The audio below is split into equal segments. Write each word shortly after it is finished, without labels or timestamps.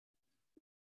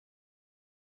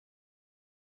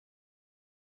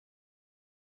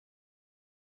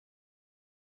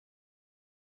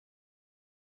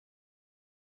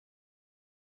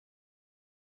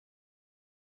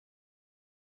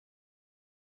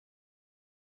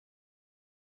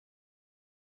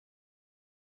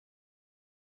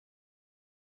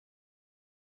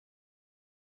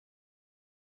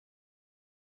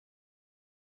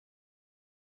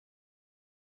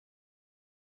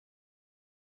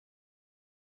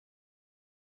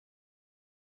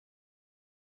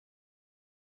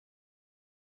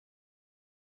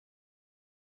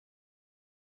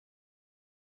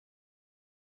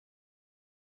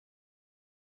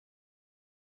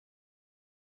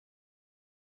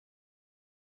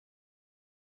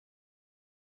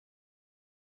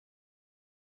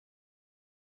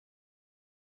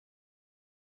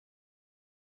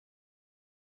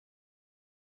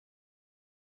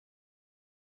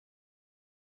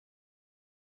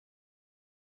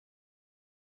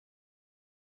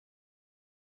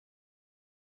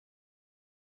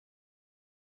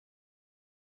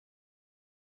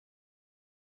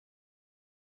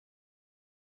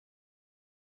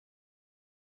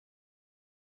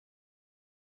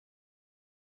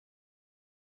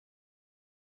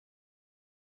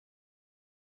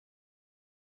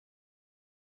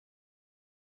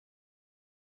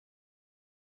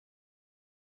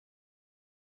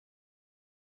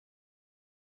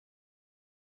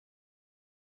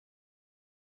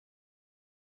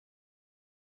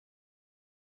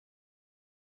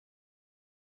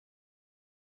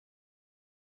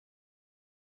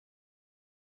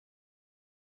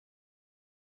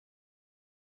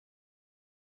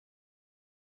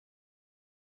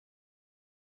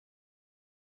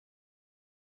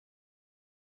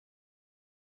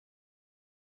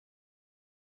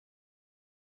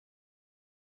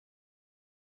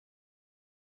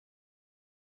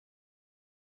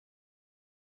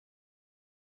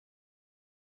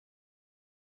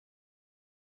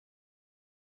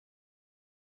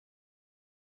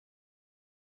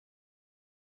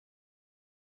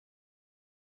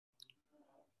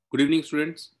Good evening,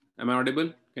 students. Am I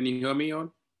audible? Can you hear me all?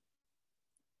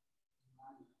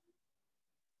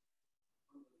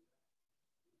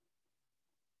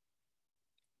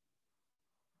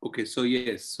 Okay, so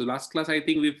yes. So last class, I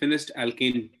think we finished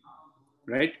Alkane,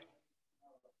 right?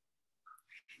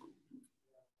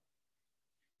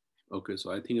 Okay,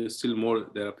 so I think there's still more.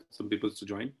 There are some people to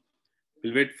join.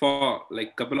 We'll wait for like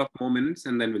a couple of more minutes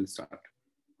and then we'll start.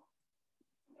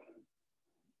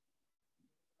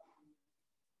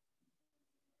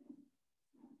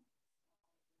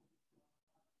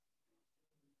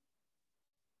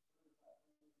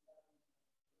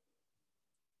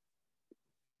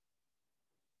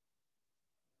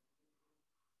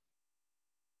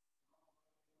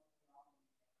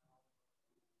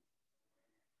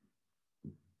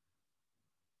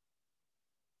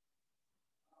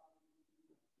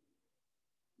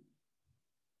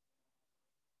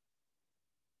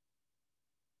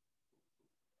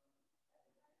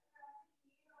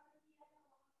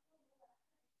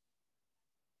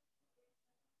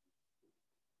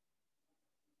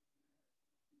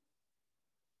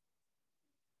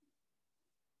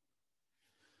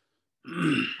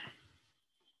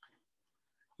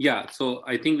 Yeah, so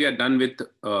I think we are done with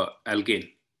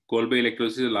Alkane. Kolbe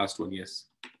electrolysis is the last one, yes.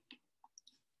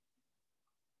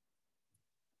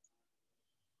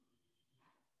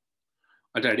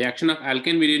 Acha, reaction of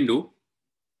Alkane we didn't do.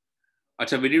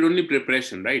 Acha, we did only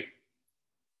preparation, right?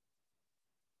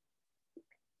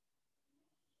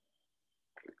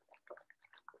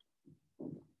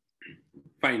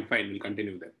 Fine, we'll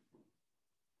continue then.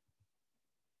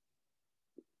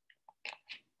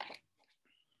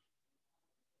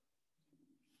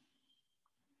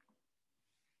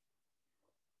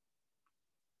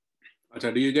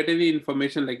 Acha, do you get any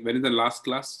information like when is the last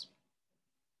class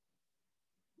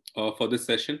for this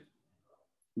session?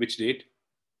 Which date?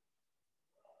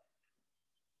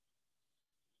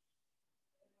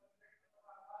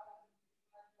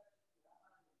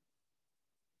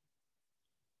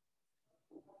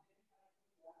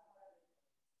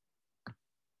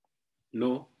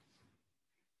 No.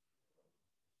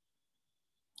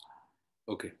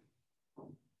 Okay.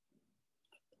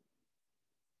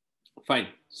 Fine.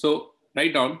 So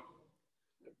write down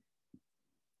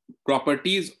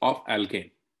properties of alkane.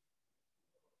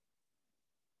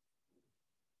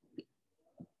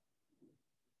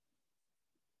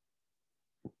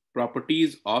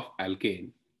 Properties of alkane.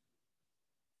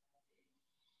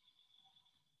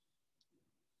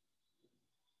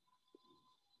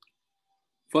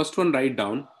 First one, write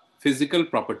down physical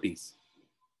properties.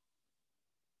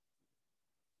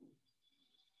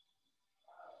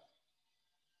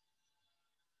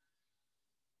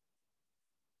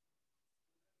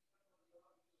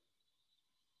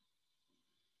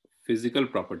 Physical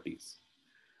properties.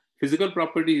 Physical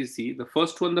properties, you see, the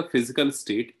first one, the physical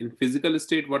state. In physical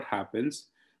state, what happens?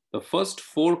 The first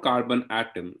 4 carbon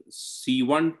atom,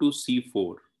 C1 to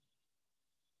C4,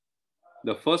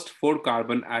 the first 4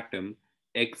 carbon atom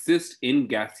exist in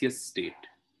gaseous state.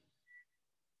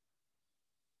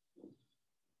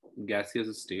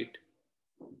 Gaseous state.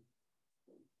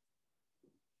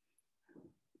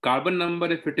 Carbon number,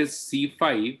 if it is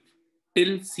C5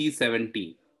 till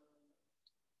C17,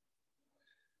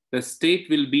 the state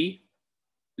will be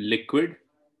liquid.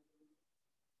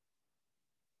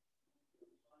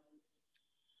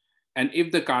 And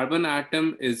if the carbon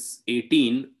atom is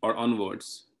 18 or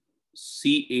onwards,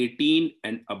 C18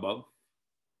 and above,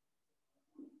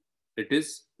 it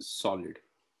is solid.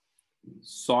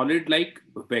 Solid like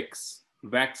wax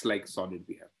like solid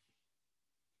we have.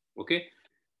 Okay.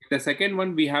 The second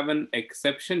one, we have an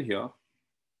exception here.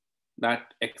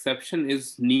 That exception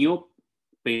is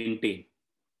neopentane.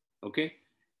 Okay.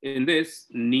 In this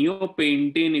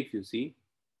neopentane, if you see,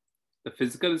 the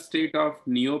physical state of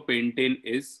neopentane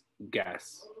is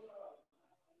gas.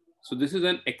 So this is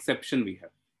an exception we have.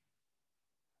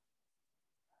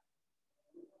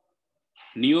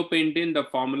 Neopentane, the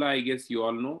formula, I guess you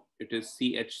all know, it is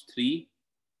CH3,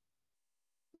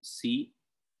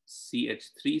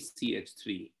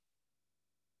 CH3,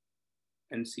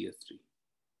 and CH3.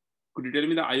 Could you tell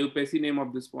me the IUPAC name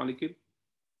of this molecule?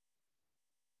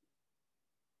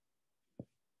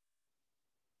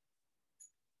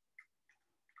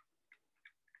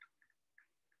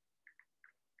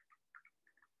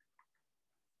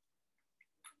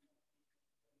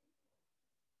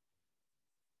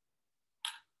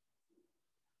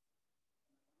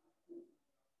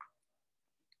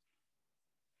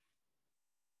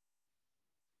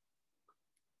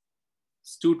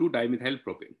 It's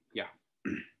 2,2-dimethylpropane. Yeah.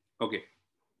 Okay.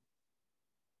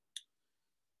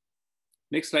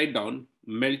 Next, write down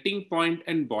melting point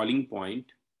and boiling point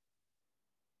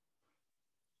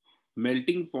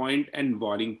melting point and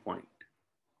boiling point.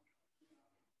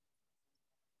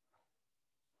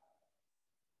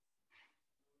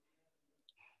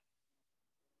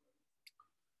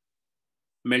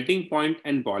 Melting point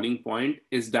and boiling point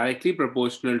is directly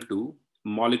proportional to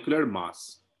molecular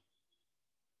mass.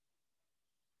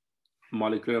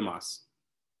 Molecular mass,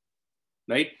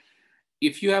 right?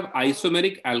 If you have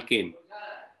isomeric alkane,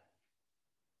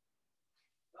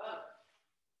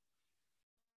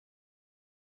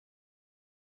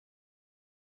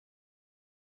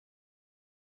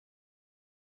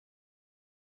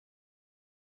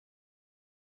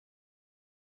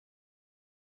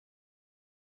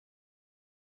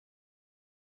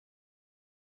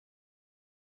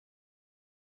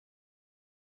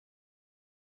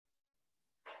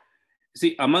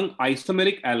 see, among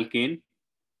isomeric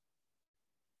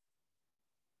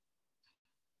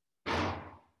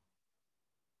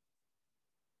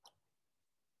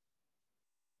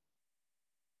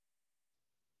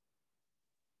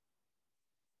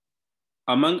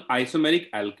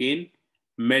alkane,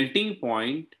 melting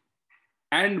point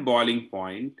and boiling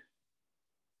point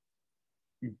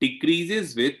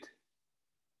decreases with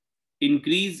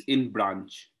increase in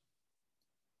branch.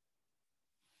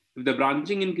 If the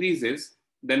branching increases,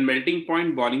 then melting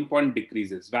point, boiling point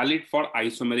decreases, valid for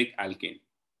isomeric alkane.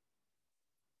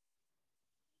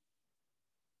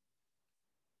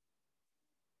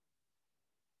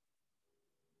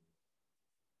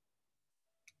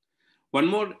 One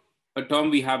more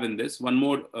term we have in this, one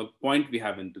more point we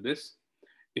have into this.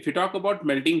 If you talk about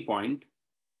melting point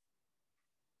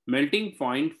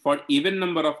for even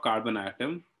number of carbon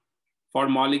atom, for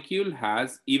molecule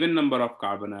has even number of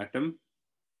carbon atom,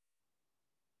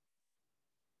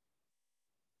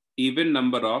 even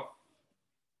number of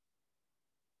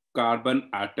carbon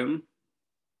atom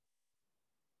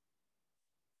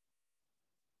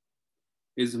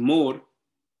is more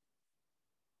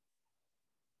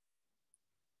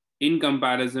in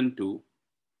comparison to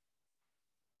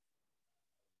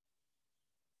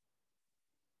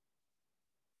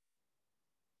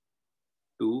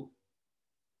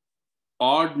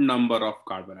odd number of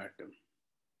carbon atom.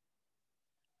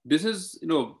 This is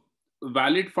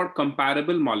valid for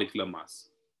comparable molecular mass.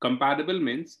 Comparable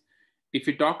means if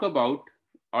you talk about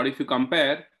or if you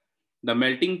compare the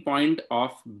melting point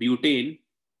of butane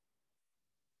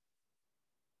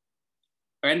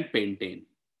and pentane,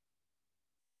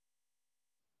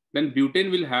 then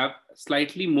butane will have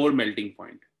slightly more melting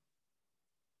point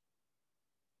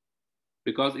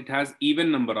because it has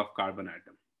even number of carbon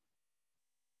atom,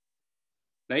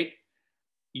 right?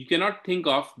 You cannot think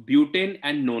of butane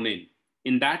and nonane.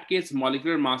 In that case,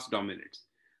 molecular mass dominates.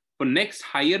 For next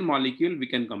higher molecule, we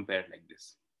can compare like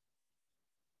this.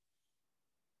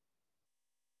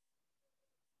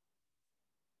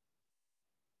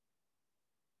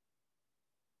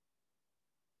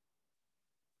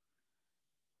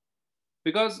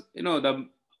 Because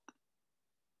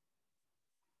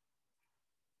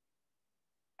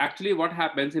actually what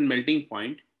happens in melting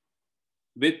point,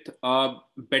 with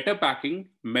better packing,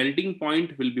 melting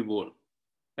point will be more.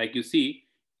 Like you see,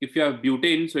 if you have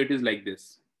butane, so it is like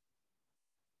this.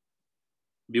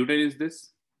 Butane is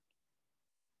this.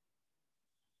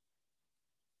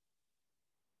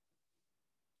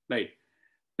 Right.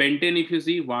 Pentane, if you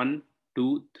see 1,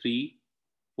 2, 3,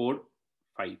 4,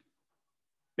 5.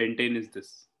 Pentane is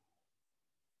this.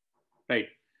 Right.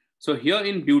 So here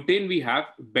in butane, we have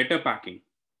better packing.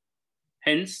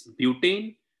 Hence,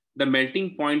 butane, the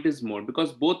melting point is more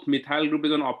because both methyl group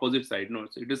is on opposite side. No,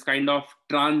 so it is kind of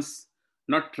trans,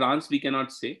 not trans, we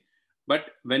cannot say. But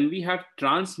when we have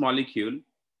trans molecule,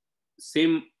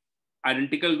 same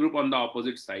identical group on the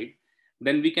opposite side,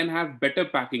 then we can have better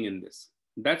packing in this.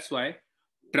 That's why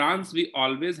trans, we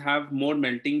always have more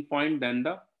melting point than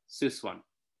the cis one.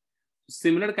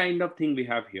 Similar kind of thing we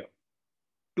have here.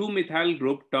 Two methyl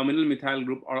group, terminal methyl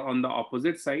group are on the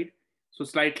opposite side. So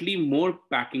slightly more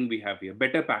packing we have here,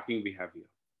 better packing we have here.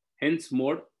 Hence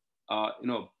more,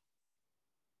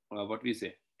 what we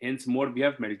say, hence more we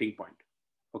have melting point.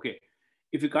 Okay.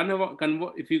 If you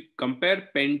if you compare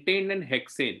pentane and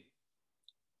hexane,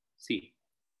 see,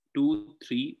 2,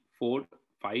 3, 4,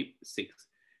 5, 6.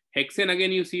 Hexane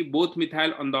again, you see both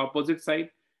methyl on the opposite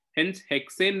side. Hence,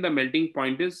 hexane, the melting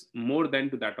point is more than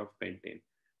to that of pentane.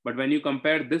 But when you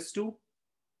compare this two,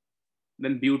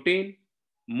 then butane,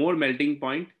 more melting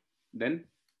point than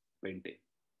pentane.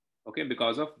 Okay,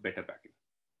 because of better packing.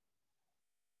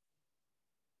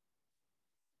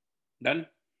 Done?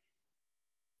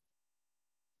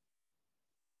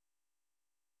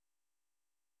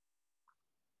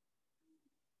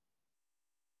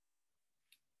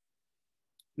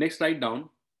 Next, write down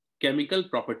chemical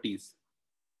properties.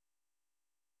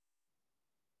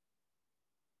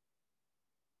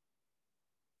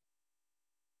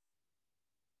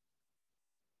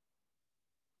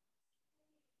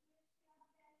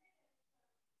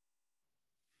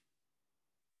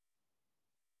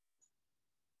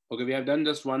 Okay, we have done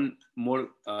just one more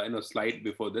slide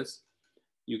before this.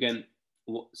 You can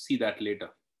see that later,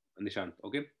 Nishant.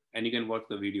 Okay, and you can watch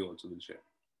the video also. We'll share.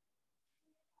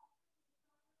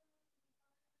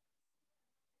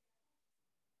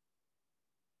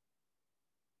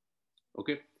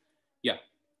 Okay, yeah.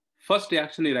 First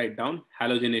reaction you write down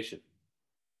halogenation.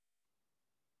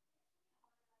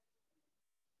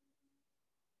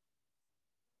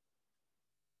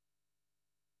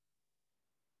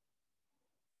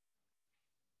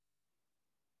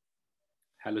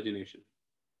 Halogenation.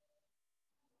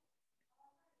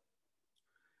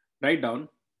 Write down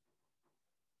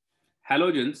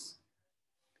halogens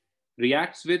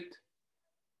reacts with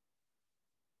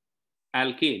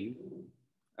alkane.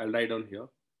 I'll write down here.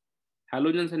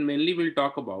 Halogens, and mainly we'll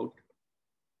talk about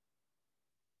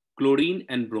chlorine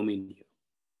and bromine here.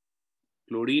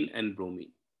 Chlorine and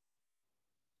bromine.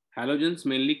 Halogens,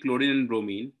 mainly chlorine and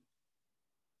bromine,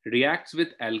 reacts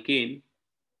with alkane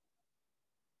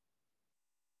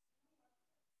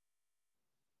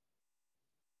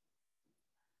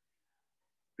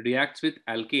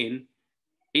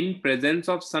in presence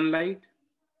of sunlight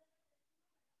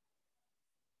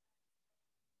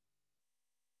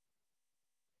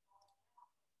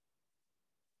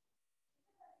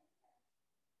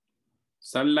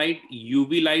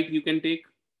UV light you can take,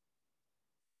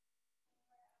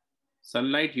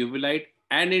 sunlight, UV light,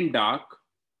 and in dark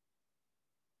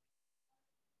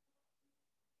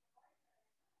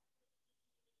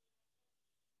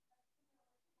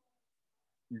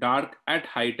at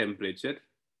high temperature,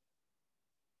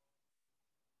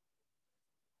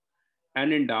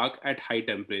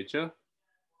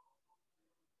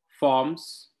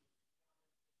 forms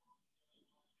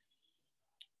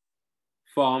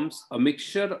a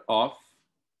mixture of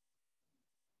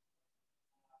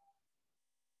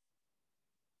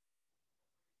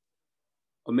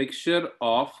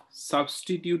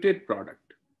substituted product.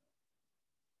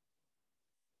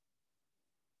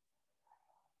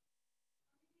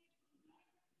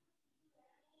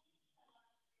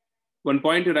 One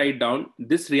point to write down,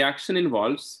 this reaction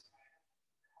involves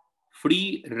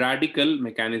free radical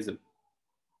mechanism.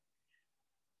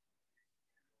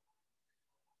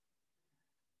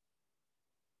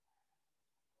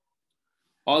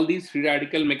 All these free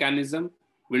radical mechanism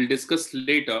we'll discuss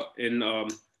later in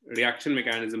reaction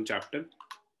mechanism chapter.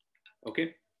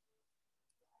 Okay.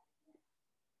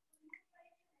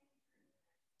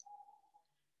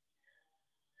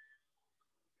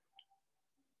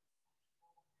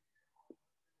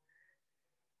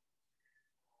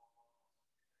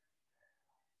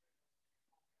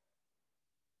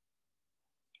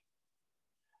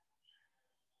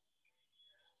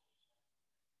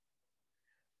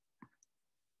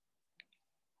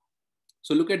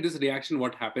 So look at this reaction,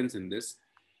 what happens in this.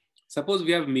 Suppose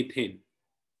we have methane,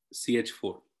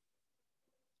 CH4.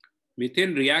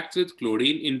 Methane reacts with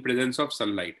chlorine in presence of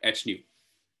sunlight, HNu.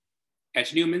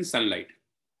 HNu means sunlight.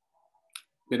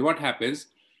 Then what happens?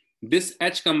 This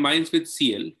H combines with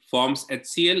Cl, forms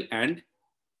HCl and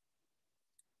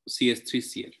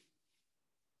CH3Cl.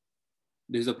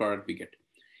 This is the product we get.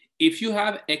 If you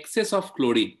have excess of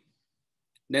chlorine,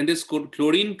 then this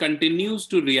chlorine continues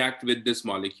to react with this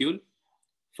molecule.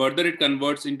 Further, it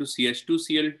converts into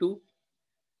CH2Cl2,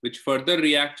 which further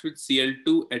reacts with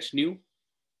Cl2HNu,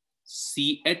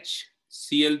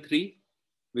 CHCl3,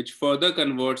 which further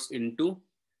converts into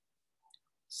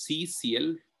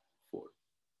CCl4.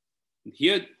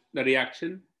 Here, the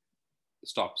reaction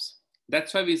stops.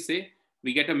 That's why we say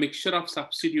we get a mixture of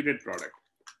substituted product.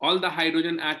 All the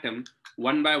hydrogen atom,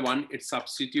 one by one, it's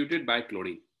substituted by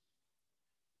chlorine.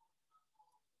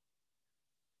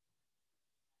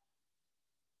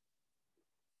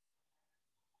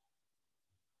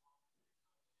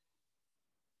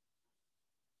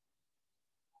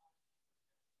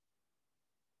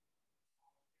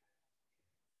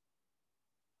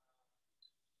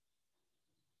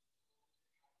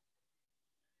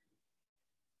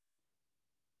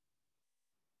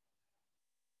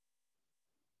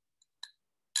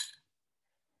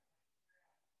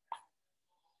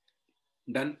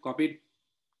 Done, copied.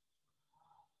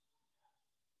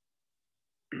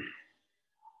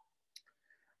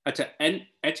 Acha,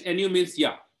 HNu means,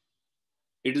 yeah,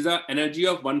 it is the energy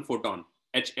of one photon,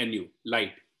 HNu,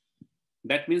 light.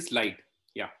 That means light,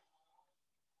 yeah.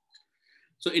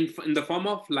 So in the form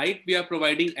of light, we are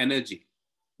providing energy.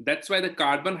 That's why the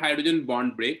carbon-hydrogen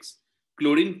bond breaks,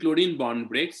 chlorine-chlorine bond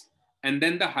breaks, and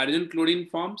then the hydrogen-chlorine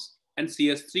forms and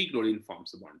CH3-chlorine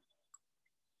forms a bond.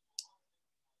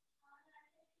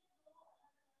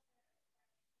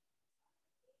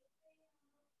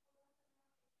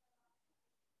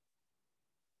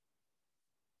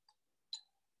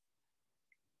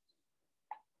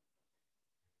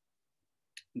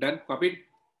 Done, copied.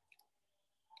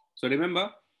 So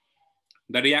remember,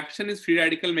 the reaction is free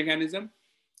radical mechanism,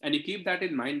 and you keep that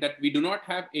in mind that we do not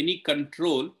have any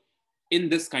control in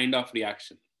this kind of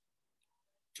reaction.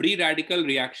 Free radical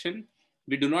reaction,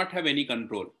 we do not have any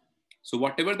control. So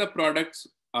whatever the products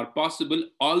are possible,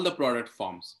 all the product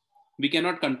forms. We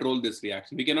cannot control this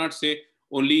reaction. We cannot say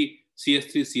only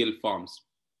CH3Cl forms.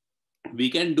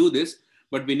 We can do this,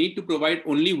 but we need to provide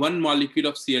only one molecule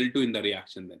of Cl2 in the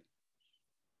reaction then.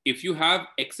 If you have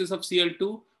excess of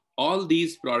Cl2, all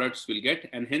these products will get,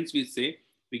 and hence we say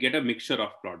we get a mixture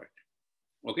of product.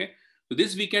 Okay, so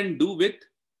this we can do with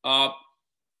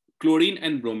chlorine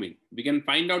and bromine. We can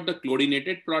find out the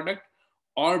chlorinated product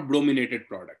or brominated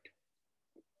product.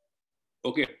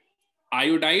 Okay,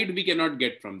 iodide we cannot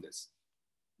get from this.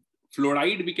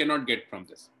 Fluoride we cannot get from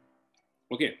this.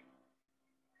 Okay,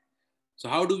 so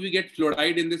how do we get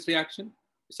fluoride in this reaction?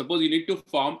 Suppose you need to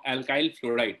form alkyl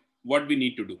fluoride. What we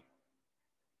need to do?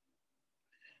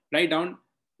 Write down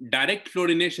direct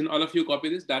fluorination. All of you copy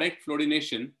this. Direct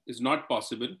fluorination is not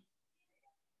possible.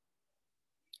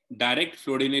 Direct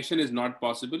fluorination is not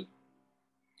possible.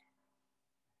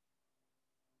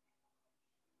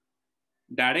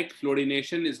 Direct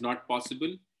fluorination is not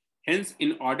possible. Hence,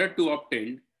 in order to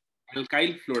obtain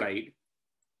alkyl fluoride,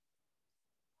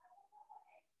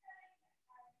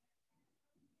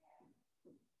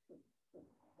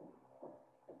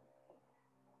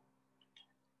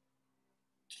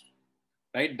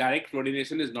 right? Direct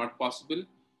fluorination is not possible.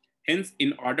 Hence,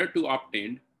 in order to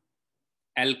obtain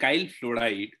alkyl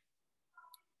fluoride,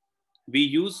 we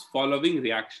use following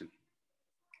reaction.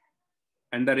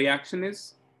 And the reaction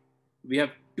is, we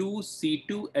have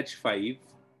 2C2H5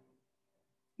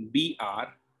 Br,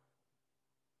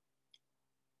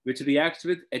 which reacts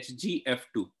with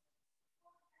HgF2.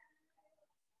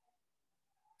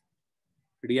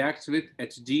 Reacts with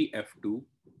HgF2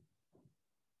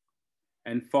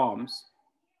 and forms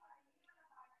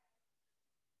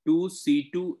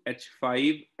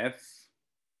 2C2H5F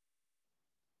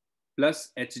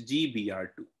plus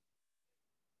HgBr2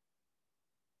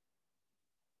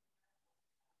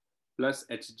 plus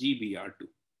HgBr2.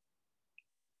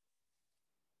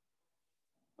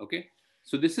 Okay,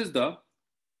 so this is the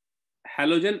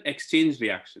halogen exchange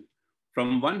reaction.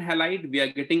 From one halide, we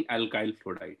are getting alkyl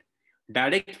fluoride.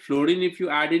 Direct fluorine, if you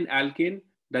add in alkane,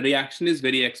 the reaction is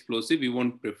very explosive. We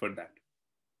won't prefer that.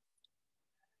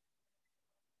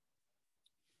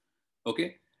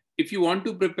 Okay, if you want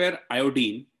to prepare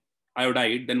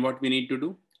iodide, then what we need to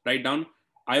do? Write down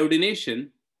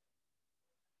iodination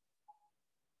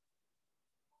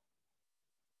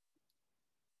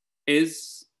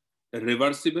is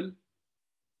reversible.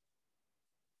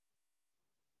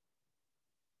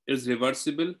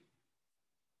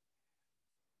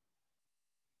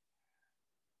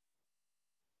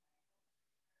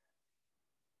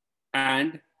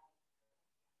 And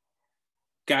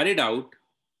carried out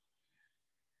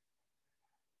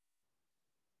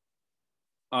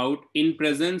in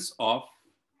presence of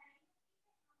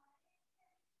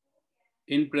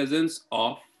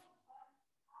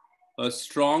a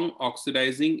strong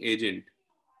oxidizing agent.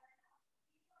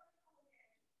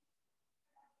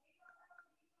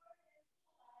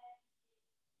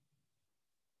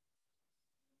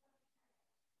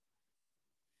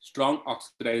 Strong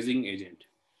oxidizing agent.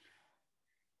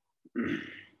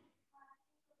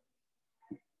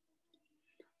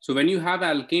 So when you have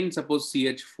alkane, suppose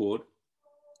CH4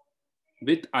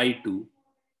 with I2,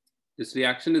 this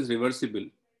reaction is reversible.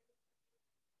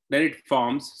 Then it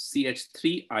forms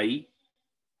CH3I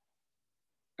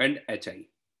and HI.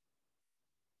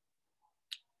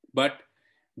 But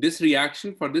for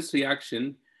this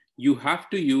reaction, you have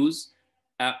to use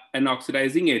an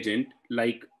oxidizing agent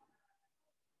like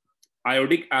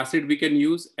iodic acid. We can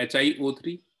use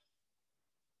HiO3,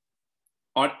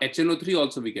 or HNO3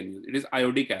 also we can use. It is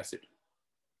iodic acid,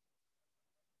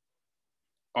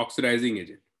 oxidizing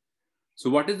agent. So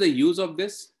what is the use of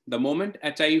this? The moment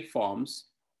HI forms,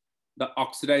 the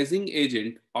oxidizing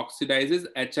agent oxidizes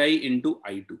HI into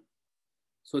I2.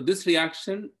 So this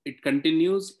reaction, it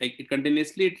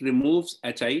continuously removes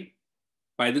HI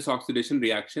by this oxidation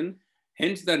reaction.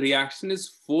 Hence the reaction is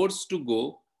forced to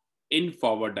go in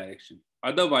forward direction.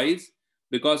 Otherwise,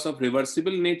 because of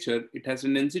reversible nature, it has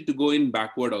tendency to go in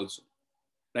backward also.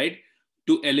 right?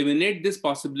 To eliminate this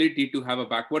possibility to have a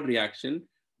backward reaction,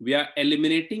 we are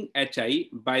eliminating HI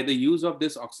by the use of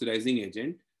this oxidizing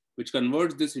agent, which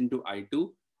converts this into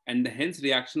I2, and hence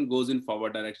reaction goes in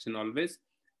forward direction always,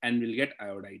 and we'll get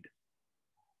iodide.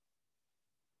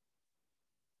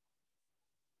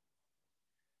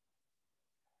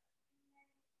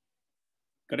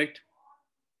 Correct?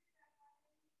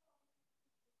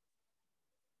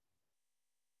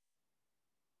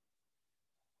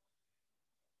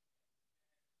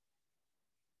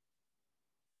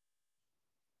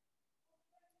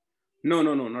 No,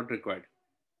 no, no, not required.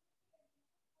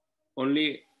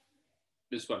 Only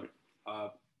this one, uh,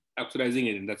 oxidizing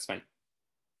agent, that's fine.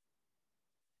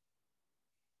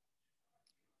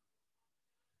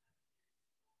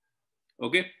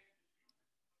 Okay?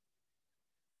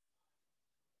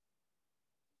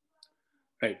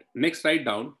 Right. Next, write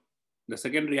down the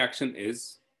second reaction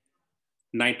is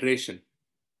nitration.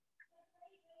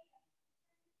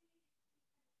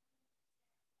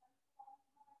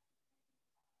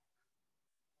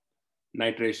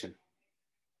 Nitration.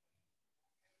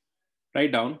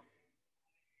 Write down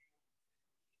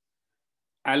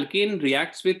alkane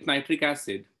reacts with nitric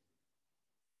acid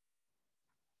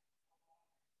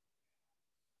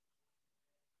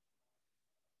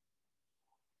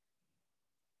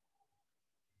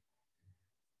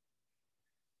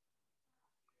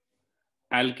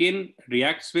alkane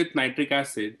reacts with nitric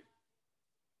acid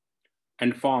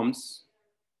and forms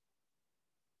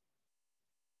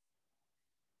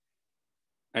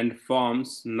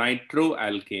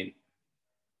nitroalkane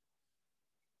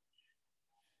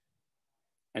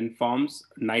and forms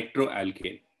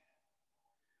nitroalkane.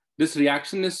 This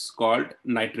reaction is called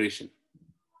nitration.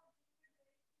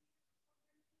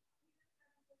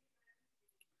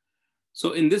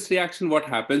 So in this reaction, what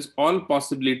happens? All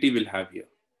possibility will have here.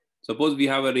 Suppose we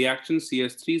have a reaction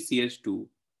CS3, CH2,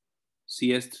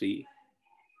 CS3,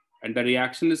 and the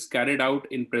reaction is carried out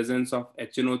in presence of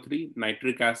HNO3,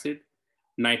 nitric acid.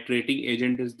 Nitrating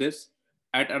agent is this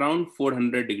at around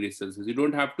 400 degrees Celsius. You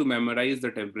don't have to memorize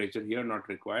the temperature here, not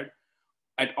required.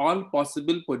 At all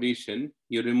possible position,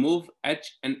 you remove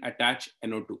H and attach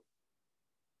NO2.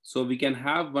 So we can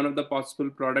have one of the possible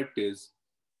product is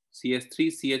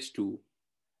CS3CH2,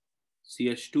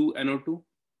 CH2NO2.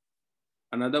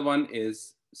 Another one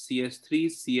is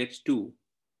CH3CH2,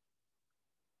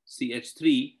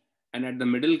 CH3, and at the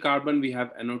middle carbon we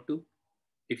have NO2.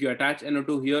 If you attach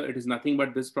NO2 here, it is nothing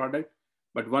but this product.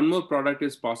 But one more product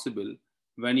is possible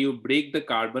when you break the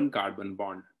carbon-carbon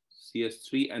bond,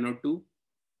 CH3NO2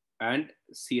 and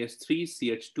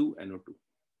CH3CH2NO2.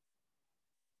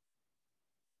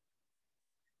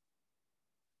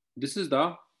 This is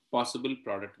the possible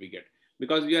product we get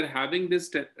because we are having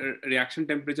this reaction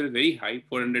temperature very high,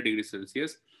 400 degrees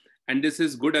Celsius, and this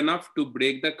is good enough to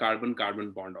break the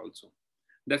carbon-carbon bond also.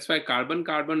 That's why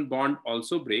carbon-carbon bond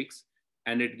also breaks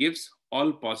and it gives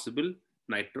all possible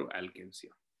nitroalkanes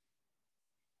here.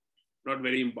 Not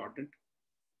very important.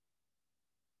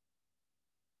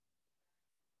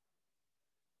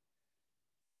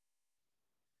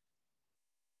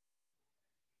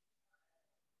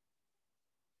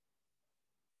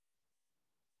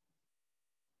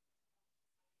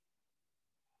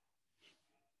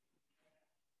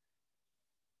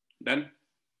 Done?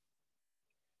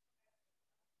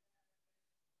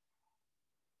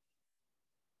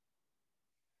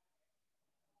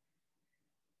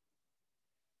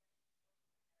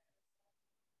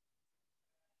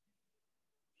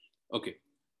 Okay.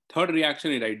 Third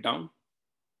reaction, you write down.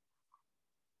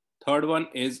 Third one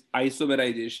is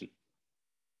isomerization.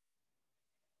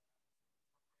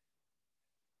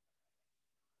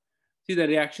 See, the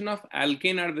reaction of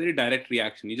alkane are very direct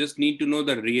reaction. You just need to know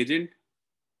the reagent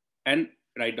and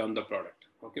write down the product.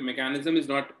 Okay, mechanism is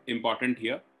not important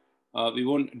here. We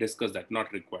won't discuss that,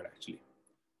 not required actually.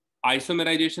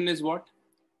 Isomerization is what?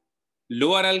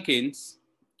 Lower alkanes,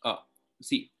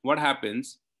 see what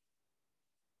happens,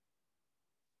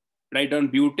 write down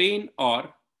butane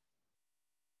or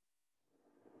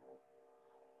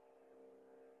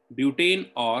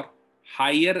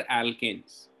higher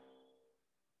alkanes.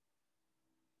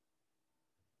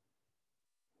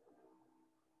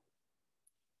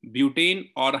 Butane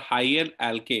or higher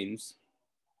alkanes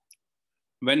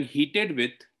when heated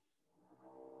with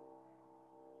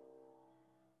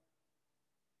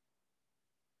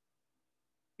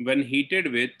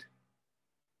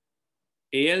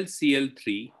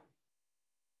AlCl3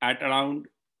 at around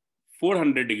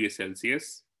 400 degrees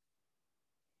Celsius,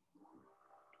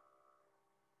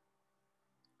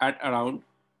 at around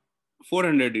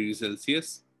 400 degrees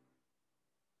Celsius,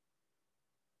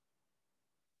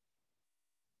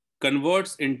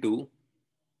 converts into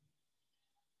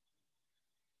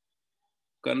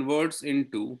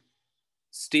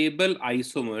stable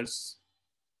isomers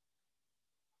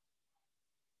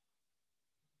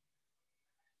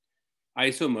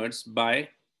by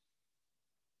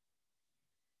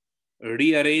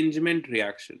rearrangement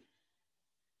reaction.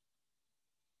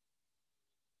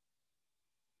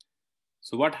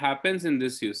 So what happens in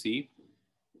this, you see,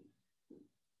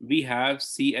 we have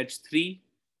CH3,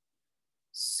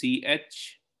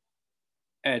 CH,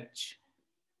 H,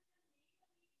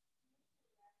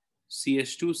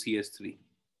 CH2, CH3.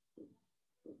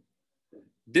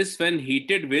 This when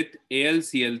heated with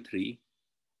AlCl3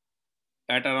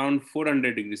 at around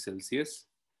 400 degrees Celsius,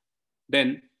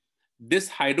 then this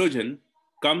hydrogen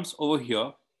comes over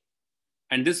here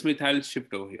and this methyl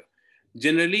shift over here.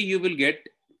 Generally, you will get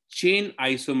chain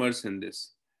isomers in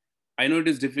this. I know it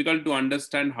is difficult to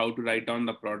understand how to write down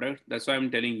the product. That's why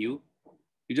I'm telling you.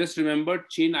 You just remember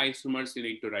chain isomers you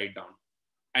need to write down.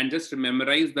 And just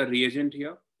memorize the reagent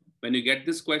here. When you get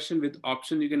this question with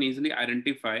option, you can easily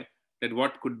identify that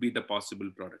what could be the possible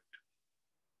product.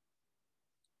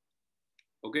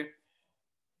 Okay.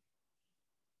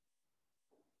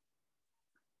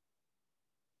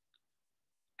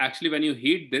 Actually, when you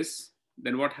heat this,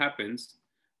 then what happens?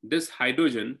 This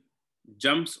hydrogen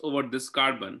jumps over this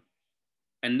carbon,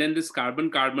 and then this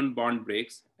carbon-carbon bond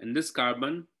breaks, and this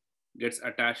carbon gets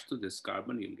attached to this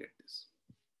carbon. You'll get this.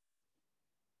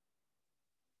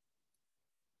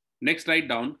 Next, write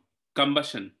down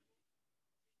combustion.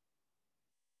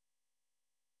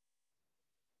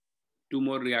 Two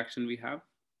more reaction we have.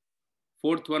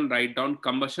 Fourth one, write down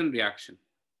combustion reaction.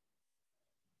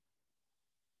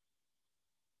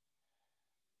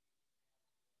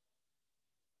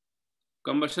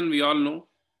 Combustion, we all know,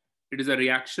 it is a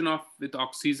reaction with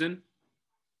oxygen.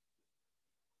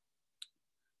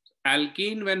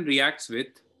 Alkane, when reacts with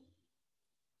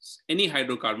any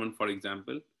hydrocarbon, for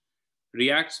example,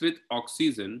 reacts with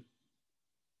oxygen,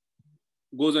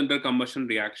 goes under combustion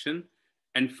reaction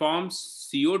and forms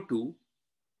CO2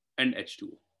 and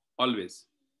H2O, always.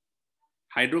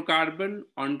 Hydrocarbon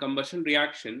on combustion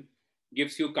reaction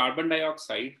gives you carbon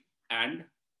dioxide and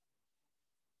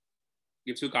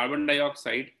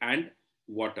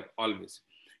water, always.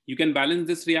 You can balance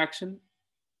this reaction.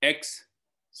 X,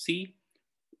 C,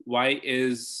 Y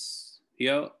is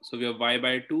here. So we have Y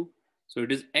by 2. So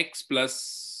it is X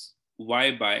plus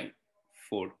Y by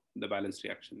 4. The balanced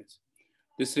reaction is.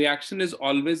 This reaction is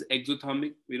always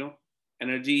exothermic. You know,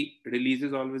 energy release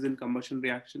is always in combustion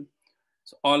reaction.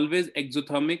 So always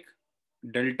exothermic.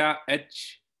 Delta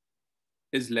H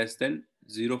is less than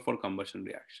 0 for combustion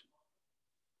reaction.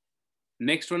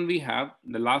 Next one we have,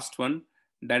 the last one,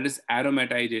 that is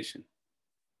aromatization.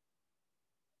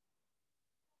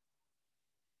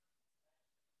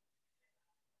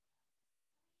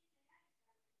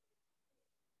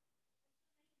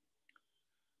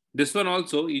 This one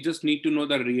also, you just need to know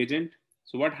the reagent.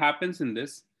 So what happens in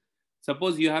this?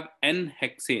 Suppose you have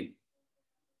N-hexane.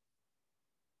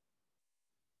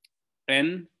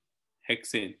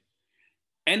 N-hexane.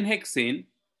 N-hexane,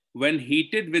 when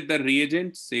heated with the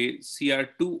reagent, say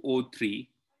Cr2O3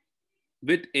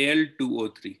 with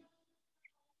Al2O3.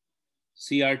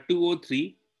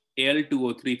 Cr2O3,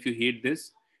 Al2O3, if you heat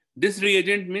this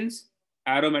reagent means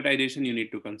aromatization you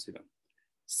need to consider.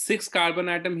 6 carbon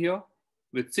atom here.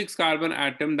 With 6 carbon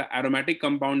atom, the aromatic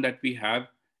compound that we have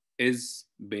is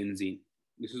benzene.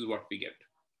 This is what we get.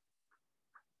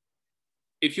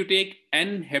 If you take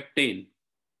N-heptane,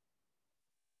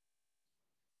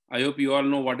 I hope you all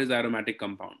know what is aromatic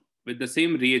compound. With the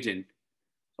same reagent,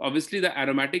 obviously the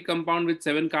aromatic compound with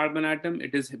 7 carbon atom,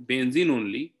 it is benzene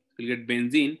only. We'll get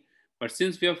benzene. But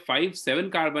since we have 7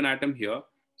 carbon atom here,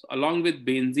 so along with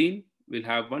benzene, we'll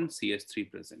have one CH3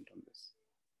 present on this.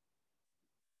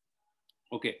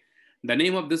 Okay, the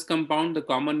name of this compound, the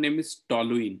common name is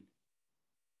toluene.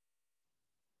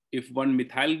 If one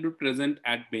methyl group present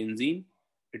at benzene,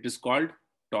 it is called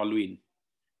toluene.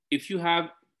 If you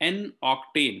have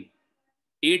N-octane,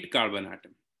 8 carbon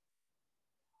atom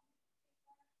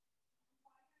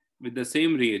with the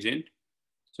same reagent,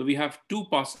 so we have two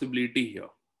possibilities here.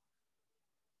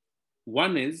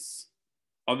 One is,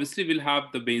 obviously we'll have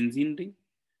the benzene ring.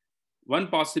 One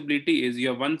possibility is you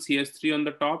have one CH3 on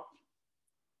the top,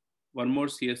 one more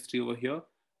CH3 over here.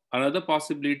 Another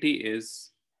possibility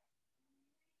is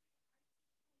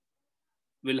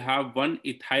we'll have one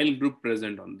ethyl group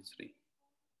present on this ring,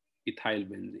 ethyl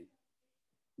benzene.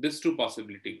 This two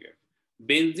possibility here.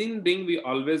 Benzene ring we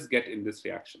always get in this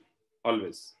reaction,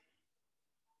 always.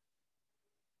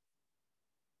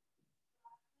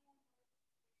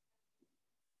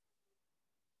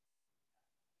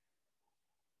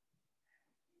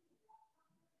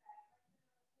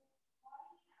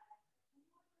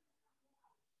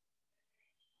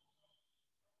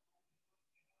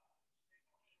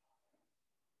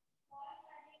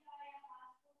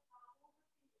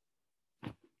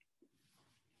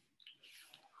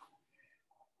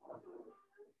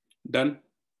 Done.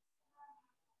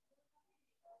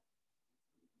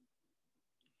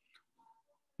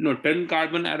 No, 10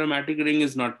 carbon aromatic ring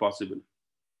is not possible.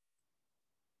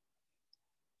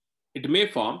 It may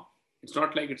form. It's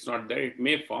not like it's not there. It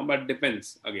may form, but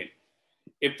depends again.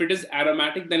 If it is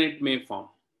aromatic, then it may form.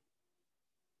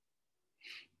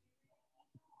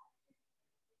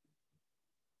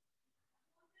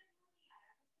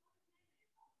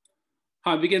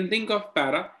 We can think of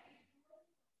para.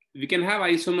 We can have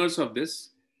isomers of this.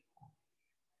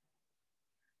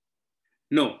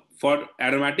 No, for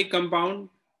aromatic compound,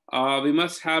 we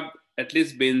must have at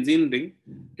least benzene ring.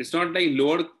 It's not like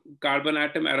lower carbon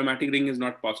atom aromatic ring is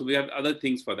not possible. We have other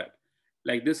things for that.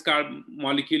 Like this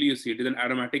molecule you see, it is an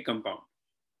aromatic compound.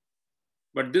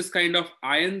 But this kind of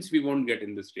ions we won't get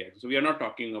in this reaction. So we are not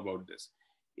talking about this.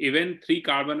 Even 3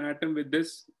 carbon atom with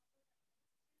this,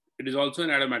 it is also an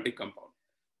aromatic compound.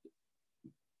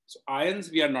 So ions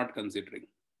we are not considering.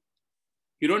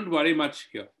 You don't worry much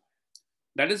here.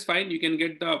 That is fine. You can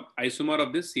get the isomer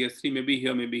of this CH3 maybe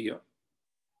here, maybe here.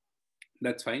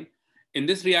 That's fine. In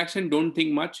this reaction, don't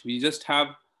think much. We just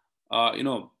have,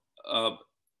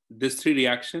 this 3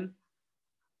 reaction.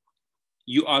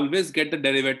 You always get the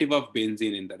derivative of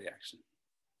benzene in the reaction.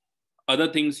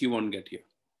 Other things you won't get here.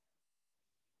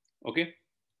 Okay.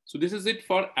 So this is it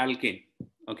for alkane.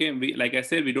 Okay. Like I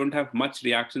said, we don't have much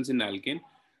reactions in alkane.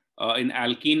 In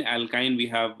alkene, alkyne, we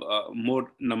have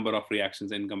more number of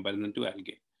reactions in comparison to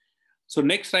alkane. So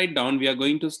next write down, we are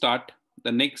going to start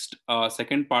the next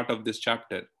second part of this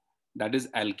chapter. That is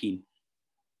alkene.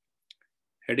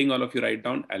 Heading all of you write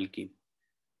down alkene.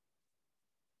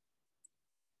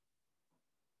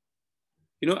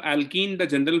 You know, alkene, the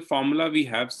general formula we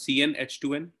have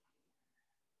CnH2n.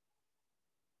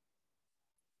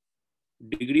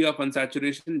 Degree of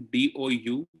unsaturation,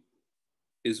 DOU,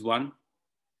 is 1.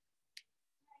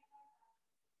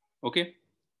 Okay.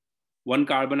 1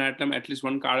 carbon atom, at least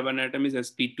 1 carbon atom is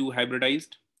sp2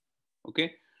 hybridized.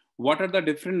 Okay. What are the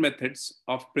different methods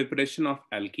of preparation of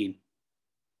alkene?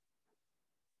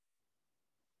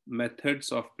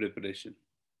 Methods of preparation.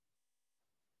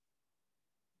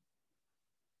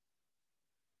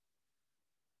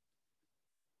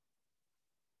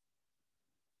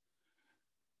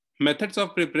 Methods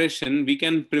of preparation, we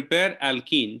can prepare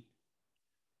alkene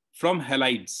from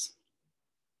halides.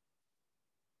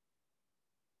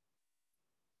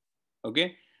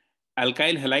 Okay.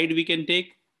 Alkyl halide we can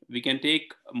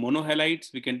take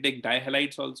monohalides, we can take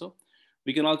dihalides also.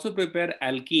 We can also prepare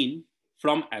alkene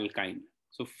from alkyne.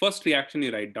 So first reaction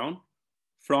you write down,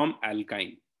 from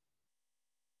alkyne.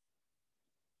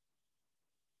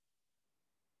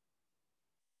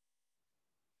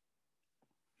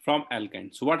 From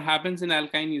alkyne. So what happens in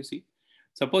alkyne, you see?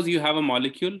 Suppose you have a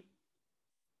molecule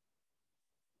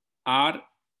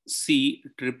RC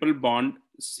triple bond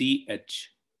CH.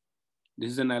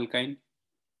 This is an alkyne.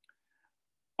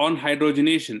 On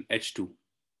hydrogenation, H2.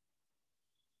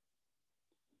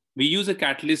 We use a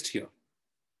catalyst here,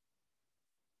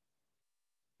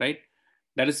 right?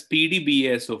 That is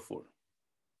PDBaSO4.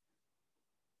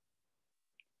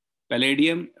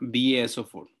 Palladium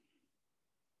BaSO4.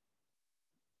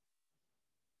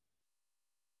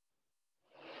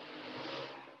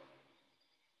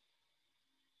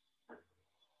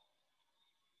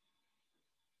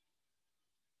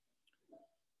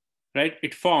 Right?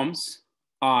 It forms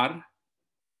R,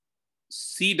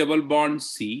 C double bond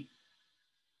C,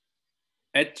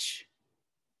 H,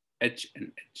 H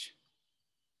and H.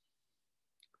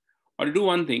 Or do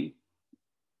one thing.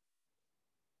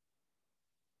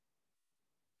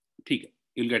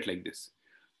 You'll get like this.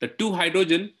 The 2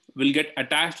 hydrogen will get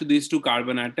attached to these 2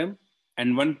 carbon atom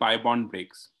and 1 pi bond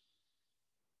breaks.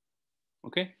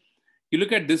 Okay. You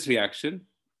look at this reaction.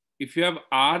 If you have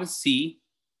RC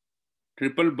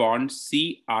triple bond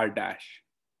CR dash,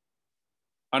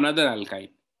 another alkyne,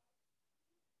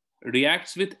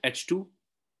 reacts with H2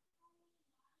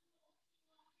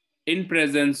 in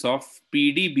presence of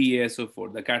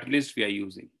PDBaSO4, the catalyst we are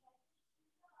using.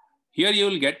 Here you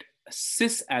will get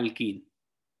cis alkene.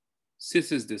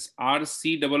 Cis is this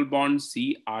RC double bond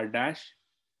CR dash,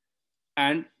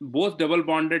 and both double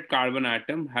bonded carbon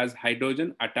atom has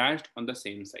hydrogen attached on the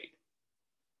same side.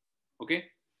 Okay,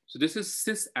 so this is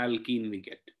cis alkene we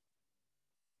get.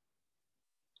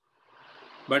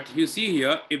 But you see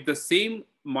here, if the same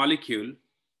molecule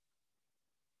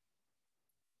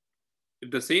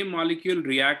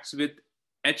reacts with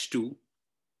H2,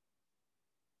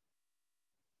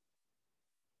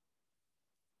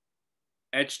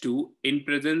 in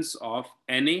presence of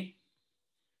Na,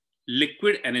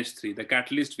 liquid NH3, the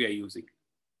catalyst we are using,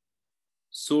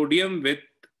 sodium with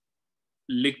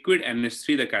liquid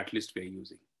NH3, the catalyst we are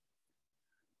using.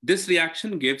 This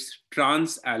reaction gives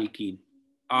trans-alkene,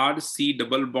 RC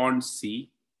double bond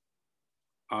C,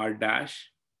 R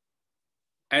dash,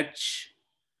 H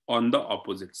on the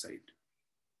opposite side.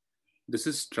 This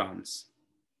is trans.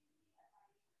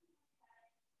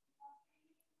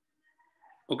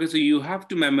 Okay, so you have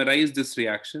to memorize this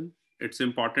reaction. It's an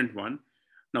important one.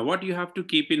 Now, what you have to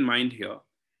keep in mind here,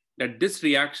 that this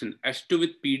reaction H2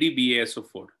 with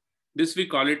PDBaSO4, this we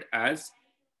call it as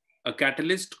a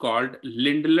catalyst called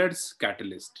Lindlar's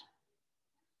catalyst.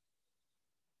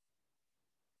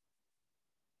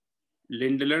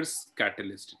 Lindlar's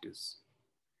catalyst it is.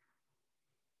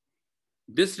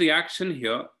 This reaction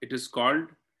here, it is called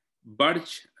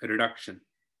Birch reduction.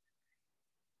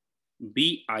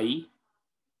 BIRCH,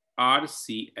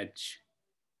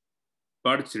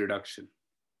 Birch reduction.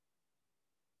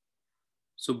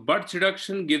 So Birch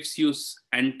reduction gives you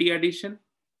anti-addition,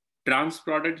 trans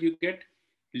product you get.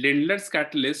 Lindlar's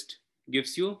catalyst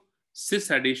gives you cis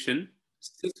addition,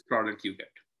 cis product you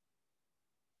get.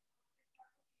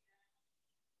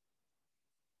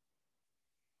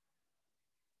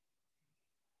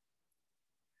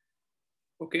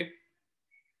 Okay.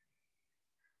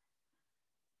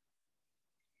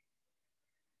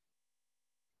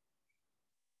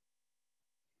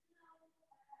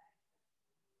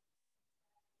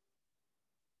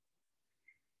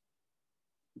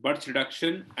 Birch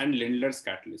reduction and Lindlar's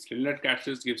catalyst. Lindlar's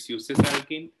catalyst gives you cis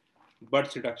alkene.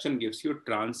 Birch reduction gives you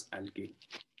trans alkene.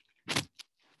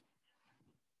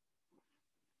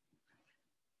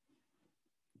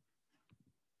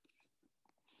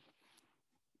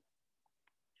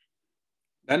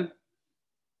 Done?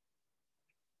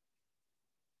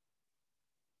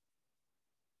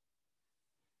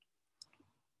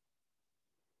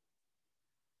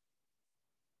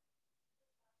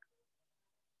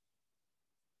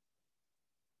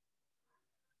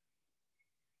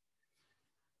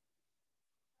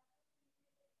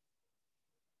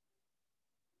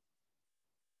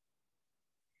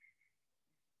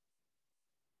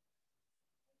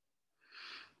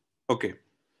 Okay.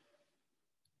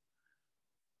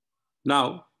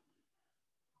 Now,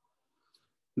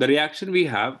 the reaction we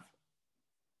have,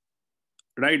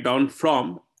 write down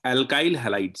from alkyl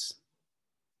halides.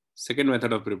 Second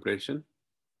method of preparation.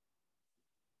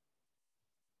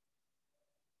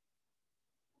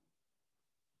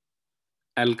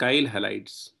 Alkyl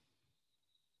halides.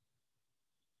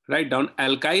 Write down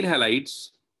alkyl halides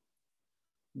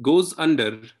goes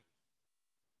under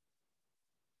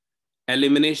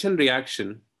elimination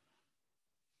reaction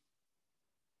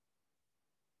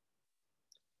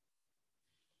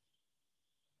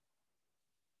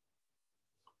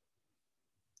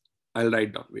I'll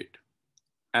write down, wait.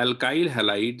 Alkyl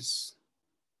halides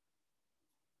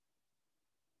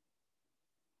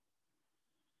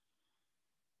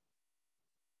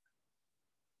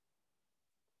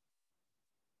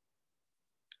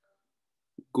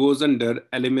goes under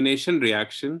elimination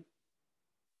reaction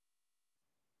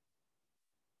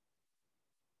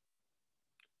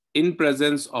in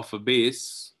presence of a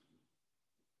base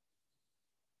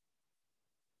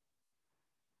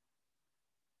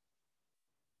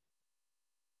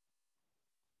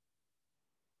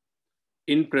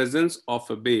in presence of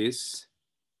a base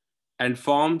and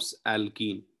forms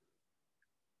alkene.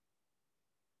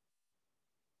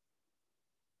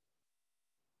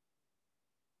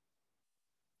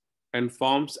 And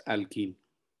forms alkene.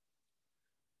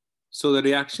 So the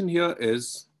reaction here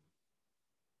is,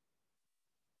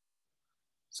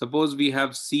 suppose we have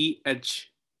CH3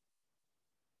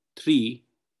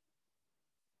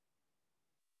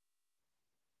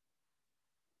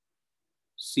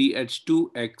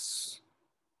 CH2X.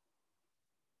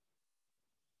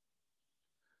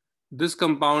 This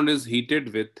compound is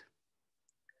heated with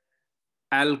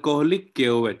alcoholic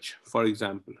KOH, for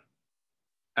example.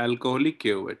 Alcoholic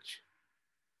KOH.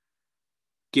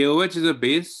 KOH is a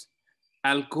base,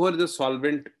 alcohol is a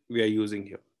solvent we are using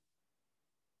here.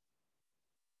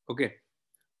 Okay,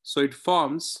 so it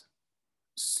forms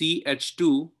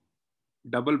CH2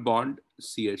 double bond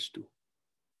CH2.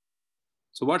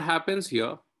 So what happens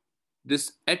here?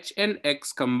 This H and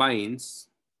X combines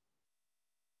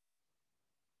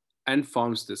and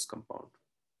forms this compound,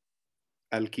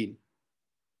 alkene.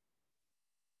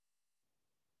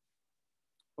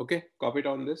 Okay, copy it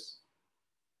on this.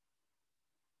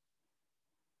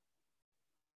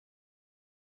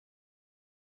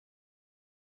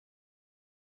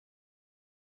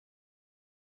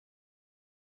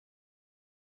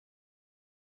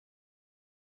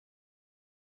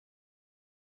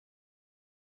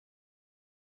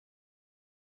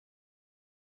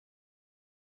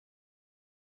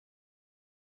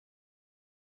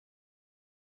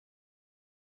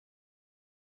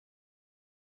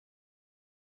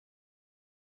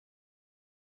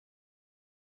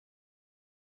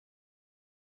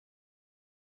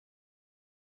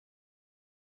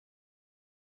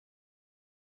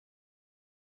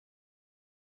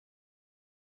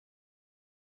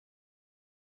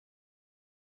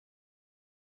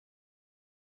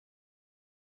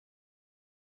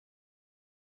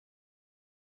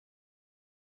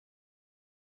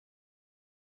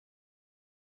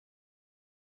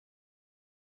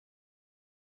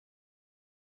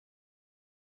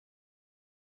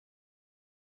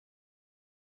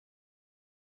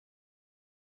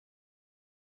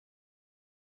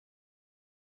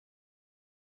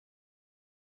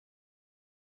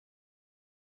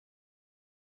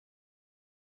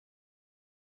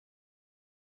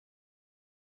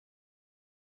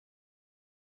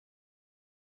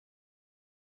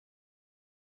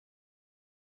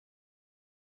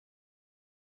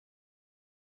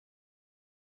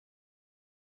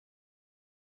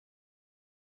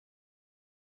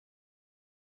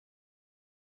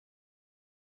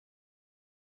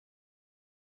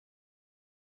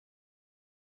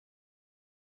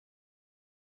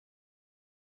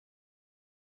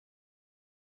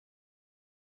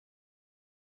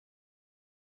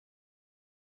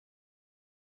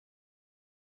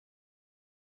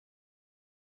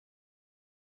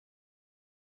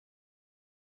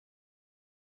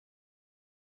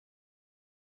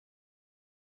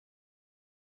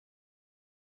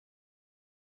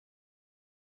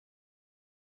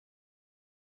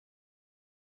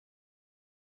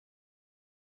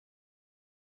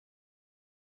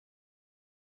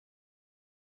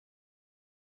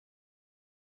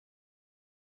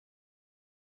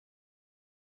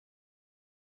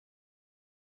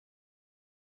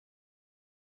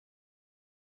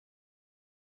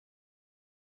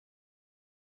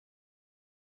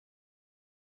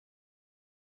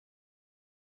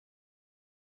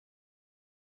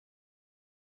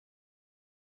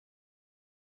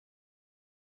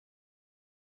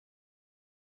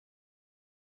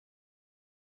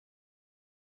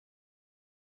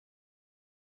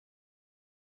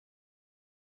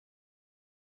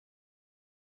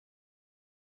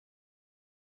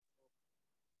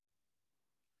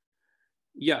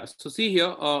 Yeah, so see here,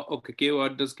 okay,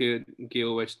 what does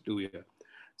KOH do here?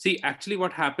 See, actually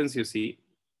what happens, you see,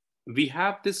 we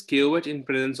have this KOH in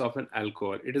presence of an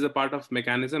alcohol. It is a part of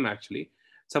mechanism actually.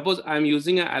 Suppose I'm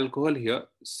using an alcohol here,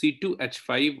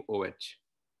 C2H5OH.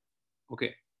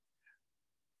 Okay,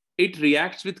 it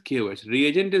reacts with KOH.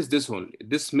 Reagent is this only.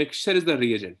 This mixture is the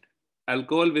reagent,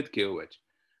 alcohol with KOH.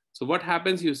 So what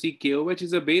happens, you see, KOH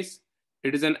is a base,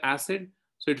 it is an acid,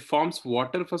 so it forms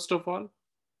water first of all,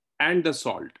 and the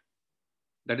salt,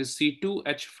 that is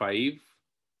C2H5O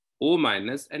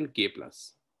minus and K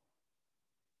plus.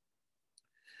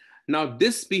 Now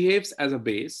this behaves as a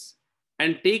base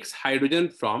and takes hydrogen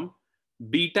from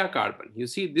beta carbon. You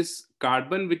see this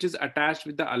carbon which is attached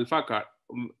with the alpha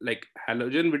like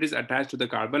halogen which is attached to the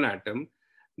carbon atom,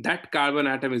 that carbon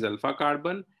atom is alpha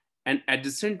carbon and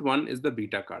adjacent one is the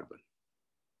beta carbon.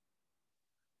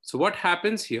 So what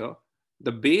happens here,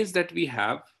 the base that we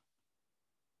have,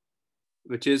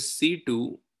 which is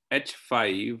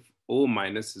C2H5O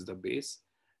minus is the base,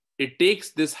 it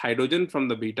takes this hydrogen from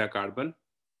the beta carbon.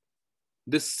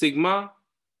 This sigma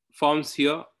forms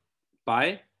here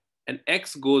pi and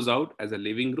X goes out as a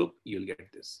leaving group, you'll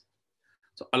get this.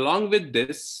 So along with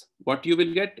this, what you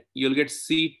will get? You'll get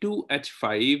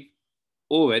C2H5OH,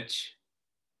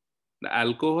 the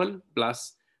alcohol,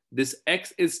 plus this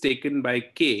X is taken by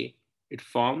K, it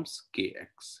forms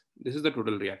KX. This is the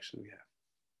total reaction we have.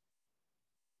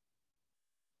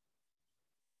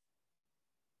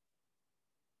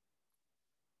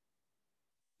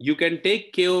 You can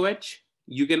take KOH,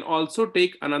 you can also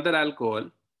take another alcohol,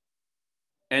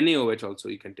 NaOH also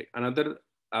you can take, another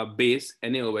base,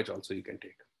 NaOH also you can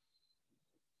take.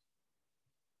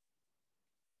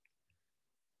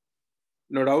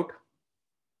 No doubt?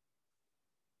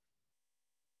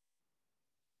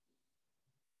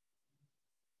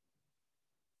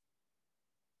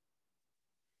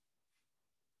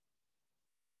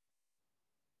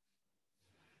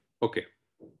 Okay.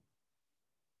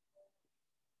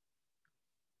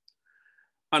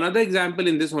 Another example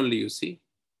in this only you see,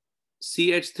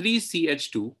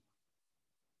 CH3CH2,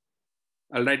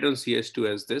 I'll write down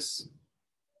CH2 as this,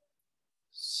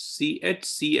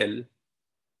 CHCl,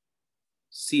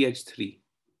 CH3.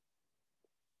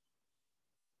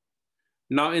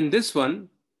 Now in this one,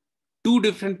 two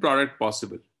different product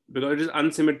possible because it is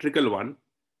unsymmetrical one,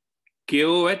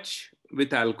 KOH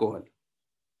with alcohol.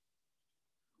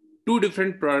 Two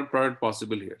different product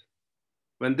possible here.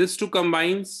 When this two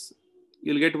combines,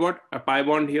 you'll get what? A pi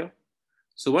bond here.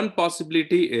 So one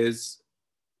possibility is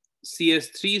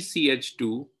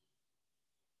CH3CH2,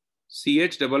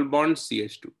 CH double bond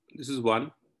CH2. This is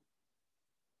one.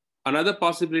 Another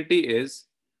possibility is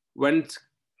when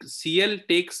Cl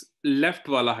takes left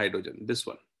wala hydrogen, this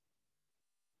one.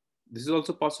 This is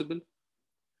also possible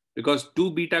because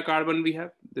two beta carbon we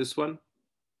have, this one,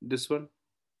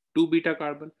 two beta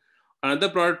carbon. Another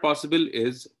product possible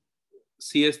is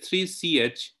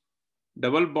CH3CH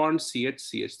double bond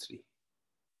CH3.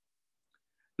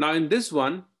 Now in this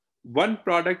one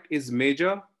product is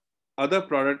major, other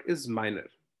product is minor.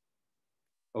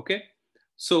 Okay,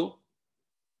 so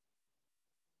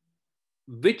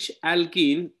which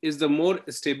alkene is the more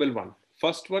stable one?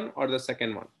 First one or the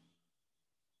second one?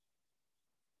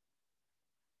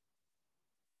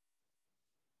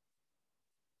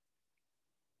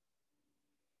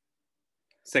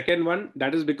 Second one,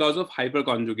 that is because of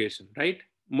hyperconjugation, right?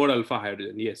 More alpha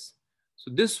hydrogen, yes.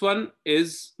 So this one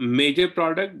is major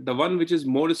product. The one which is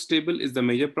more stable is the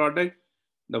major product.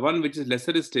 The one which is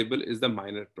lesser stable is the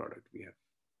minor product we have.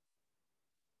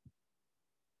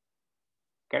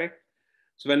 Correct?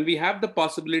 So when we have the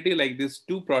possibility like these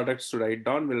two products to write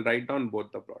down, we'll write down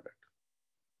both the product.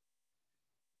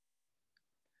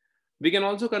 We can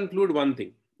also conclude one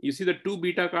thing. You see the two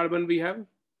beta carbon we have?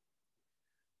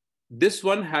 This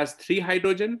one has 3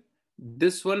 hydrogen.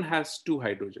 This one has 2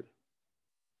 hydrogen.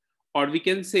 Or we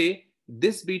can say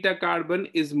this beta carbon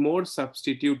is more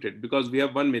substituted because we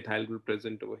have one methyl group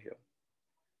present over here.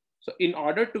 So in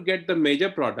order to get the major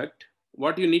product,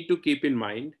 what you need to keep in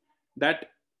mind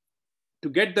that to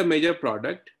get the major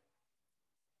product,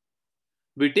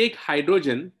 we take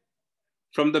hydrogen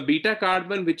from the beta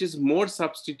carbon which is more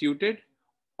substituted,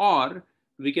 or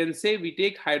we can say we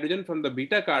take hydrogen from the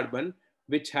beta carbon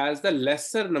which has the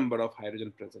lesser number of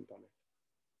hydrogen present on it.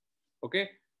 Okay,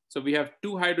 so we have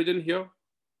 2 hydrogen here,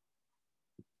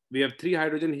 we have 3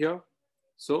 hydrogen here.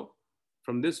 So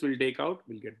from this we'll take out,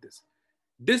 we'll get this.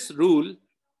 This rule,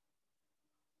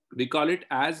 we call it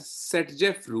as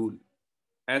Saytzeff rule,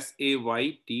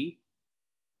 Saytzeff,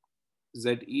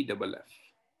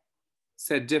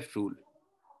 Saytzeff rule,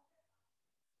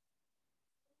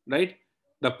 right?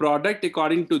 The product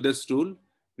according to this rule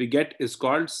we get is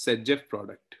called Sedgwick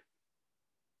product.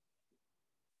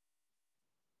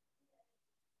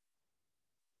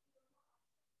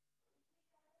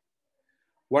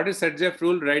 What is Sedgwick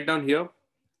rule? Write down here.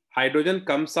 Hydrogen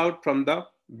comes out from the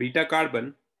beta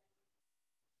carbon.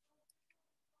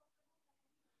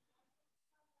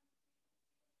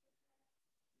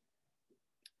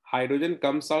 Hydrogen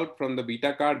comes out from the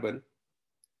beta carbon,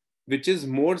 which is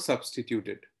more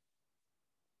substituted.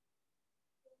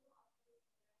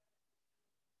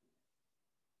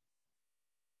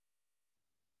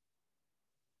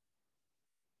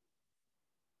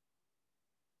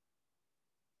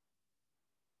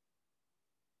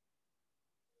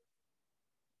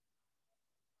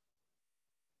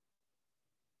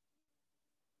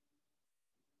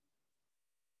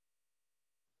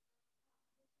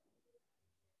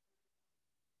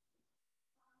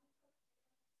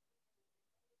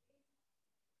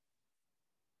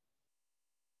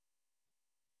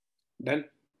 Done.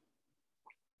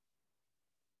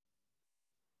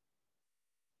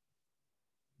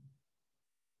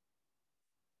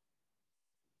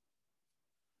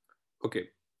 Okay.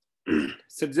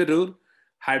 Sets the rule.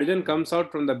 Hydrogen comes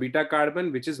out from the beta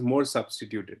carbon, which is more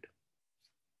substituted.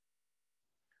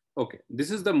 Okay.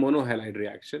 This is the monohalide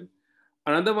reaction.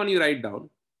 Another one you write down.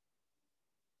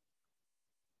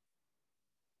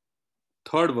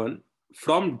 Third one,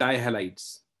 from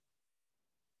dihalides.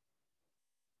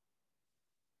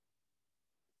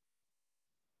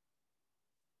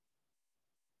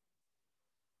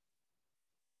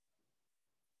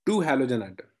 Two halogen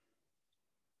atom.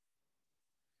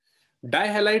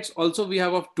 Dihalides also we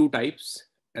have of two types,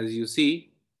 as you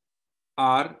see,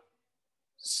 are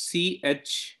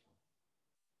CH,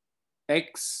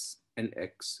 X and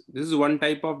X. This is one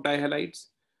type of dihalides.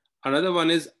 Another one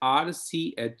is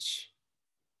RCH,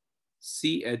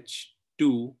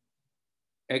 CH2,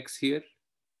 X here,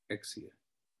 X here.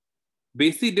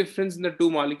 Basic difference in the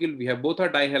two molecules, we have both are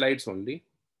dihalides only.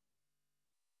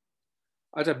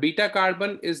 Achha, beta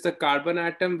carbon is the carbon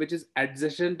atom which is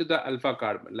adjacent to the alpha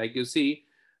carbon. Like you see,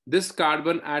 this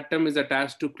carbon atom is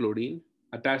attached to chlorine,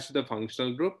 attached to the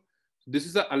functional group. This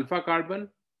is the alpha carbon,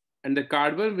 and the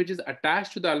carbon which is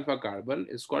attached to the alpha carbon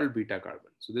is called beta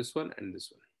carbon. So this one and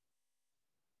this one.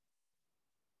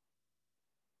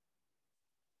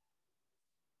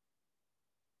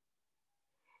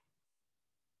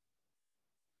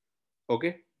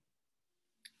 Okay,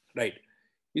 right.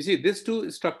 You see, this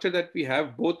two structure that we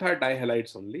have, both are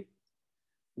dihalides only.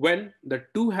 When the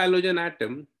two halogen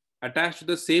atom attached to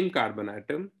the same carbon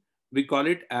atom, we call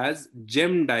it as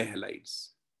gem dihalides.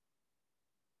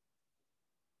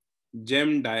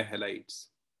 Gem dihalides.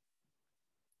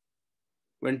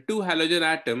 When two halogen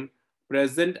atom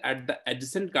present at the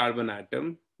adjacent carbon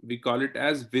atom, we call it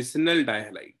as vicinal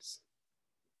dihalides.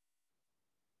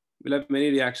 We'll have many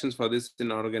reactions for this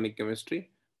in organic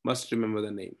chemistry. Must remember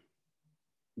the name.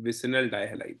 Vicinal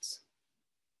dihalides.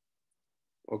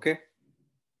 Okay.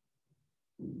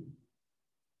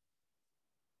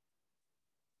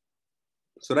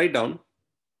 So write down.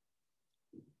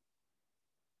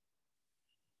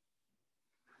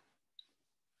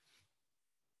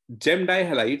 Gem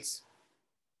dihalides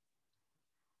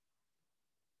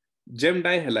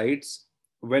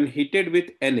when heated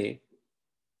with Na,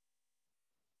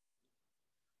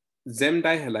 gem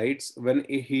dihalides when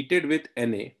heated with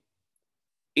Na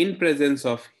in presence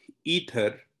of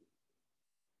ether,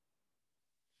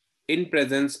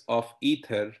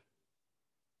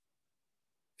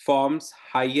 forms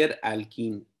higher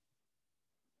alkene.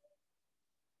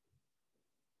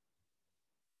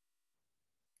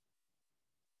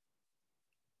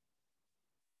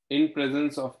 In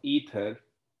presence of ether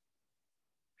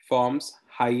forms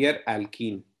higher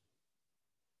alkene.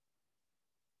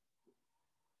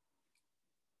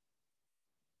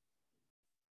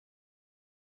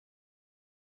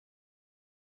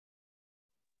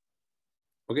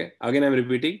 Okay, again I'm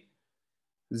repeating.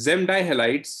 Gem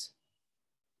dihalides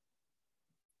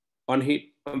when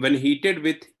heated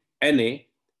with Na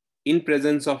in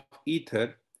presence of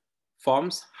ether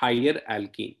forms higher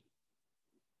alkene.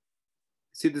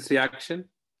 See this reaction.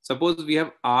 Suppose we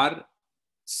have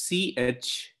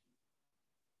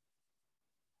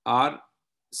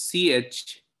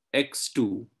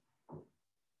RCHX2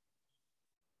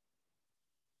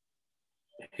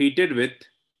 heated with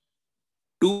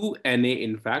 2 Na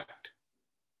in fact,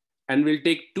 and we'll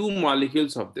take two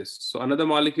molecules of this. So another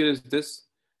molecule is this.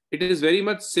 It is very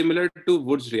much similar to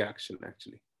Wood's reaction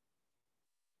actually.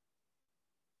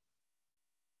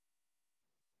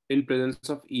 In presence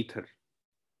of ether.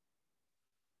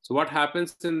 So what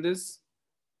happens in this?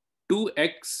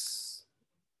 2x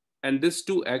and this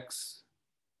 2x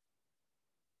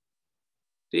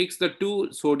takes the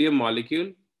 2 sodium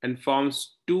molecule and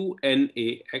forms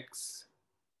 2NaX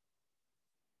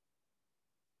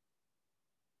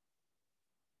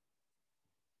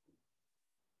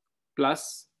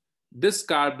plus this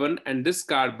carbon, and this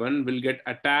carbon will get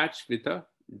attached with a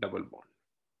double bond.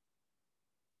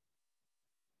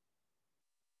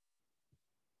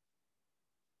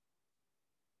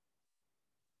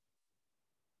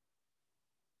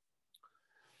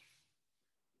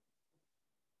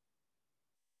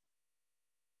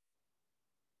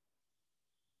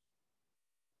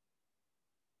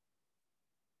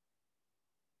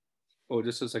 Oh,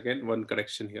 just a second, one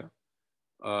correction here.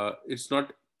 It's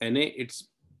not Na, it's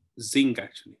zinc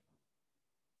actually.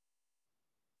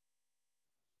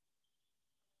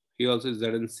 Here also is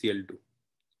ZnCl2.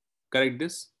 Correct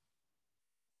this.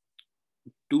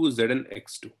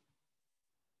 2ZnX2.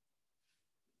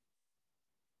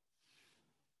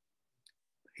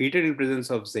 Heated in presence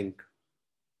of zinc.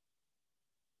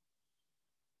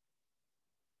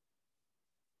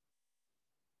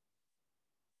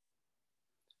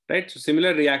 Right, so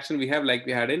similar reaction we have like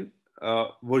we had in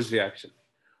Wurtz reaction.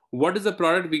 What is the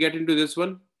product we get into this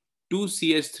one?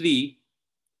 2CH3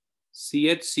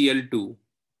 CHCl2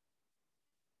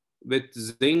 with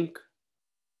zinc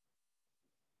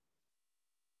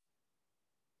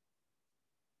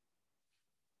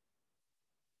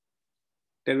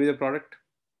Tell me the product.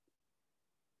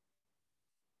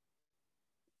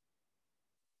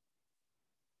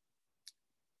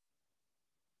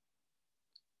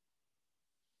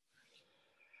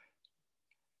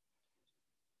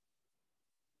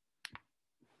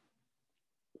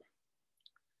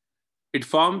 It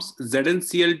forms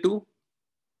ZnCl2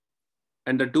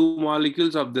 and the two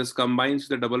molecules of this combines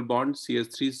the double bond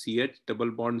CH3CH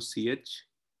double bond CH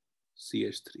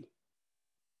CH3.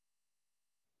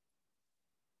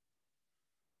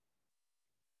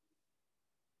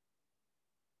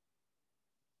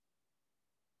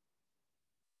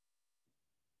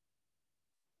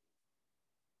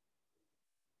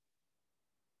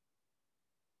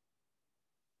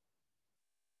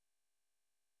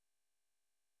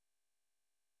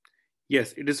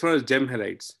 Yes, it is for gem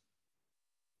halides.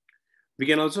 We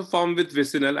can also form with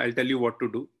vicinal. I'll tell you what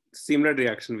to do. Similar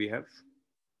reaction we have.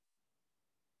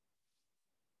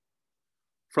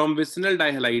 From vicinal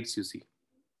dihalides, you see.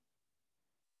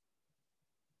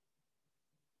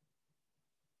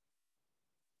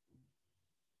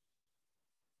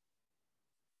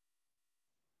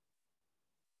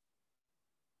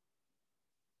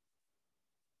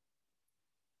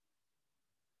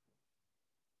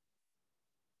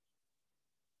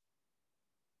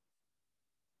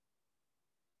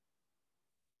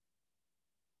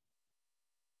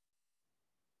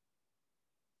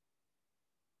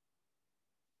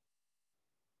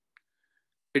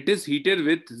 It is heated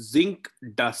with zinc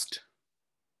dust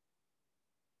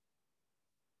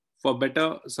for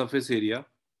better surface area.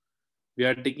 We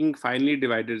are taking finely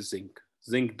divided zinc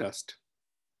dust.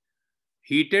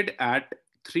 Heated at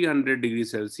 300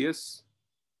 degrees Celsius,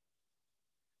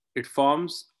 it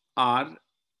forms RCH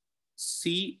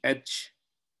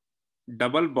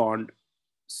double bond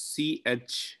CHR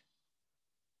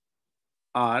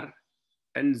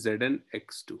and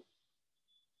ZnX2.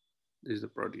 This is the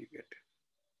product you get.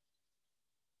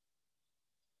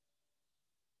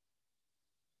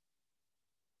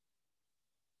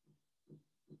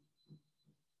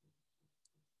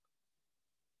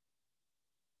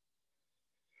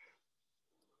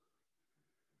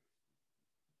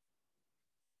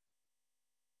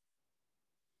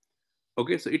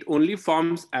 Okay, so it only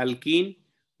forms alkene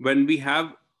when we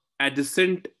have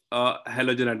adjacent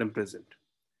halogen atom present.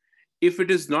 If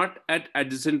it is not at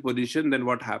adjacent position, then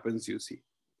what happens, you see?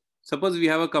 Suppose we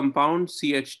have a compound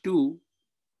CH2,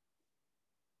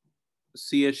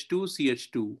 CH2,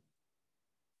 CH2,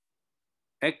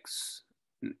 X,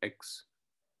 X.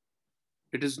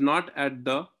 It is not at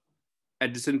the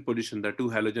adjacent position, the two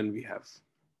halogen we have.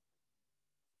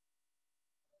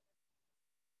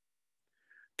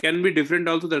 Can be different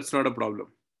also, that's not a problem.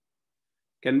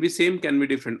 Can be same, can be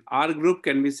different. R group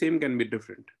can be same, can be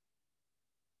different.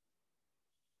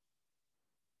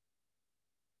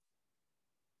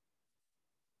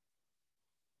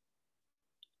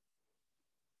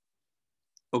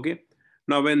 Okay.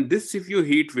 Now when this, if you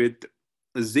heat with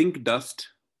zinc dust,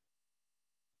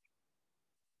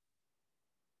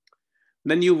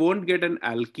 then you won't get an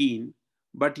alkene,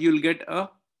 but you'll get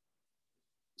a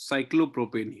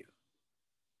cyclopropane here.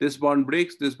 This bond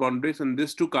breaks, and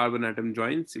this two carbon atom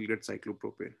joins, you'll get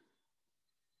cyclopropane.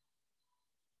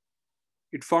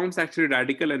 It forms actually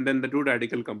radical and then the two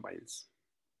radical combines.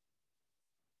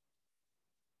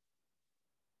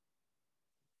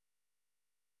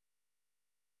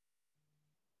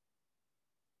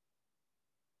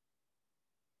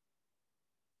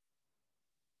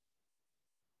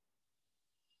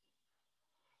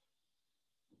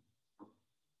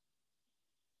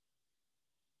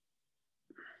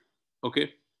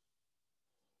 Okay.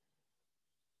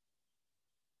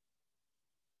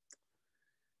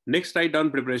 Next, write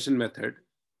down preparation method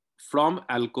from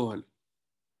alcohol.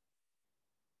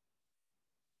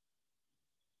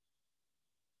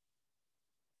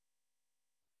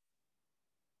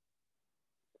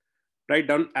 Write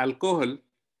down alcohol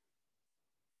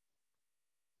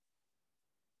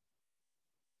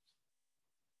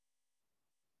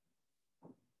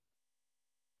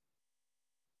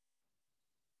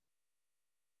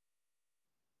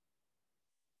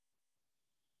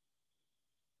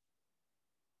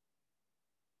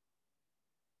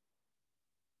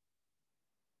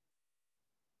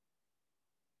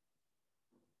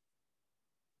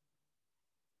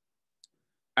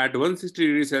at 160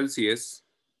 degrees Celsius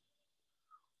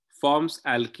forms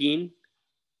alkene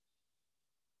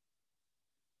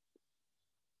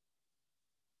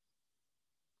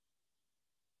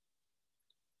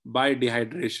by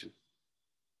dehydration.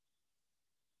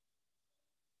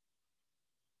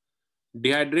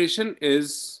 Dehydration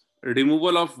is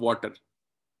removal of water.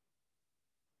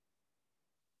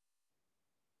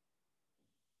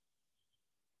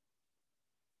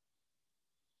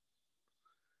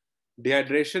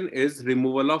 Dehydration is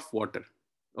removal of water.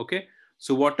 Okay.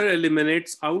 So water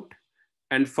eliminates out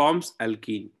and forms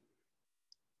alkene.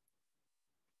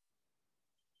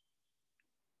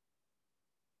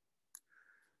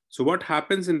 So what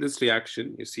happens in this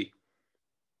reaction, you see,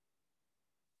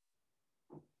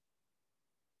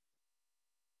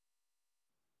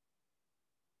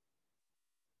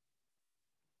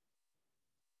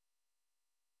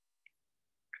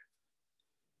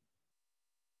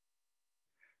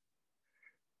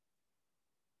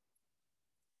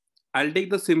 I'll take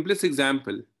the simplest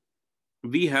example.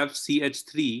 We have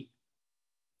CH3,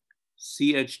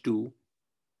 CH2,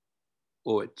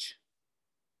 OH,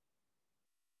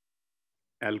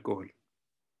 alcohol.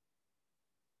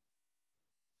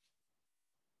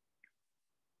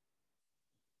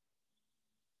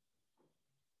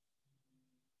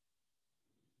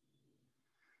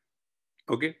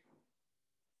 Okay.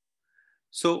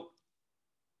 So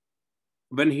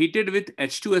when heated with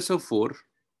H2SO4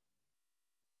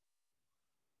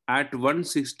 at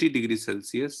 160 degrees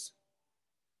Celsius,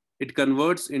 it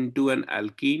converts into an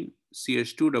alkene,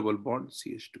 CH2 double bond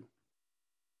CH2.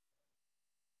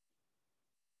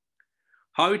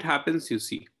 How it happens, you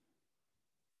see.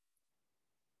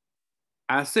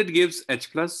 Acid gives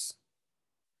H plus,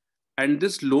 and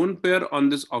this lone pair on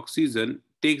this oxygen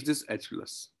takes this H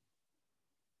plus,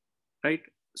 right?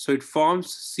 So it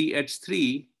forms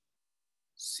CH3,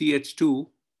 CH2,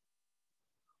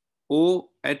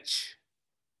 OH,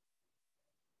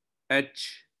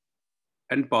 H,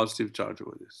 and positive charge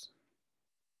over this.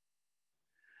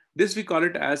 This we call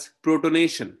it as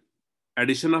protonation.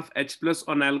 Addition of H plus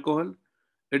on alcohol,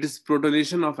 it is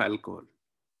protonation of alcohol.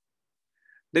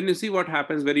 Then you see what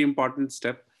happens, very important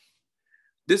step.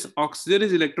 This oxygen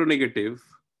is electronegative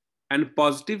and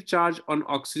positive charge on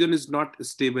oxygen is not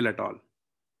stable at all.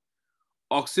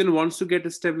 Oxygen wants to get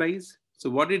stabilized. So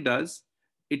what it does,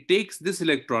 it takes this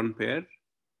electron pair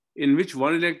in which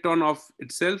one electron of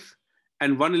itself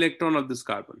and one electron of this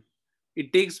carbon.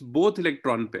 It takes both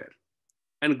electron pair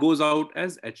and goes out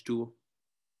as H2O.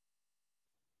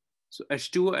 So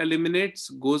H2O eliminates,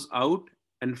 goes out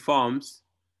and forms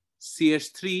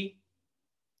CH3,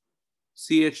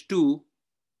 CH2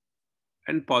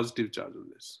 and positive charge on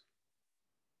this.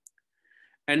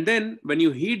 And then when you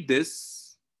heat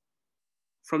this,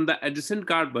 from the adjacent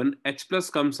carbon, H plus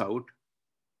comes out,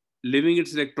 leaving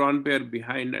its electron pair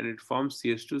behind, and it forms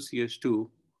CH2, CH2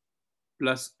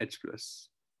 plus H plus.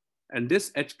 And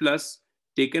this H plus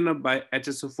taken up by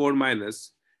HSO4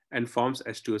 minus and forms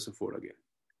H2SO4 again,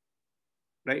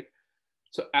 right?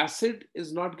 So acid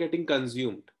is not getting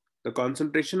consumed. The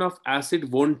concentration of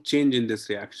acid won't change in this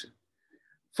reaction.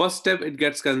 First step, it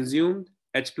gets consumed,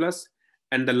 H plus,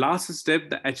 and the last step,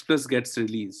 the H plus gets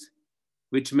released,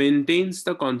 which maintains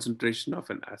the concentration of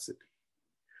an acid.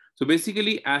 So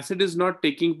basically, acid is not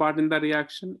taking part in the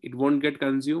reaction. It won't get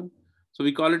consumed. So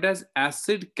we call it as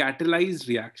acid catalyzed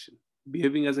reaction,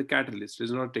 behaving as a catalyst,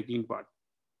 is not taking part.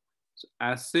 So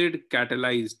acid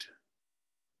catalyzed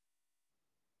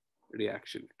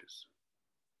reaction it is.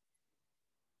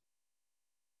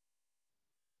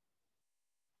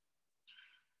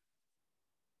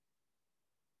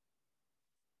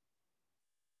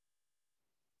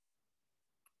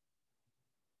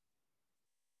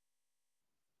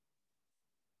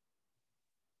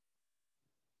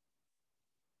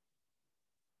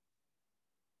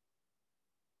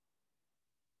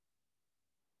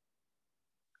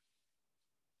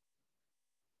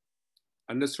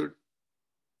 Understood?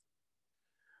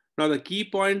 Now the key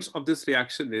points of this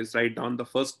reaction is, write down the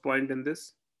first point in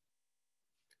this.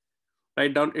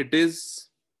 Write down it is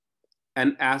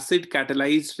an acid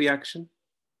catalyzed reaction.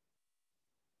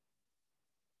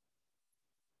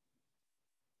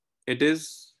 It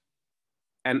is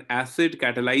an acid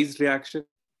catalyzed reaction.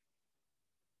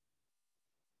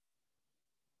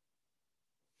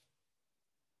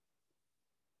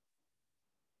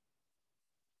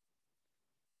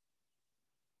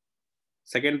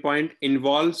 Second point,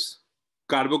 involves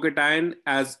carbocation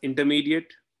as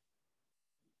intermediate.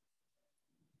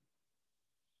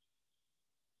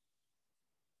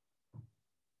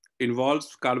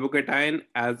 Involves carbocation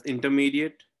as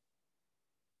intermediate.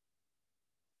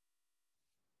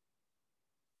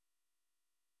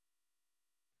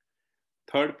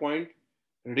 Third point,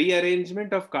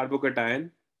 rearrangement of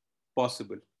carbocation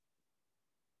possible.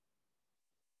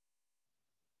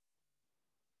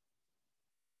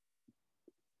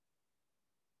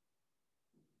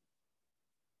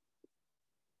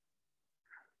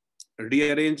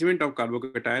 Rearrangement of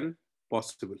carbocation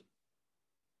possible.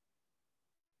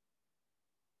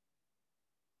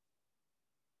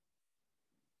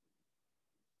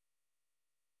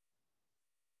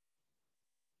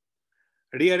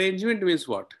 Rearrangement means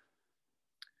what?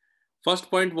 First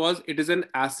point was it is an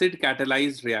acid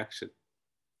catalyzed reaction.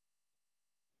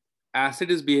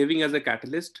 Acid is behaving as a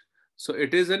catalyst, so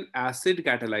it is an acid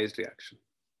catalyzed reaction.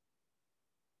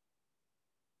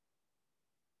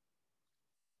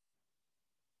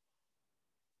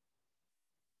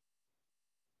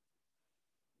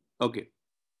 Okay.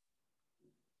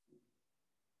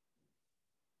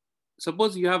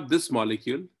 Suppose you have this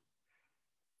molecule.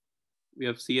 We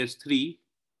have CH3,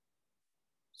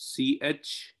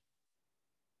 CH,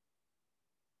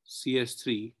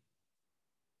 CH3,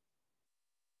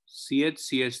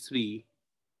 CH3,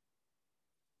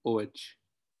 OH.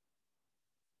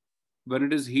 When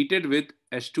it is heated with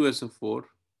H2SO4,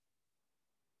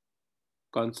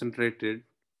 concentrated,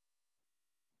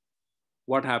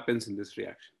 what happens in this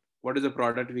reaction? What is the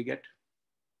product we get?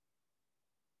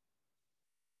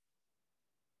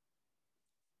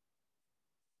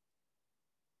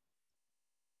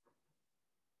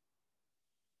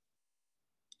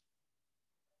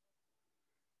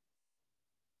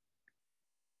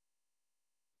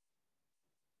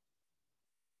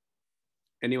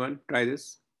 Anyone try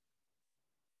this?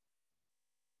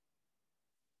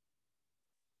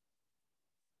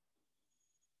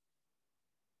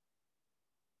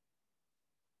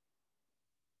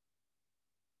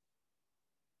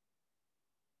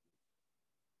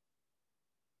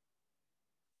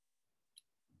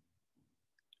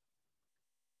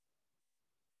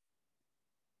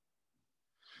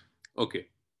 Okay.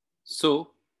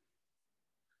 So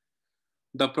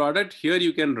the product here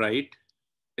you can write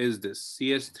is this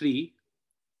CH3,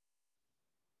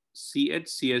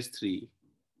 CH3,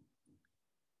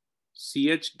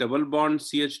 CH double bond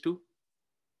CH2.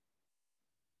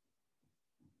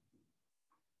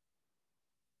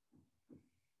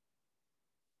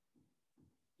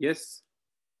 Yes.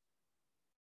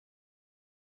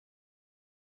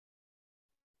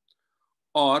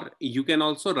 Or you can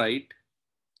also write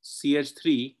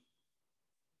CH3,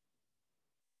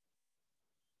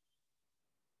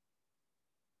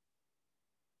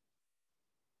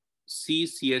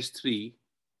 CCH3,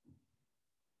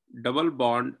 double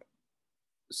bond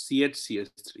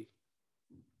CHCH3.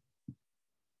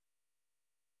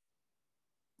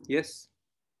 Yes.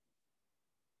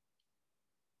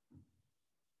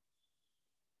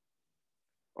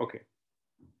 Okay.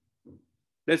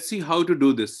 Let's see how to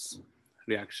do this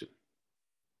reaction.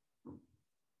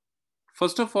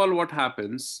 First of all, what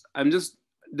happens, I'm just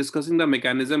discussing the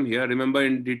mechanism here. Remember,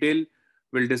 in detail,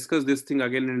 we'll discuss this thing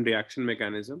again in reaction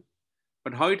mechanism.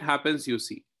 But how it happens, you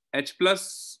see, H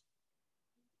plus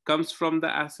comes from the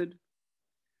acid.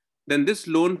 Then this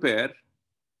lone pair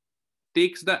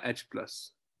takes the H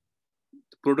plus,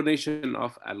 the protonation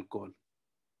of alcohol.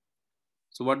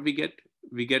 So what we get?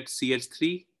 We get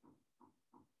CH3,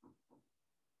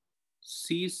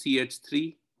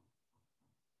 CCH3,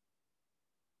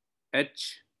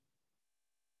 H,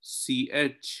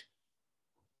 CH,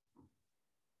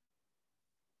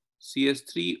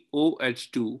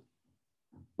 CH3OH2,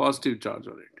 positive charge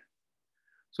on it.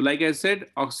 So like I said,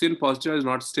 oxygen positive is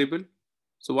not stable.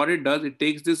 So what it does, it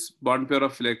takes this bond pair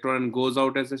of electron and goes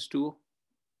out as H2O.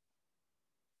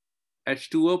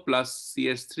 H2O plus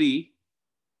CH3,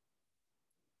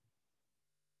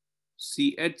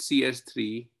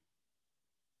 CHCH3,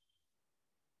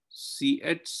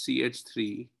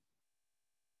 CHCH3,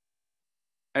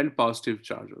 and positive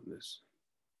charge on this.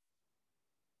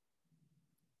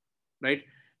 Right?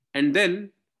 And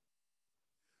then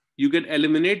You can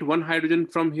eliminate one hydrogen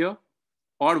from here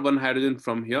or one hydrogen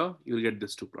from here, you'll get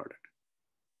this two product,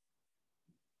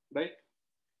 right?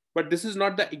 But this is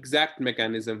not the exact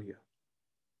mechanism here.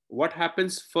 What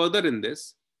happens further in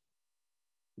this,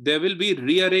 there will be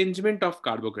rearrangement of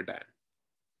carbocation.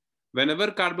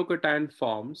 Whenever carbocation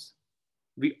forms,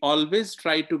 we always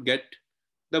try to get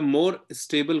the more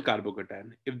stable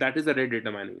carbocation, if that is a rate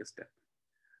determining step.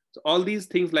 So all these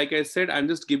things, like I said, I'm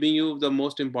just giving you the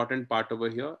most important part over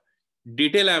here.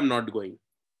 Detail I am not going.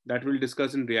 That we'll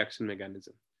discuss in reaction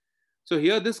mechanism. So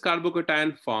here this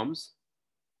carbocation forms.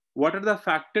 What are the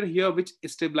factors here which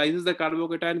stabilizes the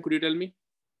carbocation? Could you tell me?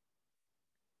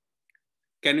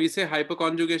 Can we say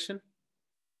hyperconjugation?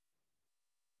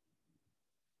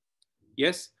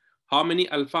 Yes. How many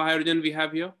alpha hydrogen we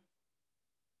have here?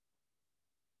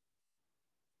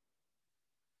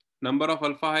 Number of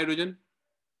alpha hydrogen?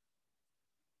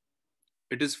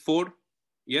 It is 4.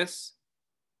 Yes.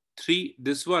 3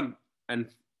 this one and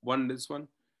 1 this one.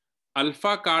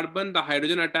 Alpha carbon, the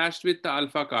hydrogen attached with the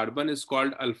alpha carbon is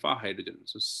called alpha hydrogen.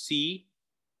 So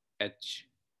CH.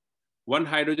 One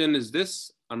hydrogen is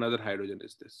this, another hydrogen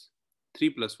is this. 3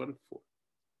 plus 1, 4.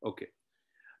 Okay.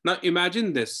 Now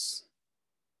imagine this.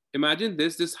 Imagine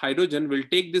this, this hydrogen will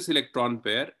take this electron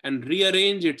pair and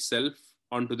rearrange itself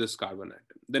onto this carbon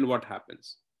atom. Then what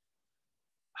happens?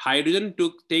 Hydrogen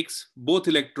takes both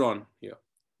electron here.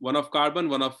 One of carbon,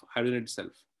 one of hydrogen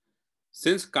itself.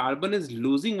 Since carbon is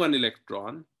losing one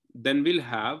electron, then we'll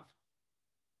have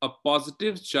a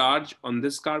positive charge on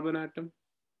this carbon atom.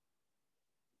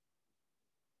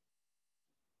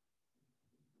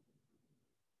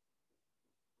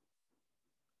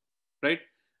 Right?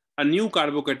 A new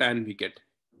carbocation we get.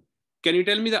 Can you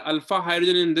tell me the alpha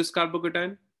hydrogen in this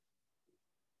carbocation?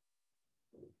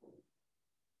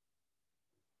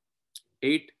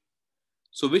 8.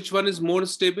 So which one is more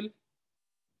stable?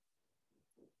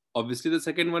 Obviously the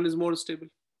second one is more stable,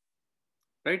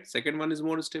 right? Second one is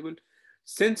more stable.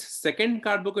 Since second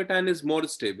carbocation is more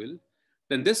stable,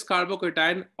 then this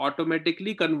carbocation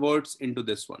automatically converts into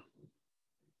this one.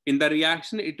 In the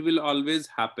reaction, it will always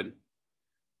happen.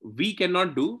 We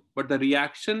cannot do, but the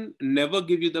reaction never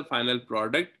give you the final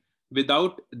product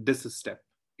without this step.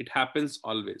 It happens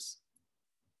always.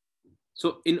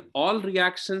 So in all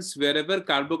reactions, wherever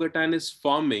carbocation is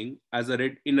forming as a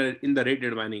rate in the rate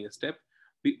determining step,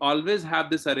 we always have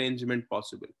this arrangement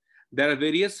possible. There are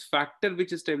various factors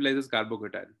which stabilizes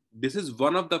carbocation. This is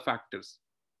one of the factors,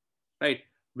 right?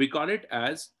 We call it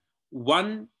as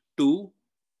 1,2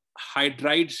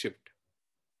 hydride shift.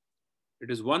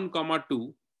 It is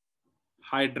 1,2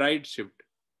 hydride shift.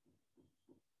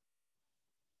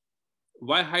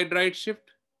 Why hydride shift?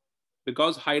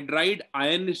 Because hydride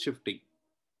ion is shifting.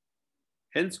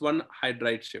 Hence 1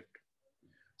 hydride shift.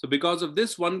 So because of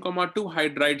this 1,2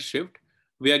 hydride shift,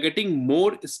 we are getting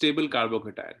more stable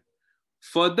carbocation.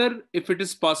 Further, if it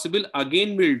is possible,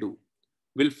 again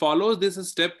we'll follow this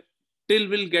step till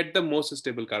we'll get the more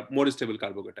stable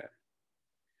carbocation.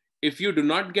 If you do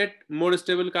not get more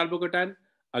stable carbocation,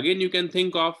 again you can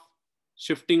think of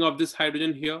shifting of this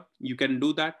hydrogen here. You can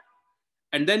do that.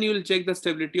 And then you will check the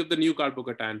stability of the new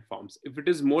carbocation forms. If it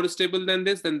is more stable than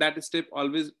this, then that step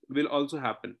always will also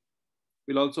happen,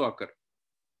 will also occur.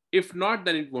 If not,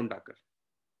 then it won't occur.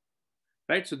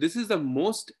 Right? So this is the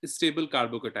most stable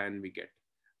carbocation we get.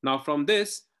 Now from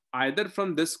this, either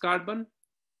from this carbon,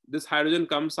 this hydrogen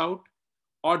comes out,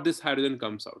 or this hydrogen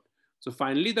comes out. So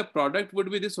finally the product would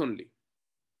be this only,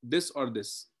 this or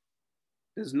this.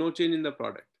 There's no change in the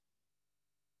product.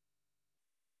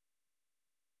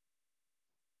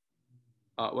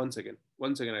 One second,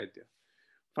 Aditya.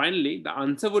 Finally, the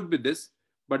answer would be this,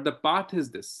 but the path is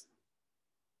this.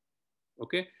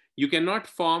 Okay, you cannot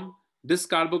form this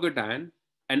carbocation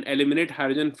and eliminate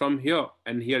hydrogen from here,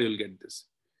 and here you'll get this.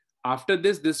 After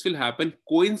this, this will happen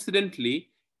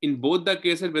coincidentally in both the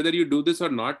cases, whether you do this or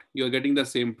not, you're getting the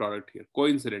same product here,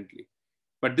 coincidentally.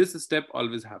 But this step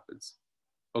always happens.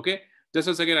 Okay, just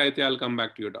a second, Aditya, I'll come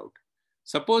back to your doubt.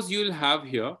 Suppose you'll have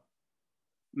here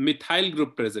methyl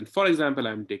group present. For example,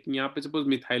 I'm taking यहाँ पे suppose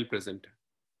methyl present.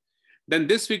 Then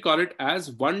this we call it as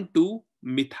 1,2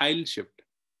 methyl shift.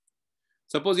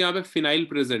 Suppose यहाँ पे phenyl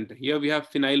present. Here we have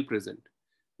phenyl present.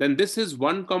 Then this is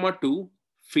 1,2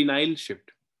 phenyl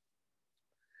shift.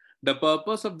 The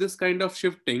purpose of this kind of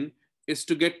shifting is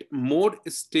to get more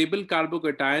stable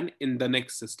carbocation in the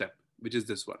next step, which is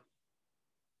this one.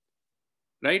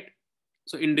 Right?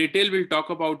 So in detail, we'll talk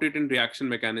about it in reaction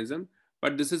mechanism,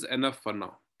 but this is enough for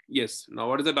now. Yes, now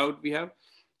what is the doubt we have?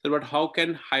 So, but how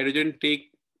can hydrogen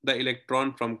take the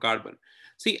electron from carbon.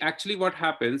 See, actually what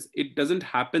happens, it doesn't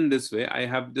happen this way.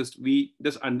 We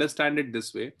just understand it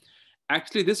this way.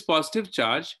 Actually, this positive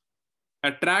charge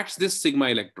attracts this sigma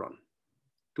electron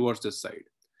towards this side.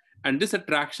 And this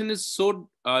attraction is so,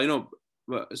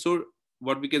 so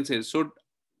what we can say is so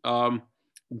um,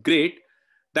 great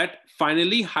that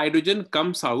finally hydrogen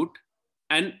comes out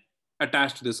and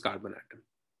attached to this carbon atom.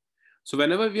 So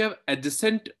whenever we have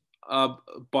adjacent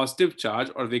positive charge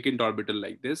or vacant orbital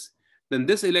like this, then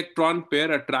this electron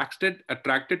pair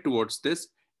attracted towards this,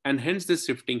 and hence this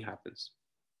shifting happens.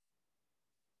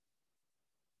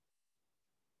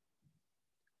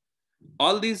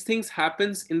 All these things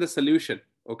happens in the solution.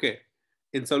 Okay,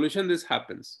 in solution this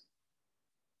happens.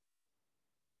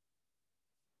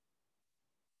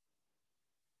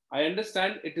 I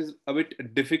understand it is a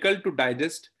bit difficult to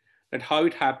digest that how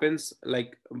it happens.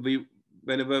 Like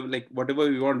whenever, like whatever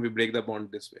we want, we break the bond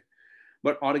this way.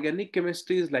 But organic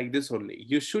chemistry is like this only.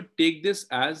 You should take this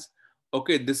as,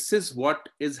 okay, this is what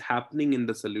is happening in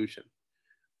the solution.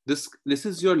 This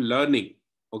is your learning.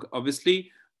 Okay, obviously,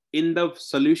 in the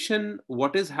solution,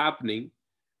 what is happening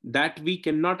that we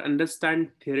cannot understand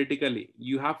theoretically.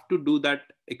 You have to do that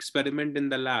experiment in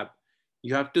the lab.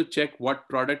 You have to check what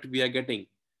product we are getting.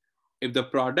 If the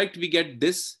product we get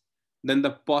this, then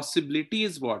the possibility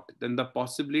is what? Then the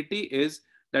possibility is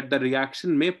that the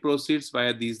reaction may proceed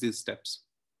via these steps.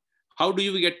 How do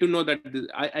you get to know that?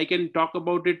 I can talk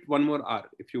about it 1 more hour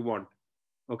if you want.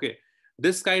 Okay.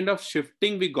 This kind of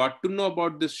shifting, we got to know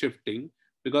about this shifting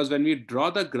because when we draw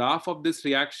the graph of this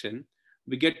reaction,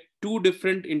 we get 2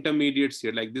 different intermediates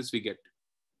here. Like this, we get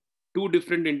 2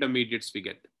 different intermediates we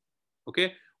get.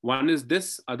 Okay. One is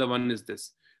this, other one is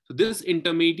this. So this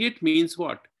intermediate means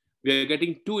what? We are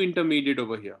getting 2 intermediate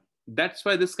over here. That's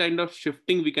why this kind of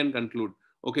shifting we can conclude.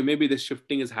 Okay, maybe this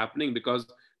shifting is happening because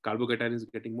carbocation is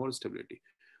getting more stability.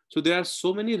 So there are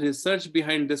so many research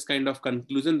behind this kind of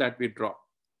conclusion that we draw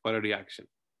for a reaction.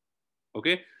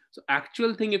 Okay, so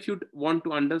actual thing, if you want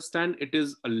to understand, it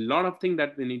is a lot of things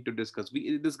that we need to discuss.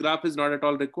 This graph is not at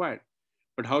all required.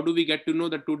 But how do we get to know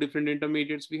the 2 different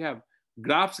intermediates we have?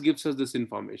 Graphs gives us this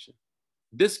information.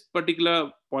 This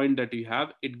particular point that you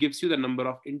have, it gives you the number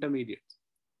of intermediates.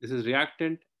 This is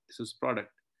reactant, this is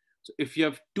product. So if you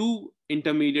have 2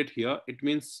 intermediate here, it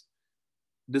means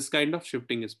this kind of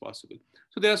shifting is possible.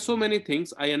 So there are so many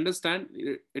things. I understand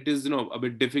it is a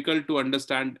bit difficult to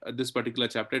understand this particular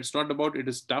chapter. It's not about it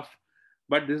is tough,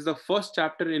 but this is the first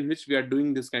chapter in which we are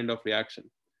doing this kind of reaction.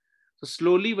 So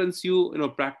slowly, once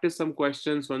you practice some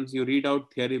questions, once you read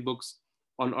out theory books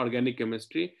on organic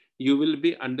chemistry, you will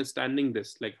be understanding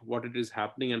this, like what it is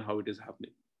happening and how it is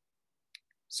happening.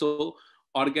 So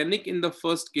organic, in the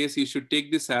first case, you should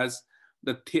take this as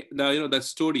the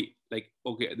story, like,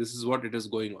 okay, this is what it is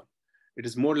going on. It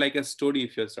is more like a story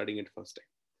if you're studying it first time.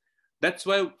 That's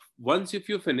why once if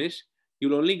you finish,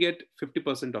 you'll only get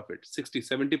 50% of it, 60,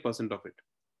 70% of it.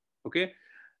 Okay.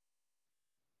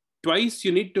 Twice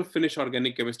you need to finish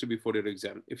organic chemistry before your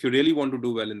exam if you really want to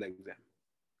do well in the exam.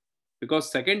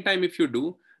 Because second time if you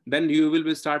do, then you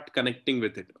will start connecting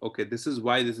with it. Okay, this is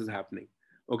why this is happening.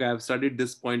 Okay, I've studied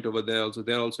this point over there also.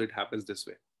 There also it happens this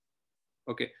way.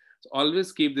 Okay, so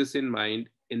always keep this in mind.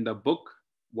 In the book,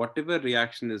 whatever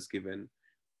reaction is given,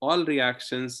 all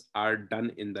reactions are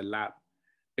done in the lab.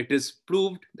 It is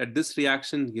proved that this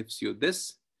reaction gives you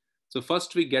this. So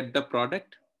first we get the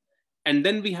product, and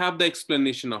then we have the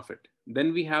explanation of it.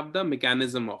 Then we have the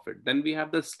mechanism of it. Then we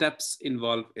have the steps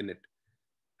involved in it,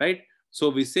 right? So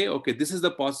we say, okay, this is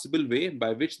the possible way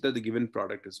by which the given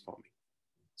product is forming.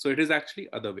 So it is actually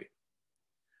other way.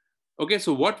 Okay,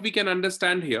 so what we can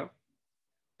understand here,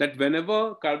 that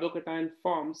whenever carbocation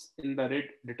forms in the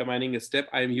rate determining step,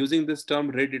 I am using this term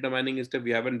rate determining step.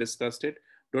 We haven't discussed it.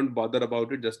 Don't bother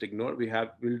about it. Just ignore.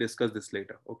 We'll discuss this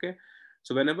later. Okay.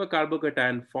 So whenever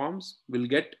carbocation forms, we'll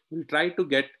try to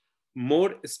get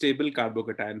more stable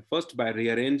carbocation first by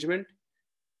rearrangement.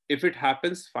 If it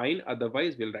happens, fine.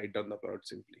 Otherwise, we'll write down the product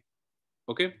simply.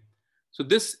 Okay. So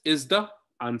this is the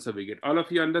answer we get. All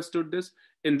of you understood this?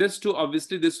 In this too,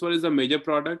 obviously, this one is a major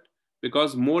product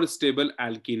because more stable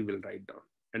alkene will write down.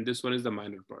 And this one is the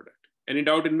minor product. Any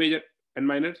doubt in major and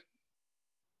minor?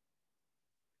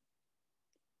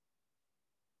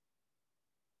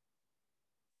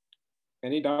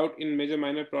 Any doubt in major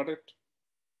minor product?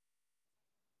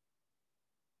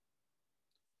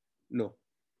 No.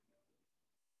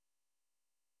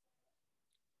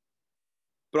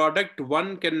 Product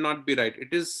 1 cannot be right.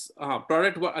 It is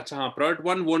product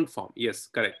 1 won't form. Yes,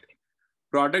 correct.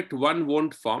 Product 1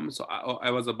 won't form. So I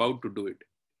was about to do it.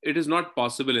 It is not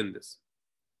possible in this.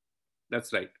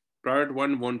 That's right. Product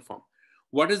 1 won't form.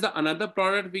 What is the another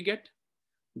product we get?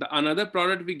 The another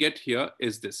product we get here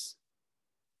is this.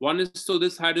 One is, so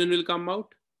this hydrogen will come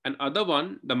out, and other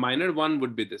one, the minor one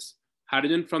would be this.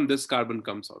 Hydrogen from this carbon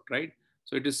comes out, right?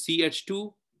 So it is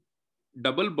CH2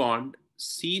 double bond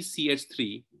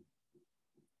CCH3,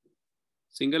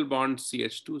 single bond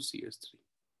CH2 CH3.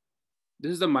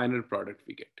 This is the minor product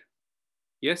we get.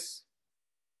 Yes?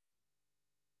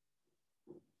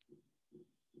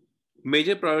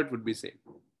 Major product would be same.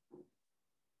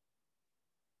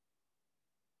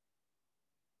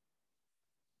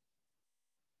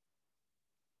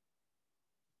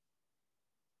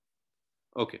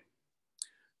 Okay.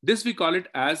 This we call it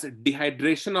as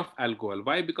dehydration of alcohol.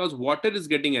 Why? Because water is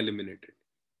getting eliminated.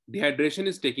 Dehydration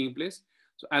is taking place.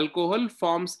 So alcohol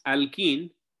forms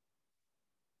alkene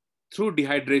through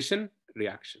dehydration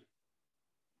reaction.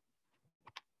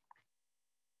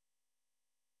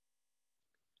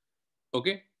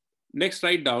 Okay. Next,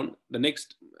 write down the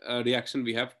next reaction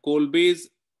we have, coal-base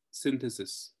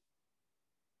synthesis.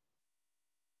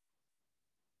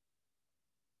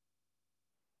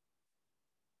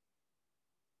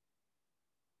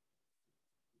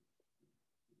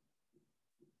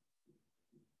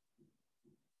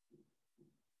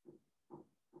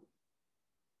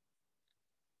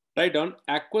 Write down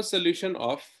aqueous solution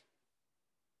of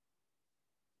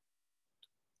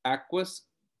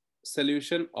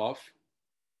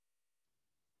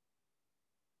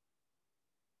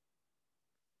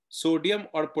sodium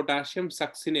or potassium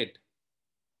succinate,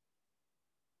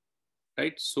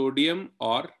 right?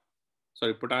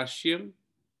 Potassium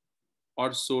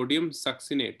or sodium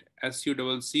succinate,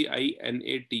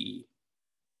 SUCCINATE.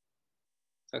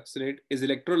 Succinate is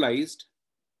electrolyzed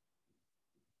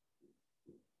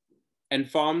and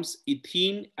forms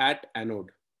ethene at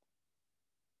anode.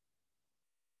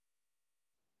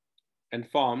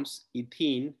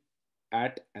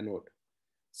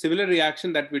 Similar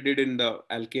reaction that we did in the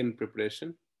alkane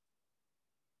preparation.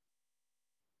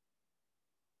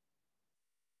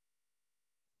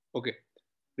 Okay,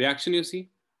 reaction you see,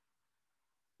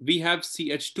 we have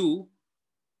CH2,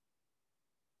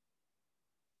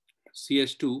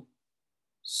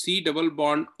 C double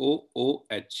bond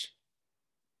OOH.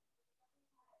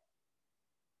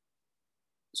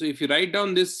 So if you write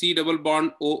down this C double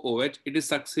bond OOH, it is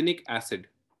succinic acid.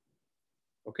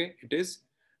 Okay, it is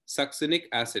succinic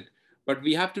acid, but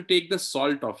we have to take the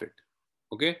salt of it.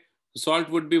 Okay, salt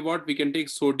would be what? We can take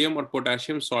sodium or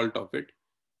potassium salt of it,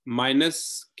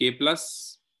 minus K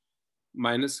plus.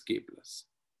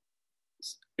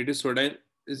 It is sodium,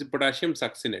 is potassium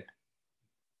succinate,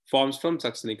 forms from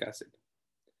succinic acid.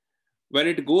 When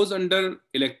it goes under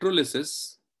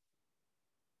electrolysis,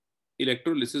 we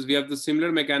have the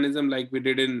similar mechanism like we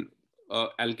did in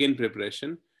alkane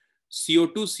preparation.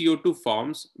 CO2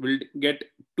 forms, will get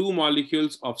two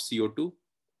molecules of CO2,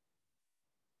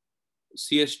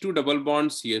 CH2 double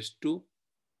bond CH2,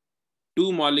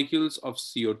 two molecules of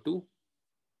CO2,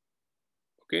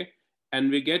 okay,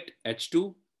 and we get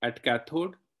H2 at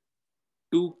cathode,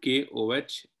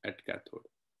 2KOH at cathode.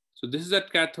 So this is at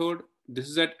cathode, this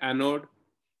is at anode,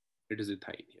 it is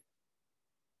ethyne here.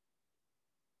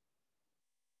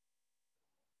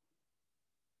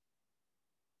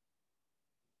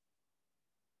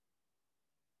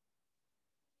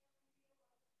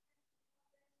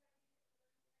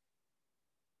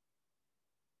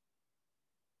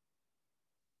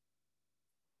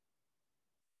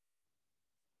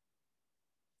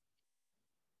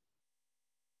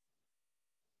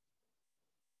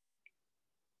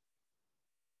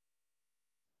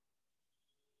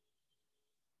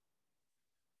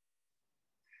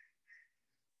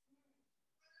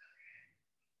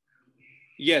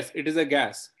 Yes, it is a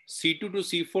gas. C2 to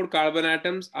C4 carbon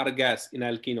atoms are a gas in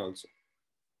alkene also.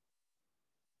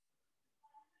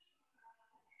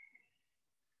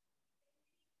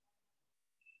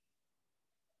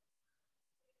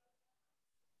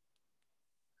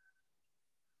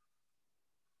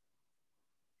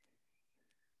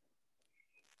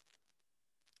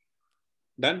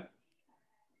 Done?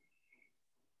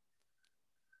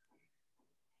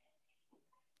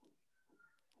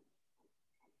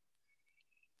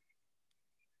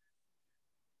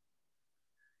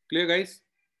 Clear, guys?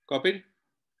 Copied?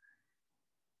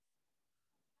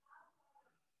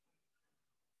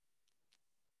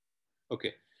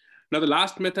 Okay. Now the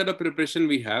last method of preparation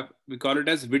we have, we call it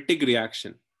as Wittig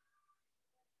reaction.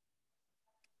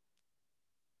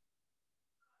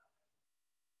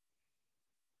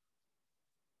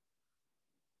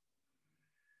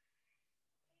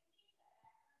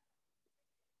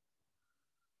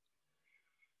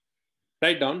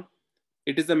 Write down.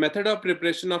 It is the method of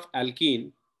preparation of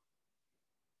alkene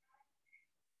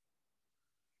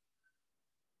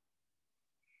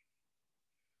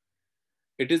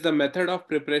It is the method of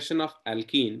preparation of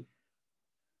alkene.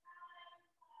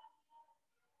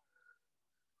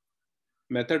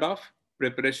 Method of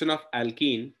preparation of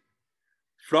alkene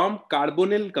from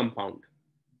carbonyl compound.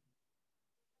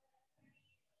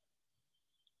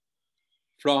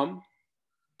 From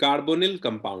carbonyl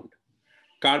compound.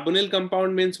 Carbonyl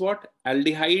compound means what?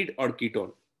 Aldehyde or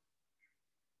ketone.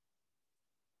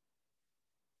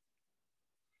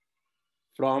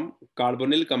 From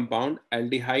carbonyl compound,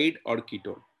 aldehyde or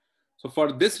ketone. So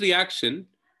for this reaction,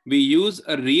 we use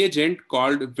a reagent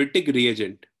called Wittig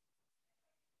reagent.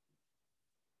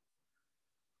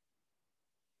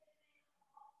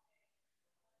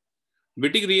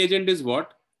 Wittig reagent is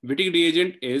what? Wittig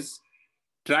reagent is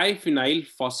triphenyl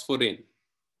phosphorane.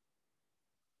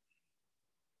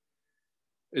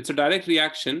 It's a direct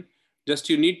reaction. Just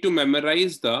you need to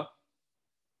memorize the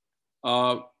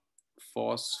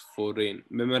phosphorane.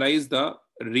 Memorize the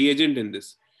reagent in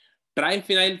this.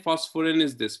 Triphenyl phosphorane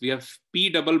is this. We have P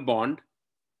double bond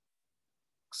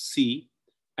C,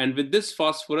 and with this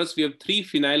phosphorus, we have 3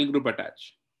 phenyl group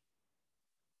attached.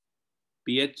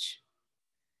 PH,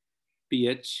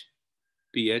 PH,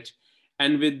 PH.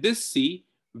 And with this C,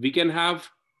 we can have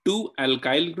 2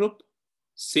 alkyl group,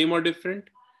 same or different.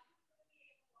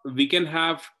 We can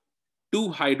have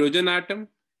 2 hydrogen atom.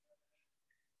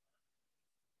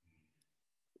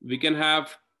 We can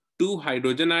have 2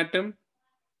 hydrogen atom,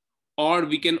 or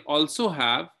we can also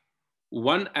have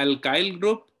 1 alkyl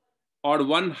group or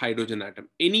 1 hydrogen atom.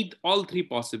 All 3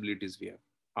 possibilities we have.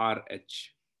 RH.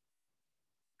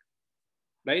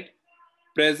 Right?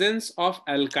 Presence of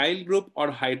alkyl group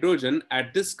or hydrogen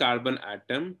at this carbon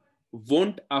atom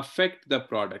won't affect the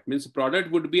product. Means the product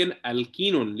would be an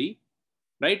alkene only,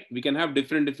 right? We can have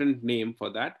different name for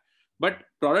that, but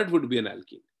product would be an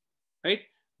alkene, right?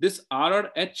 This R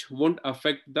or H won't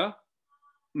affect the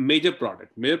major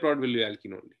product. Major product will be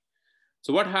alkene only.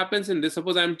 So what happens in this?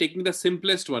 Suppose I'm taking the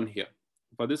simplest one here.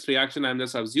 For this reaction, I'm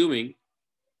just assuming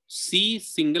C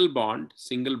single bond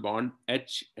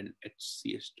H and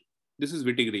HCH2. This is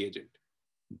Wittig reagent.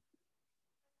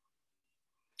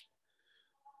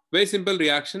 Very simple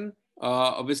reaction.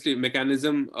 Obviously,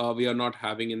 mechanism we are not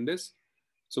having in this.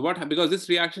 So what? Because this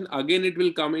reaction again it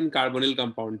will come in carbonyl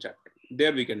compound chapter.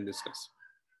 There we can discuss.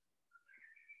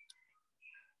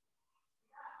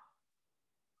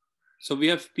 So we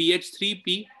have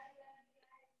PH3P,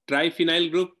 triphenyl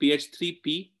group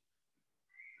PH3P,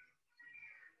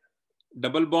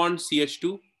 double bond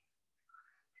CH2.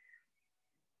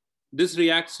 This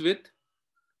reacts with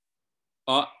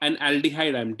an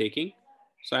aldehyde I'm taking.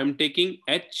 So I'm taking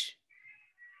H,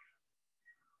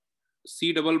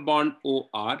 C double bond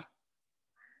OR,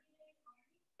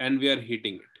 and we are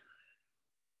heating it.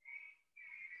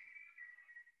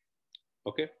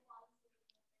 Okay.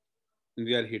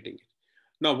 We are heating it.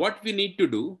 Now what we need to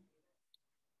do,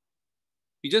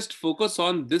 we just focus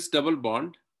on this double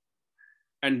bond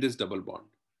and this double bond.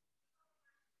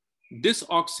 This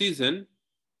oxygen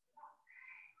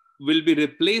will be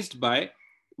replaced by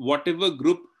whatever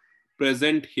group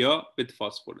present here with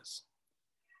phosphorus.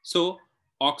 So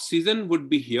oxygen would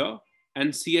be here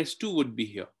and CH2 would be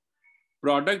here.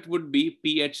 Product would be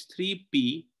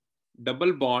PH3P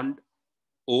double bond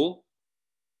O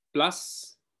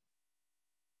plus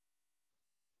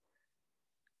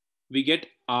we get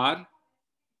R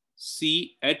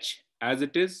CH as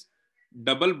it is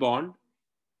double bond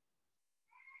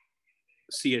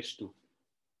CH2.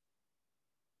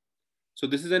 So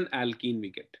this is an alkene we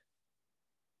get.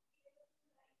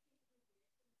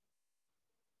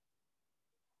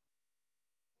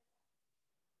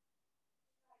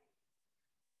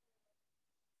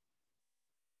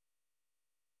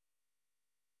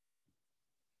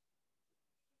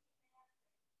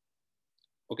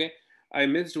 Okay, I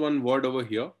missed one word over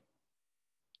here.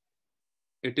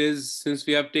 It is, since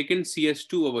we have taken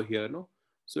CH2 over here, no?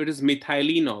 So it is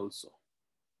methylene also.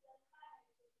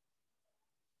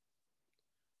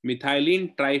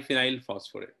 Methylene triphenyl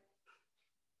phosphorate.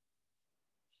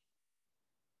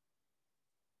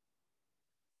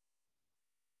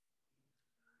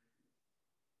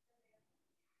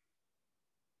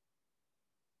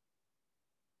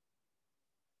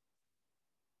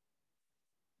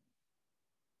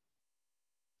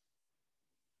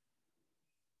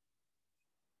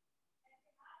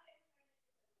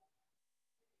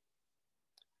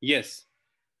 Yes,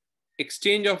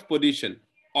 exchange of position.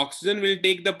 Oxygen will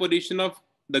take the position of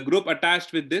the group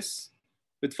attached with this,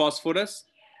 with phosphorus,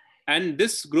 and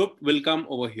this group will come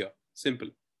over here. Simple.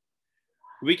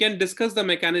 We can discuss the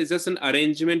mechanism, just an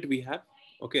arrangement we have,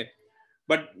 okay?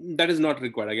 But that is not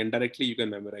required. Again, directly you can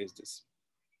memorize this.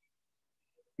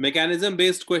 Mechanism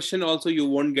based question also you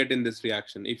won't get in this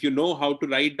reaction. If you know how to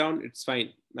write down, it's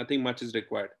fine. Nothing much is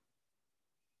required.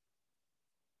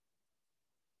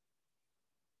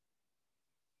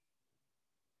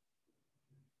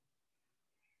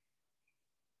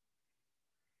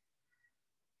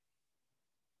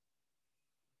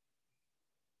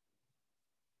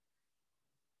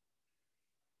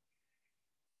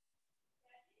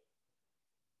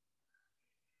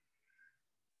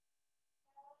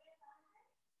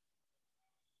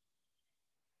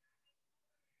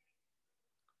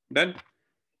 Done?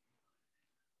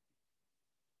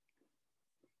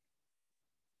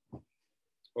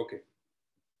 Okay.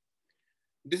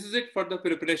 This is it for the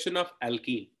preparation of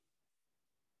alkene.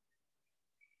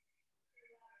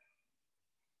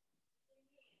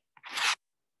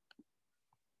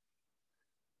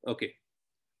 Okay.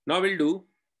 Now we'll do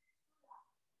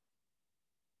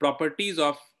properties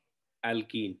of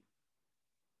alkene.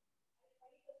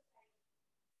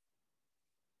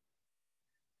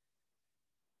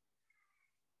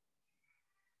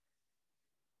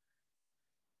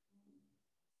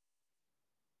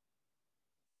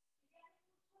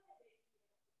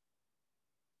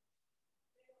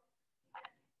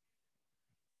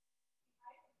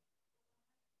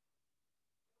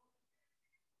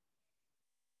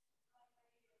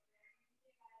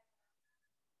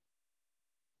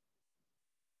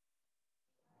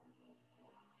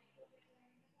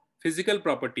 Physical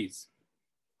properties.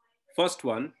 First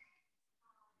one,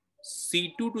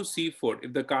 C2 to C4.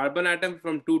 If the carbon atom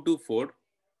from 2 to 4,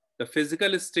 the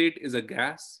physical state is a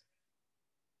gas.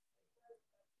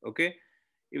 Okay.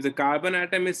 If the carbon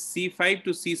atom is C5 to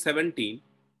C17,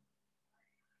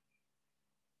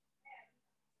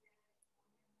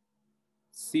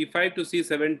 C5 to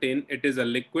C17, it is a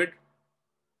liquid.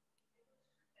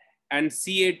 And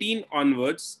C18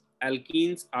 onwards,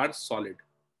 alkenes are solid.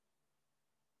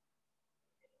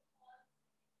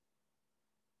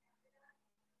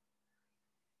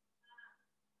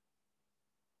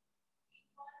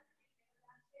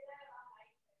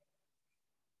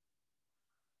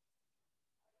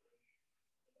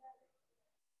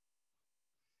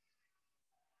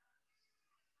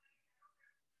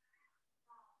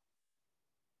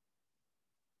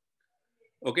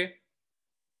 Okay.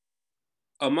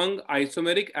 Among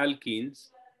isomeric alkenes,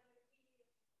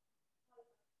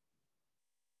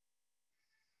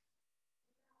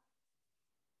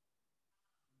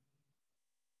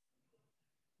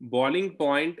 boiling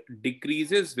point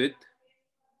decreases with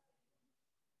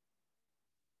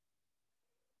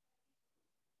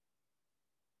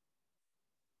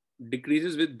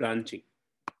branching.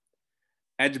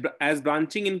 As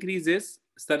branching increases,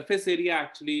 surface area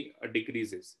actually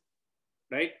decreases,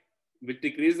 right? Which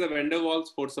decreases the van der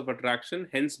Waals force of attraction,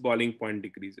 hence boiling point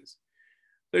decreases.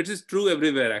 So it is true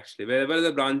everywhere actually. Wherever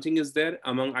the branching is there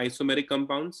among isomeric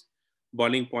compounds,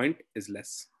 boiling point is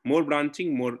less. More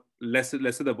branching, lesser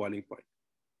the boiling point.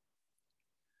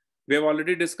 We have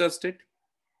already discussed it.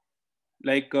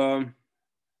 Like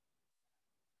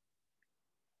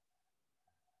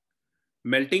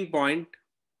melting point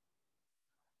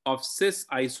of cis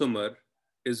isomer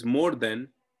is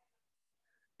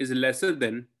lesser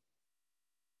than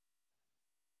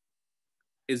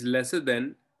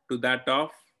to that of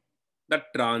the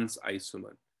trans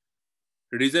isomer.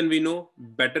 Reason we know,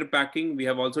 better packing. We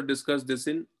have also discussed this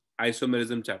in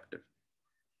isomerism chapter.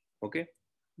 Okay,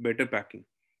 better packing.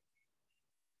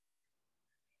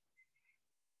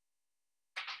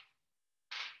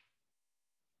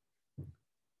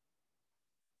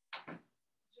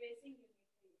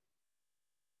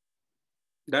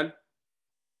 Done?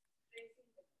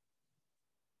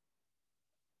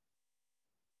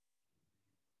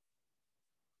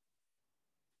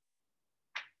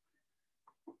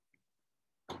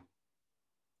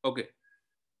 Okay.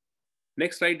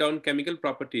 Next, write down chemical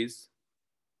properties.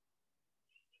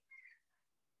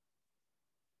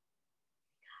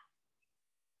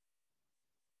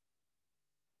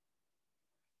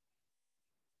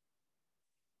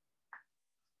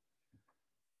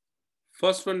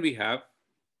 First one we have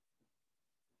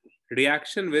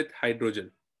reaction with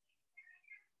hydrogen.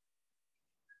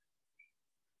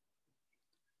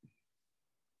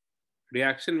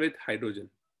 Reaction with hydrogen.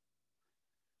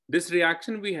 This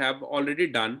reaction we have already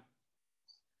done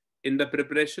in the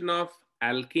preparation of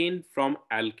alkane from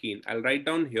alkene. I'll write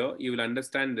down here. You will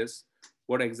understand this,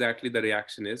 what exactly the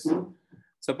reaction is.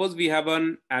 Suppose we have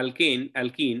an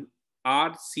alkene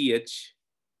RCH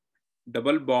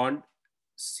double bond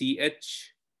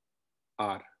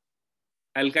CHR.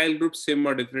 Alkyl group same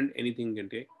or different, anything you can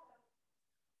take.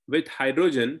 With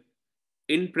hydrogen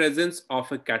in presence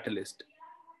of a catalyst,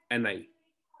 Ni.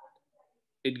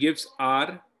 it gives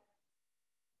R,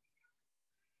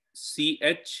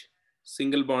 CH,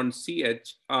 single bond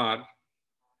CH, R,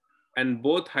 and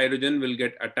both hydrogen will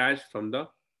get attached from the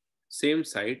same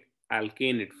side,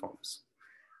 alkane it forms.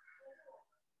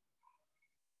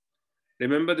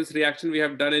 Remember this reaction we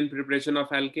have done in preparation of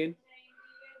alkane?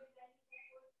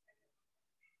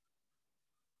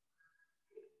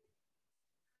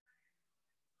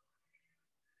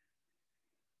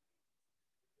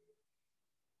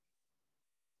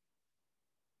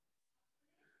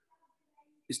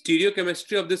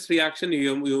 Stereochemistry of this reaction,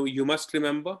 you must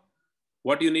remember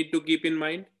what you need to keep in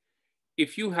mind.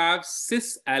 If you have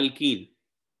cis alkene,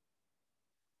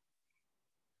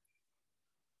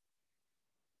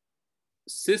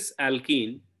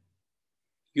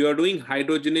 you are doing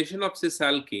hydrogenation of cis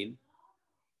alkene,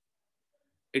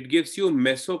 it gives you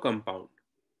meso compound.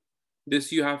 This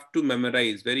you have to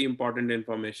memorize, very important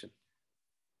information.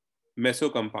 Meso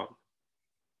compound.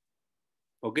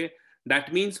 Okay,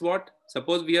 that means what?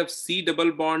 Suppose we have C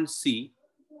double bond C,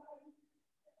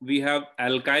 we have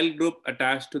alkyl group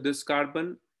attached to this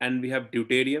carbon, and we have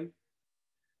deuterium.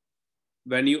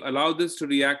 When you allow this to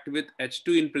react with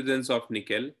H2 in presence of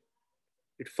nickel,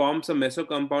 it forms a meso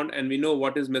compound, and we know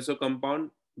what is meso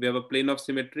compound. We have a plane of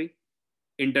symmetry,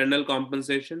 internal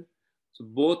compensation. So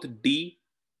both D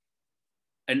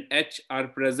and H are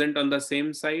present on the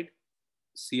same side,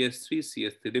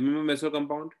 CS3. Remember meso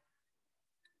compound?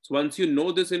 So once you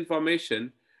know this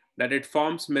information, that it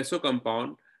forms meso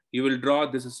compound, you will draw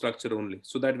this structure only.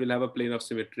 So that we'll have a plane of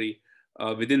symmetry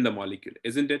within the molecule,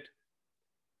 isn't it?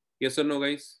 Yes or no,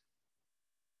 guys?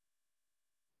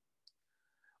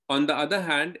 On the other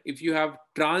hand, if you have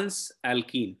trans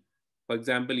alkene, for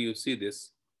example, you see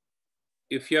this.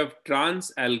 If you have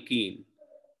trans alkene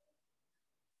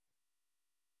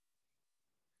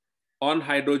on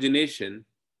hydrogenation,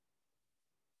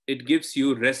 it gives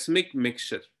you racemic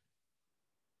mixture.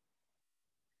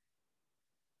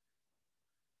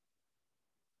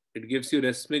 It gives you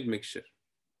racemic mixture.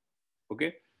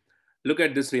 Okay. Look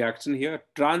at this reaction here.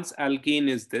 Trans alkene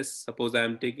is this. Suppose I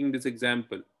am taking this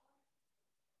example.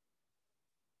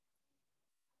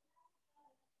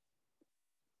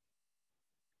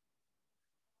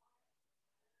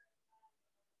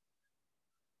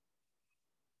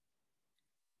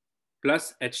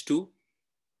 Plus H2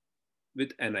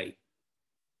 with Ni.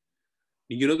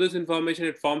 You know this information,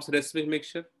 it forms racemic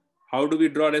mixture. How do we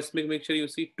draw racemic mixture? You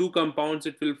see, two compounds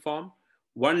it will form.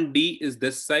 One D is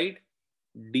this side,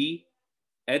 D,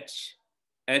 H,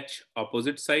 H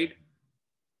opposite side,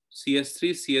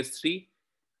 CS3,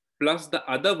 plus the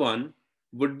other one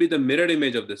would be the mirror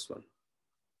image of this one.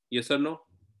 Yes or no?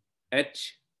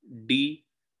 H, D,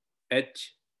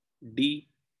 H, D,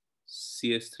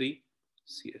 CS3.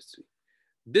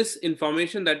 This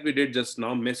information that we did just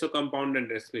now, meso compound and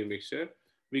racemic mixture,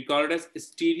 we call it as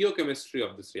stereochemistry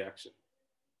of this reaction.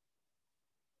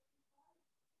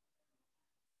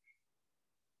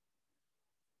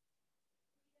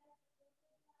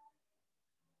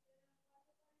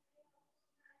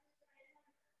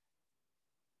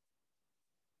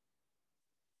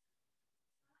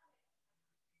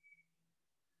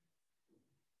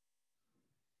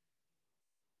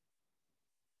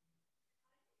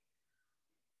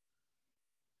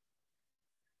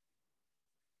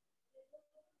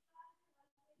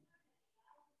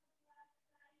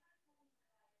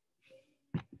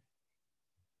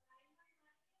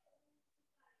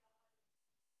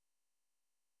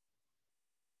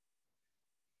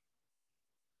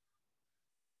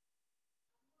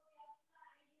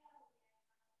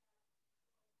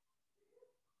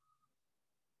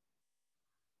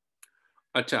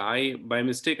 Acha, by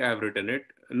mistake I have written it.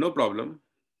 No problem.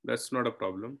 That's not a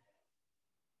problem.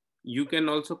 You can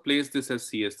also place this as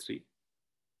CS3.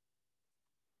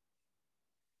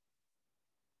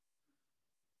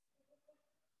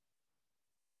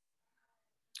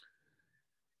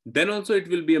 Then also it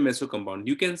will be a meso compound.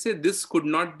 You can say this could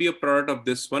not be a product of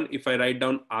this one if I write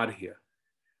down R here.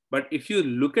 But if you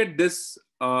look at this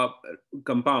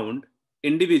compound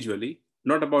individually,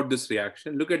 not about this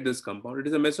reaction, look at this compound. It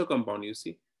is a meso compound, you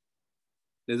see.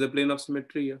 There's a plane of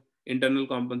symmetry here, internal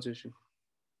compensation.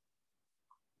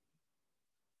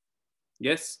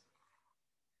 Yes?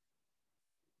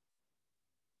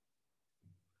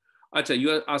 Acha,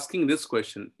 you are asking this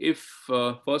question. If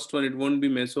first one, it won't be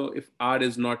meso if R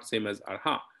is not same as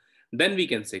R. Then we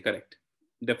can say correct.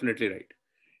 Definitely right.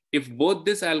 If both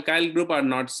this alkyl group are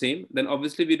not same, then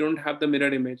obviously we don't have the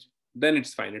mirror image. Then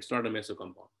it's fine. It's not a meso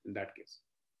compound in that case.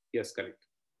 Yes, correct.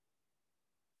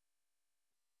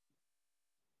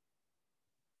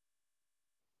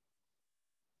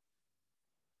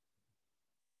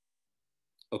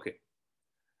 Okay.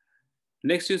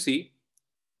 Next, you see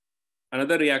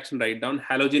another reaction, write down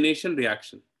halogenation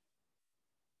reaction.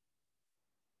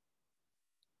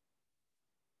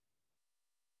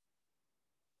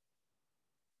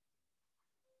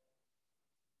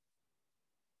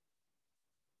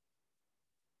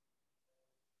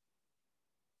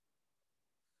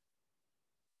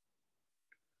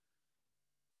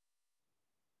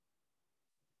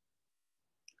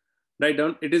 Write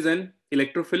down, it is an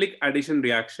electrophilic addition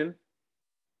reaction.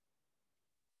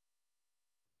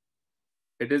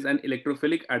 It is an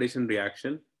electrophilic addition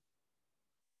reaction.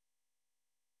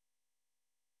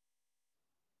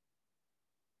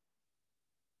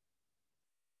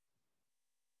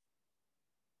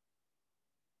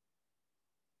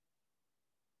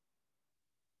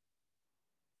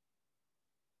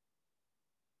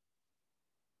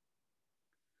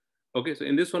 Okay, so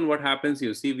in this one, what happens,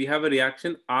 you see, we have a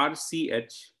reaction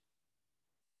RCH,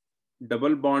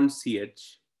 double bond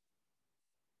CH,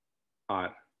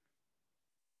 R,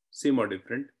 same or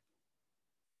different,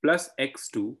 plus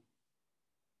X2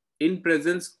 in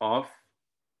presence of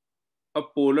a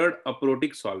polar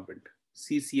aprotic solvent,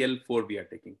 CCl4 we are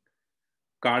taking,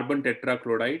 carbon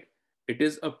tetrachloride. It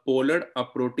is a polar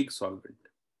aprotic solvent.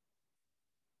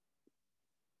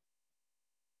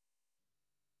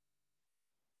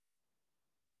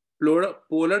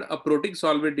 Polar aprotic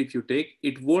solvent, if you take,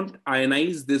 it won't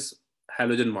ionize this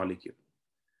halogen molecule.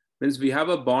 Means we have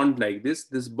a bond like this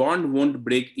bond won't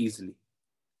break easily.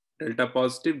 Delta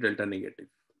positive, delta negative.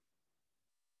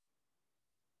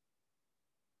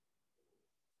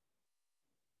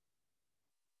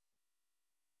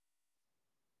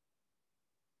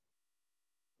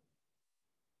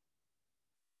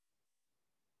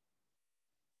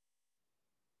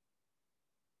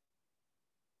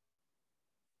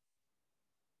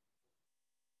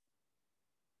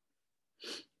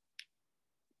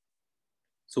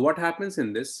 So what happens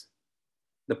in this?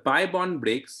 The pi bond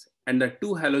breaks and the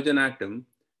two halogen atom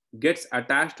gets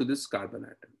attached to this carbon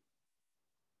atom.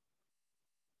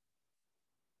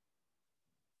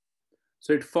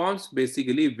 So it forms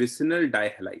basically vicinal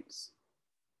dihalides.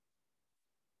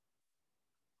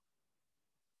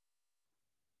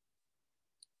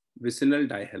 Vicinal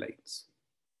dihalides.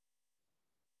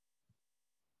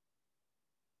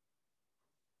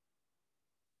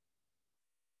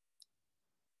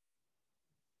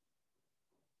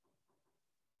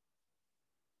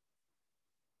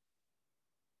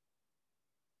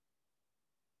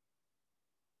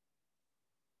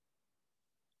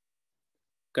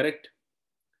 Correct.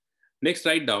 Next,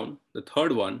 write down the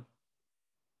third one.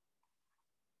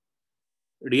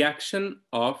 Reaction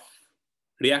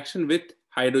with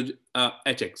hydrogen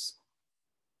HX.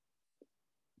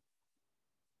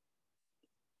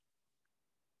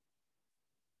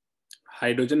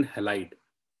 Hydrogen halide.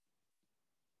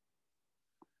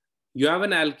 You have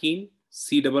an alkene,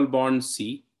 C double bond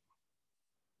C,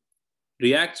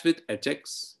 reacts with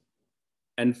HX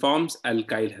and forms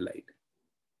alkyl halide.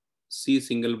 C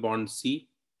single bond C,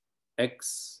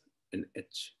 X and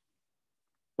H.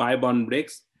 Pi bond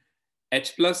breaks,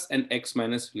 H plus and X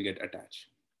minus will get attached.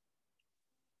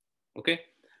 Okay.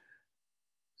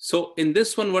 So in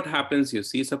this one, what happens, you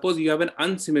see, suppose you have an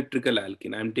unsymmetrical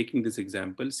alkene. I'm taking this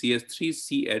example,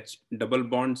 CH3CH double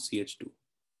bond CH2.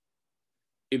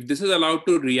 If this is allowed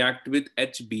to react with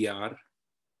HBr,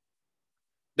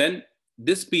 then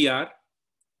this Br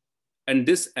and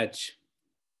this H,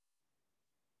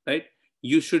 right?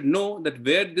 You should know that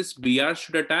where this Br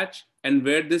should attach and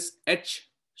where this H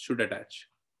should attach.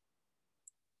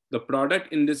 The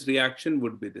product in this reaction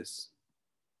would be this.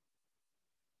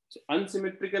 So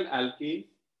unsymmetrical alkene,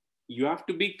 you have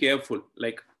to be careful,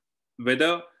 like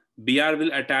whether Br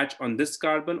will attach on this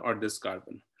carbon or this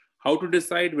carbon. How to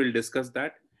decide, we'll discuss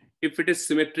that. If it is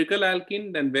symmetrical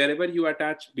alkene, then wherever you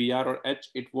attach Br or H,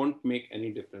 it won't make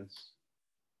any difference.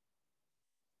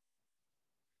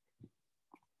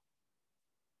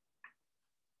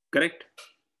 Correct?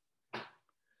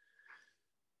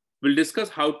 We'll discuss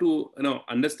how to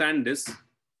understand this,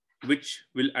 which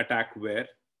will attack where.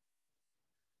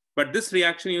 But this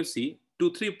reaction, you see,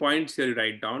 2-3 points here you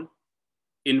write down.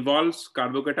 Involves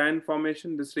carbocation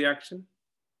formation, this reaction.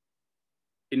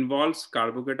 Involves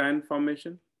carbocation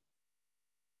formation.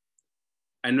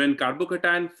 And when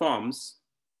carbocation forms,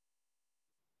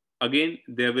 again,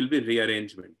 there will be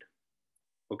rearrangement.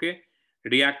 Okay?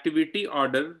 Reactivity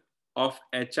order of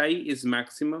HI is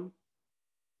maximum.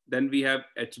 Then we have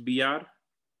HBr.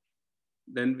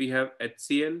 Then we have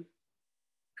HCl.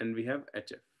 And we have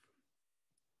HF.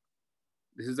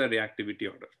 This is the reactivity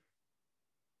order.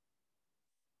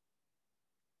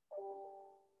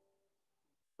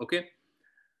 Okay.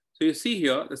 So you see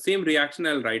here, the same reaction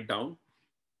I'll write down.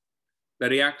 The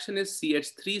reaction is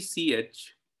CH3CH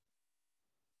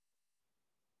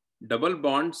double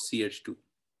bond CH2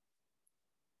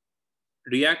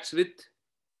 reacts with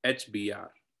HBr.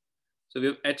 So we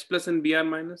have H plus and Br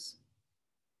minus.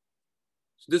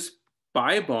 So this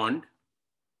pi bond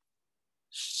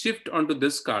shift onto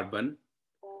this carbon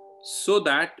so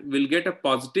that we'll get a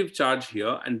positive charge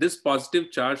here, and this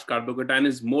positive charge carbocation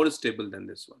is more stable than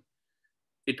this one.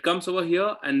 It comes over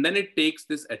here and then it takes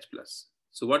this H plus.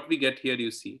 So what we get here, you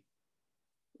see,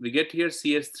 we get here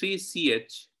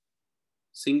CH3CH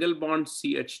single bond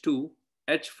CH2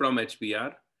 H from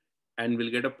HBr, and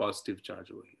we'll get a positive charge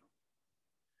over here.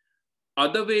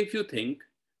 Other way, if you think,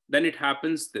 then it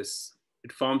happens this.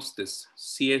 It forms this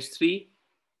CH3,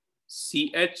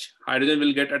 CH, hydrogen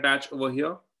will get attached over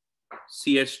here,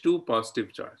 CH2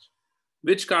 positive charge.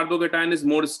 Which carbocation is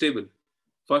more stable?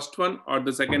 First one or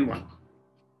the second one?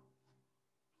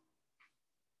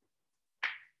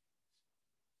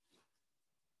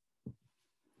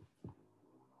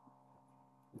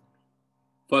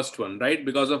 First one, right?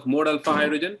 Because of mode alpha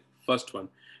hydrogen, first one.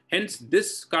 Hence,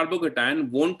 this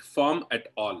carbocation won't form at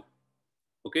all.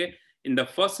 Okay. In the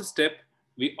first step,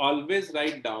 we always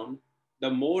write down the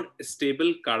more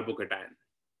stable carbocation.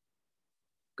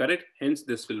 Correct? Hence,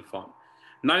 this will form.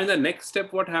 Now, in the next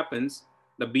step, what happens?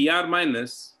 The Br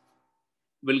minus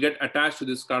will get attached to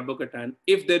this carbocation.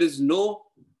 If there is no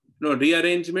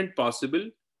rearrangement possible,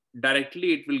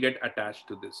 directly it will get attached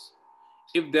to this.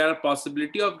 If there are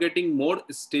possibility of getting more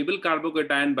stable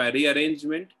carbocation by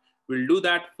rearrangement, we'll do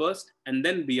that first and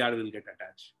then Br will get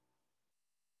attached.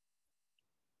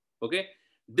 Okay.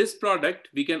 This product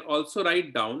we can also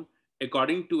write down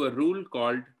according to a rule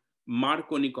called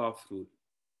Markovnikov rule.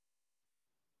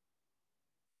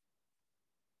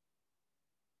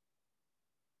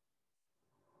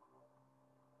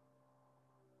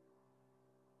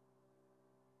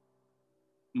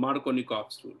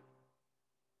 Markovnikov's rule.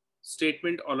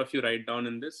 Statement all of you write down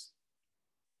in this.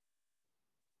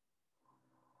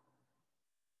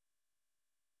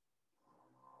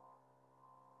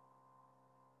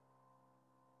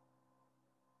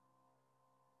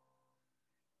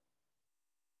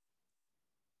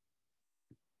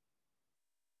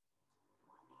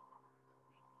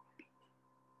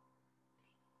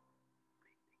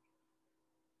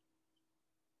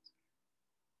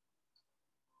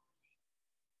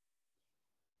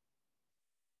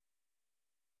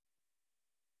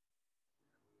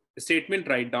 Statement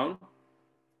write down.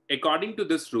 According to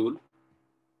this rule,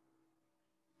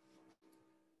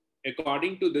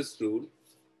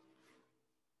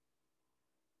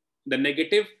 the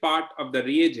negative part of the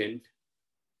reagent,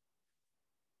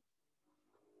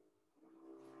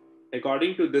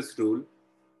 according to this rule,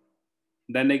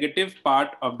 the negative part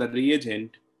of the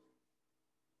reagent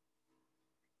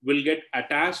will get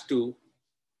attached to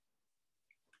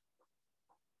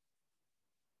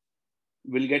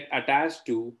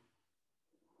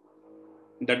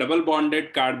the double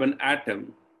bonded carbon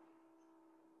atom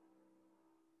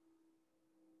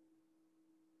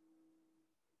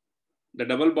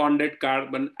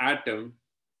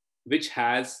which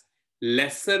has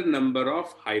lesser number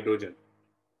of hydrogen.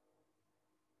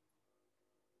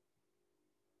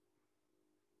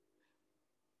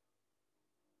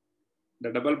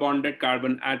 The double bonded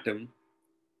carbon atom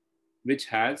which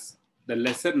has the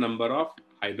lesser number of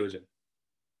hydrogen.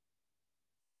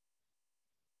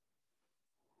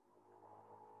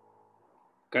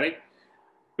 Correct?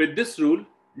 With this rule,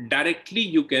 directly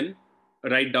you can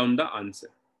write down the answer.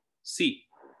 See,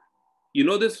 you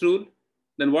know this rule,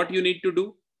 then what you need to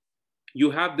do? You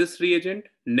have this reagent,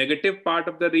 negative part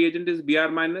of the reagent is Br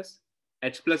minus,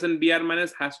 H plus and Br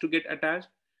minus has to get attached.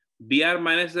 Br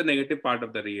minus is the negative part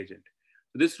of the reagent.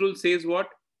 This rule says what?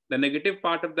 The negative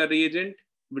part of the reagent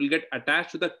will get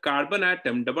attached to the carbon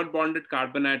atom, double bonded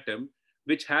carbon atom,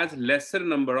 which has lesser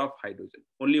number of hydrogen.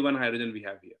 Only one hydrogen we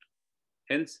have here.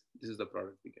 Hence, this is the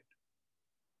product we get.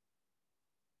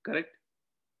 Correct?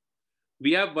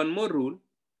 We have one more rule,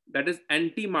 that is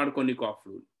anti-Markovnikov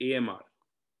rule, AMR.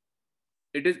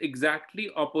 It is exactly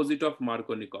opposite of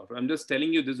Markovnikov. I'm just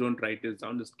telling you this, don't write this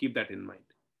down, just keep that in mind.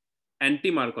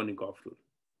 Anti-Markovnikov rule.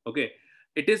 Okay.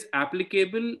 It is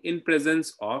applicable in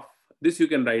presence of, this you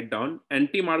can write down,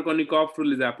 anti-Markovnikov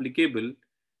rule is applicable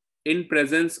in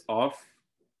presence of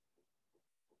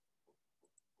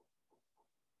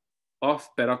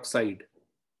peroxide.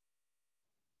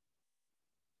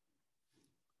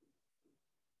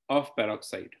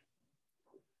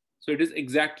 So it is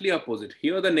exactly opposite.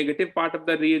 Here the negative part of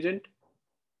the reagent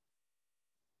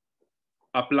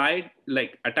applied,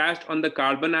 like attached on the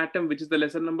carbon atom, which is the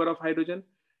lesser number of hydrogen.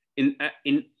 In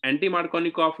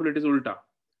anti-Markovnikov rule, it is ulta.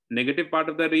 Negative part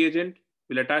of the reagent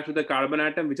will attach to the carbon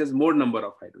atom which has more number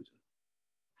of hydrogen.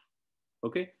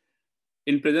 Okay.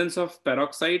 In presence of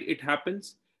peroxide, it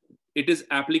happens. It is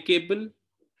applicable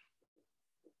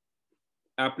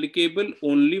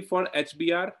only for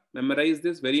HBr. Memorize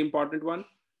this, very important one.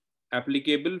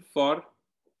 Applicable for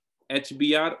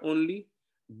HBr only.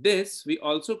 This we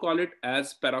also call it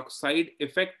as peroxide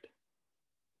effect.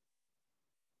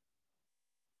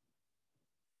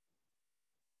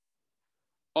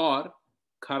 Or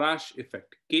Kharash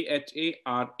effect.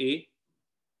 Kharashch.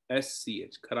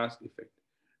 Kharash effect.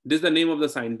 This is the name of the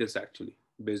scientist actually.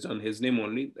 Based on his name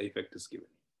only, the effect is given.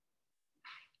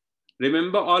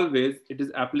 Remember always, it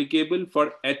is applicable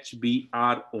for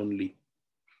HBr only.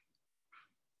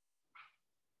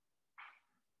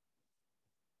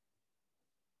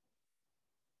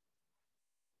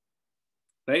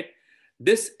 Right?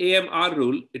 This AMR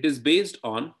rule, it is based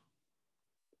on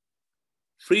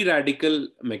free radical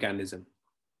mechanism.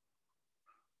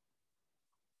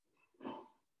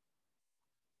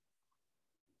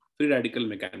 Free radical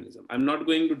mechanism. I'm not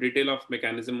going to detail of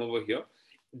mechanism over here.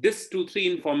 This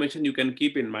 2-3 information you can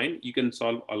keep in mind. You can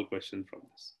solve all questions from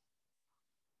this.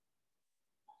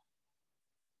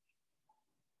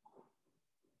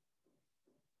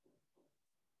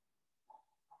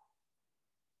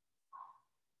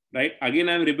 Right? Again,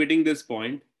 I'm repeating this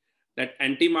point that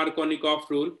anti-Markovnikov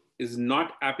rule is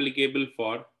not applicable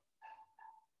for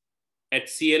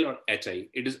HCl or HI.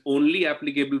 It is only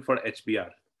applicable for HBr.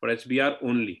 For HBr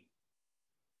only.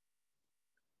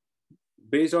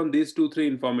 Based on these 2-3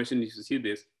 information, you see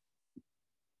this.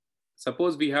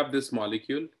 Suppose we have this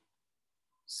molecule,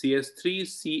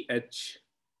 CS3CH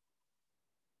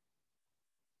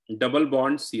double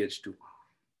bond CH2.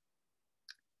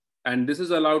 And this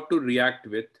is allowed to react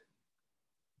with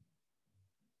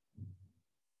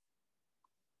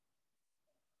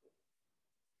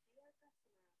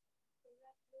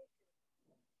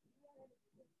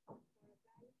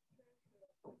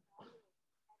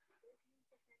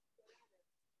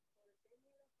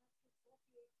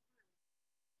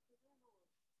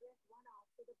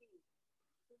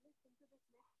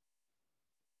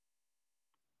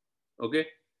okay,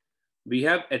 we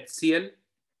have HCl,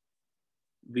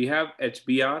 we have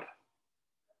HBr,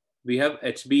 we have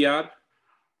HBr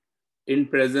in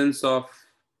presence of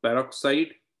peroxide,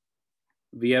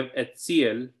 we have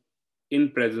HCl in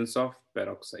presence of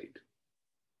peroxide.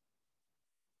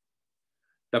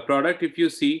 The product, if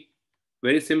you see,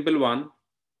 very simple one,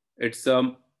 it's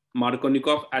a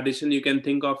Markovnikov addition you can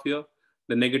think of here.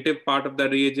 The negative part of the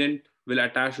reagent will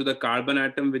attach to the carbon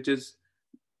atom which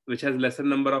has lesser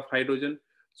number of hydrogen.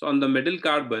 So on the middle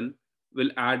carbon, we'll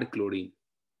add chlorine,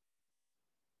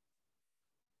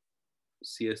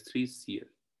 CS3Cl.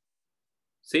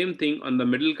 Same thing on the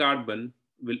middle carbon,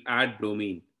 we'll add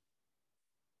bromine.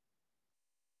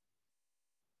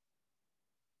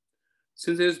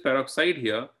 Since there is peroxide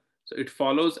here, so it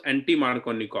follows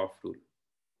anti-Markovnikov rule,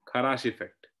 Kharash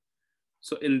effect.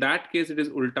 So in that case, it is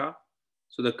ulta.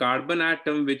 So the carbon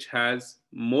atom which has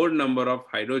more number of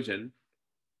hydrogen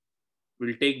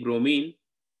will take bromine,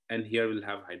 and here we'll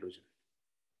have hydrogen.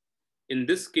 In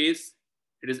this case,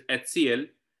 it is HCl,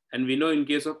 and we know in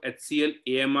case of HCl,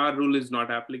 AMR rule is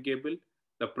not applicable.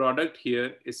 The product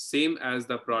here is same as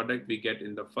the product we get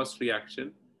in the first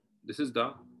reaction. This is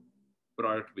the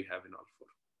product we have in all four.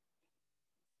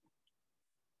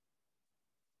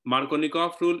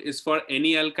 Markovnikov rule is for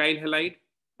any alkyl halide.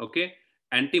 Okay.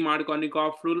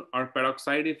 Anti-Markovnikov rule or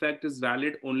peroxide effect is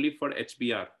valid only for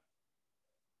HBr.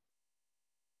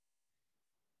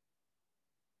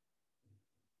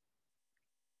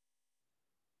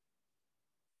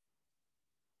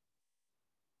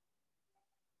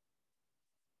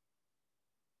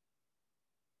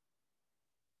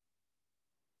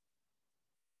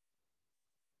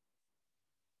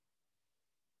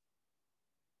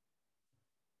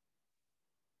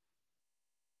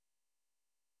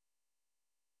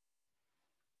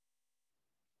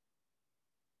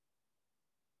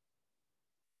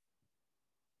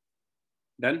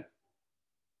 Done?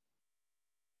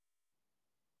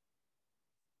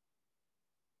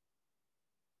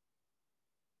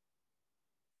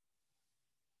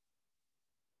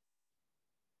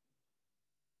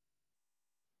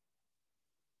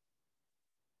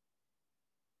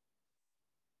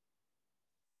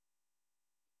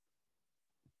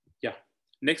 Yeah.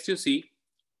 Next you see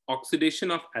oxidation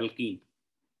of alkene.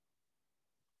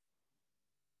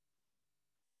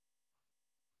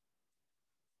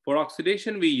 For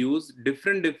oxidation, we use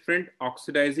different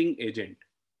oxidizing agent.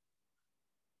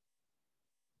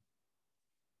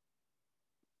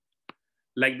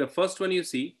 Like the first one you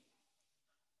see,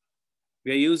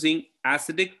 we are using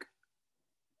acidic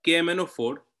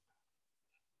KMNO4.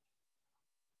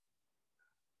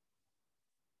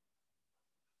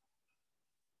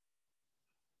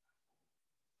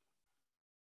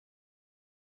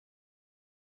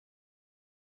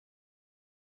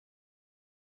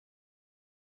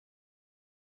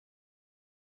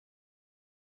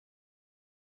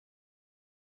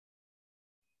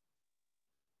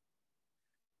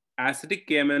 Acidic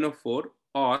KMNO4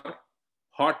 or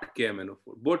hot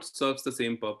KMNO4. Both serves the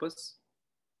same purpose.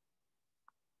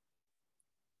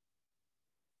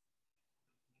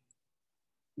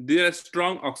 They are a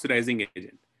strong oxidizing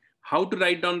agent. How to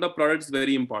write down the product is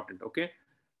very important, okay?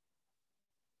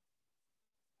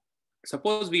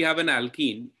 Suppose we have an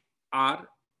alkene, R,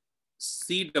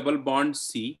 C double bond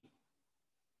C,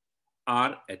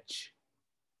 R, H.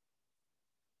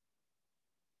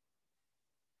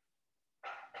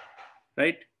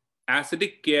 Right?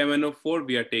 Acidic KMNO4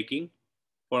 we are taking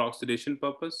for oxidation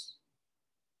purpose.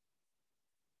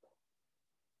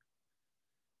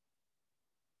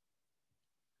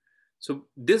 So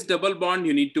this double bond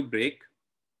you need to break,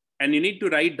 and you need to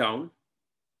write down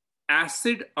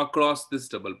acid across this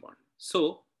double bond.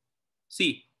 So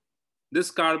see, this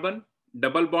carbon,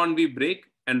 double bond we break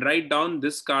and write down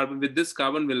this carbon. With this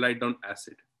carbon we'll write down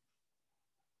acid.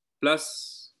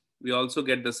 Plus we also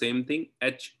get the same thing,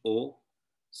 HO,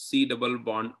 C double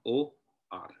bond O,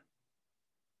 R.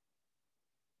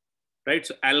 Right,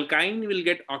 so alkyne will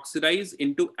get oxidized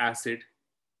into acid.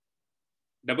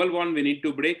 Double bond we need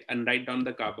to break and write down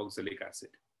the carboxylic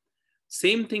acid.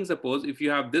 Same thing, suppose if you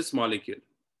have this molecule,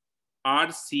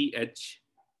 RCH,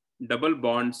 double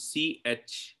bond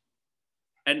CH,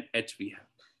 and H we have.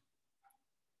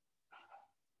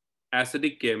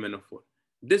 Acidic KMNO4.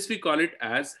 This we call it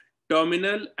as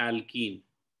terminal alkene.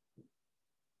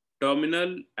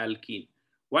 Terminal alkene.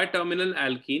 Why terminal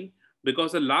alkene?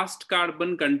 Because the last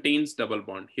carbon contains double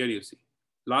bond. Here you see,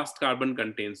 last carbon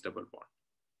contains double bond.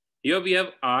 Here we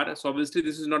have R, so obviously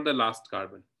this is not the last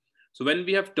carbon. So when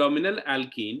we have terminal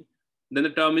alkene, then the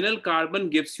terminal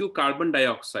carbon gives you carbon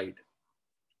dioxide,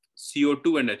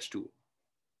 CO2 and H2.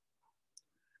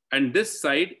 And this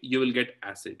side you will get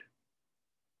acid,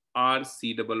 R,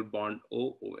 C double bond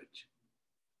O, OH.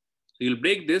 So you'll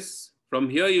break this. From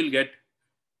here you'll get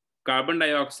carbon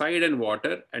dioxide and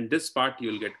water, and this part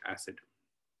you'll get acid.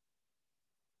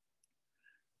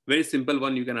 Very simple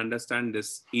one, you can understand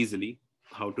this easily,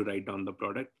 how to write down the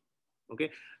product. Okay,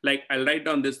 like I'll write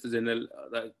down this general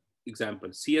example,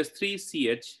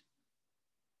 CS3CH,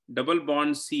 double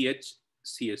bond CH,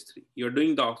 CH3. You're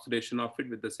doing the oxidation of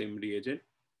it with the same reagent.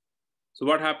 So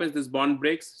what happens, this bond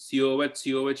breaks, COH,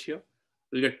 COH here.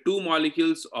 We'll get two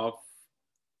molecules of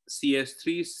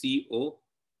CS3COOH,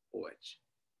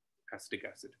 acetic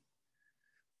acid.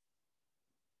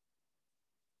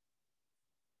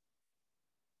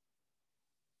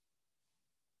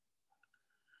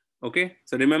 Okay,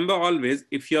 so remember always,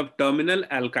 if you have terminal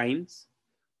alkenes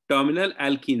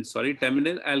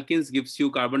gives you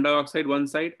carbon dioxide one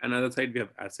side, another side we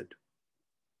have acid.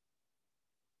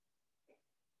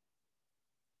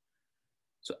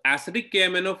 So acidic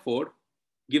KMNO4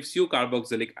 gives you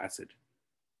carboxylic acid.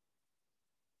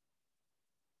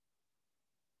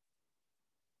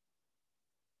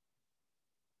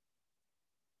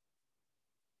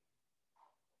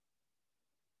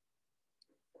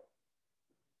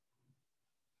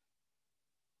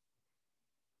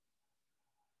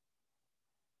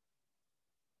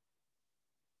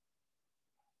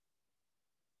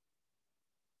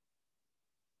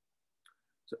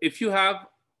 So if you have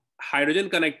hydrogen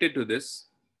connected to this,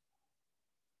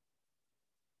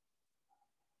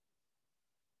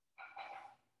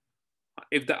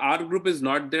 if the R group is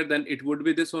not there, then it would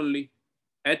be this only,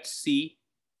 HC,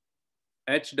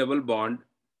 H double bond,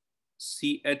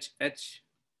 CHH.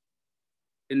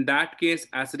 In that case,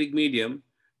 acidic medium,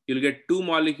 you'll get two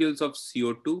molecules of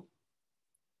CO2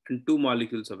 and two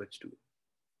molecules of H2.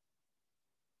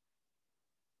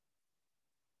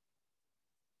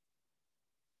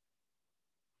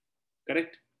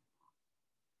 Correct?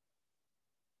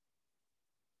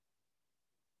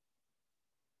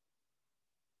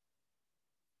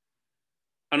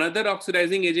 Another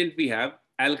oxidizing agent we have,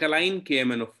 alkaline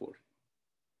KMNO4.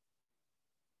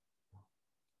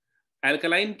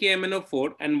 Alkaline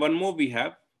KMNO4, and one more we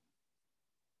have,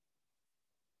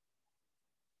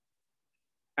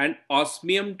 and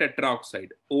osmium tetraoxide,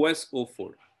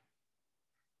 OSO4.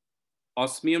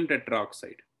 Osmium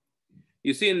tetraoxide.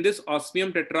 You see, in this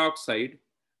osmium tetraoxide,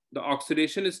 the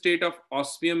oxidation state of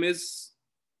osmium is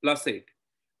 +8,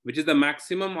 which is the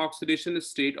maximum oxidation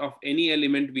state of any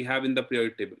element we have in the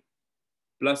periodic table.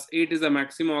 +8 is the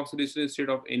maximum oxidation state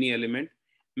of any element.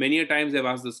 Many a times I've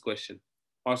asked this question.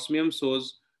 Osmium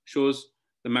shows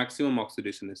the maximum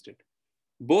oxidation state.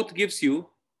 Both gives you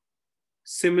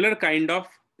similar kind of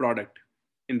product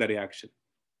in the reaction.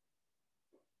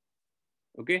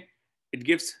 Okay, it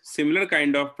gives similar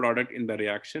kind of product in the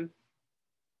reaction.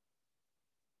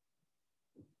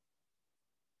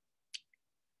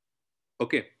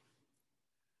 Okay,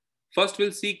 first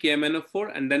we'll see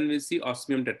KMnO4 and then we'll see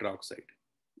osmium tetraoxide.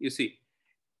 You see,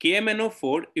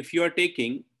 KMnO4, if you are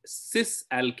taking cis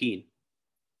alkene,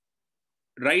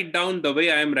 write down the way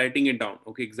I am writing it down.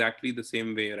 Okay, exactly the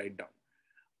same way you write down.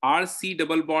 RC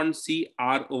double bond C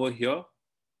R over here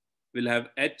will have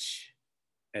H.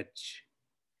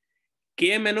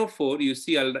 KMnO4, you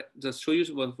see, I'll just show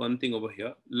you one thing over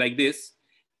here. Like this,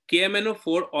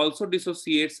 KMnO4 also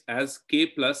dissociates as K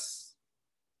plus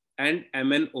and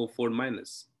MnO4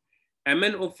 minus.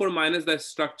 MnO4 minus, the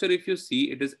structure, if you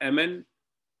see, it is Mn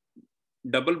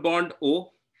double bond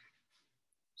O,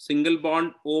 single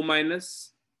bond O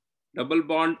minus, double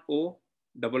bond O,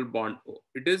 double bond O.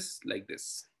 It is like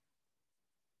this,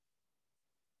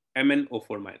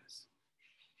 MnO4 minus.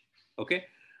 Okay,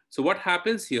 so what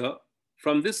happens here,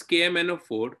 from this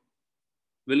KMnO4,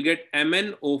 we'll get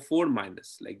MnO4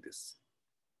 minus like this.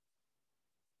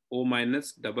 O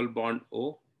minus, double bond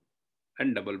O,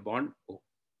 and double bond O.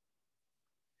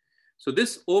 So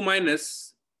this O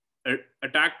minus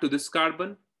attack to this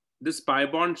carbon, this pi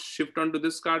bond shift onto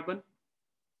this carbon.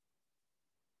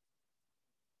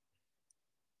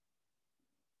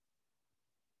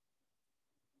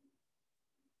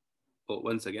 Oh,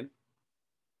 once again.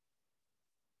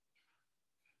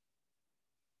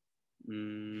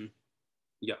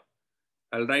 Yeah,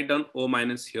 I'll write down O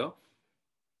minus here,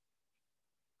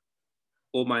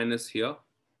 O minus here,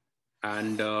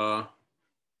 and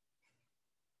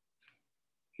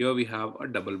here we have a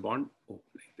double bond O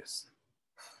like this.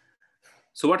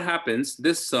 So what happens,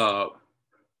 this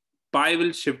pi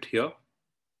will shift here,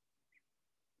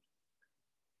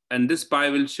 and this pi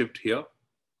will shift here.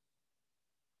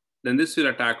 Then this will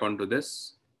attack onto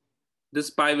this. This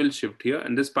pi will shift here,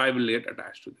 and this pi will get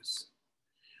attached to this.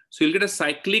 So you'll get a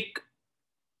cyclic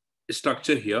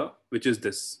structure here, which is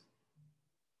this.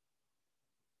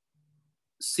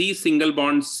 C single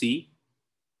bond C,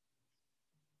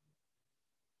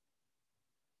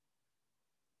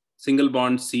 single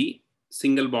bond C,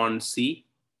 single bond C.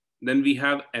 Then we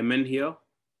have Mn here,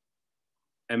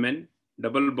 Mn,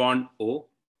 double bond O,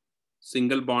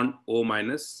 single bond O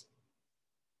minus.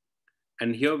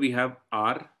 And here we have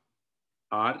R,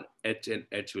 H, and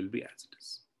H will be as it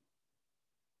is.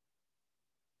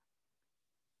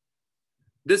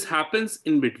 This happens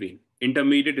in between.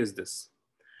 Intermediate is this.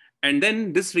 And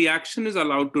then this reaction is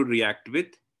allowed to react with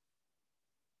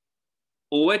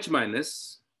OH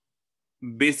minus,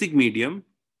 basic medium,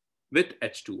 with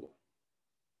H2O.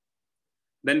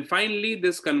 Then finally,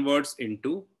 this converts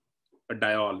into a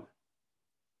diol.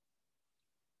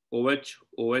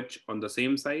 OH on the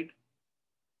same side,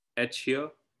 H here,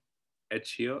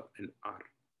 and R.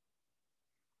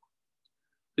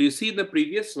 So you see the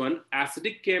previous one,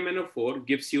 acidic KMnO4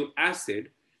 gives you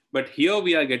acid, but here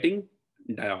we are getting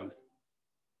diol.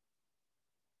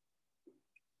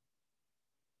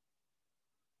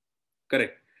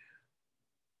 Correct.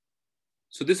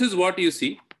 So this is what you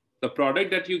see. The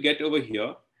product that you get over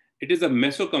here, it is a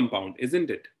meso compound, isn't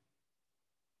it?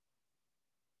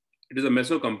 It is a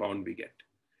meso compound we get.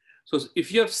 So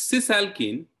if you have cis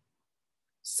alkene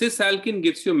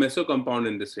gives you a meso compound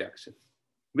in this reaction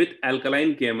with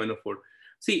alkaline KMnO4.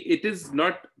 See, it is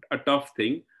not a tough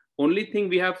thing. Only thing,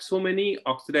 we have so many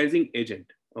oxidizing agent.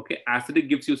 Okay, acidic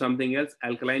gives you something else,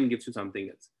 alkaline gives you something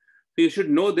else. So you should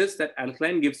know this, that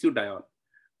alkaline gives you diol.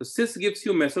 So cis gives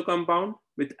you meso compound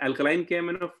with alkaline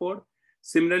KMnO4.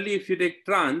 Similarly, if you take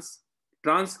trans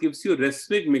gives you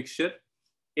racemic mixture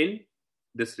in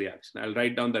this reaction. I'll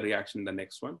write down the reaction in the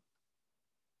next one.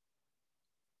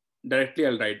 Directly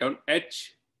I'll write down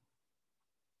H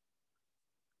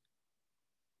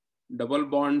double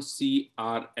bond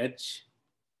CRH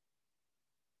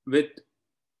with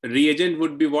reagent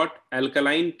would be what?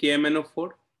 Alkaline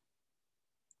KMnO4.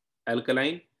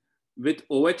 Alkaline with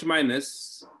OH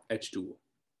minus H2O.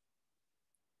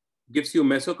 Gives you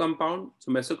meso compound.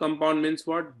 So meso compound means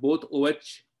what? Both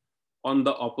OH on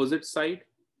the opposite side.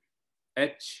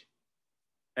 H,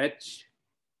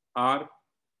 R.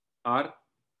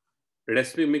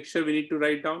 Recipe mixture we need to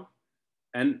write down.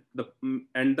 And the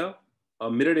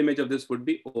mirrored image of this would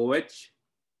be OH,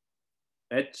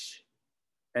 H,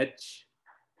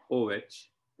 OH,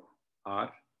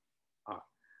 R,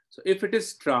 So if it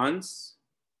is trans,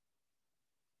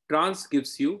 trans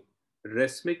gives you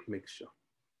racemic mixture.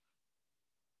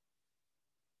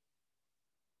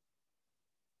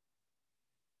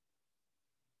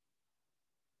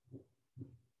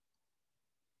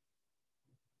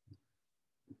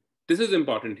 This is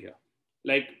important here.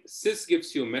 Like cis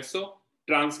gives you meso,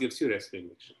 trans gives you racemic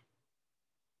mixture.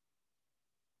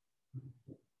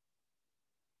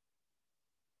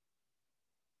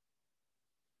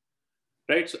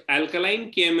 Right, so alkaline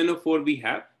KMNO4 we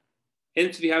have,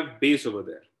 hence we have base over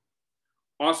there.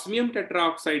 Osmium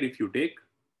tetraoxide if you take,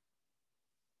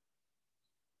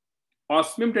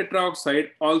 osmium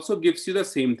tetraoxide also gives you the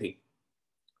same thing,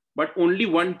 but only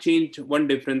one change, one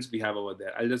difference we have over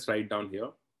there. I'll just write down here.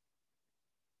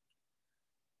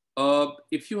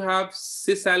 If you have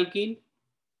cis alkene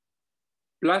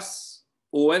plus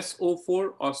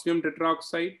OSO4, osmium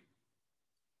tetraoxide,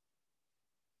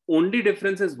 only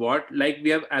difference is what? Like we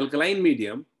have alkaline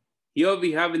medium, here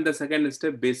we have in the second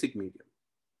step basic medium.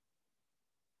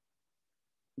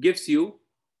 Gives you,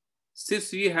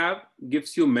 cis we have,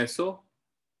 gives you meso.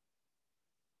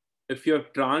 If you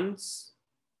have trans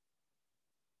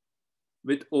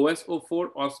with OSO4,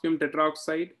 osmium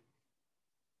tetraoxide,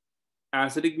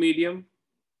 acidic medium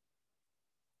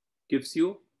gives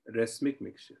you racemic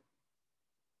mixture.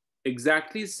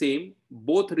 Exactly same,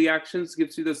 both reactions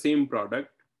gives you the same product.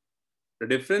 The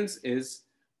difference is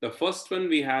the first one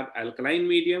we have alkaline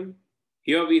medium,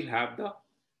 here we'll have the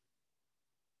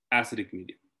acidic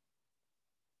medium.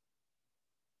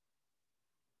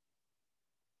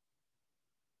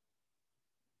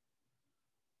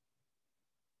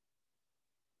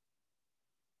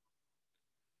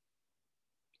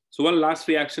 So one last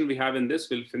reaction we have in this,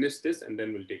 we'll finish this and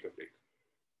then we'll take a break.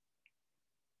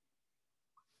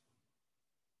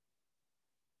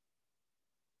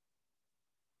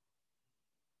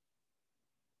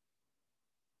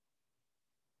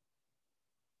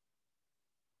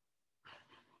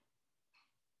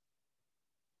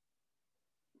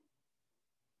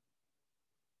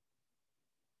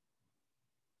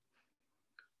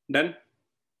 Done?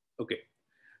 Okay.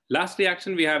 Last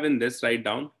reaction we have in this, write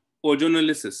down,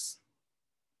 ozonolysis.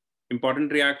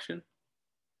 Important reaction.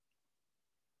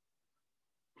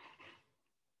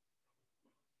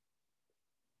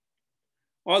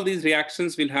 All these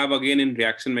reactions we'll have again in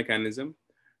reaction mechanism.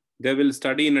 They will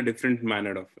study in a different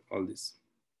manner of all this.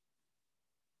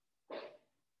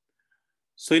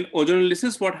 So in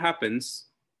ozonolysis, what happens?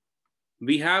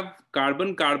 We have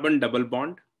carbon-carbon double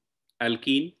bond,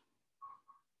 alkene,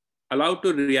 allowed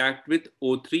to react with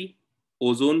O3,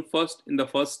 ozone first in the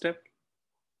first step.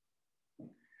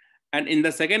 And in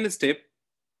the second step,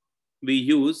 we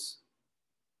use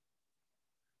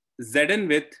Zn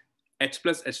with H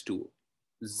plus H2O,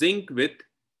 zinc with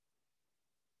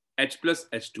H plus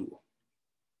H2O.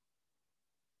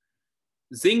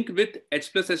 Zinc with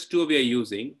H plus H2O we are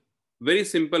using, very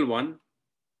simple one.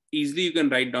 Easily you can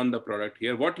write down the product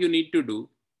here. What you need to do,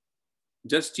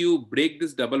 just you break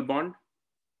this double bond,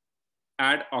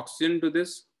 add oxygen to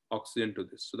this, oxygen to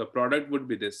this. So the product would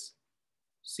be this,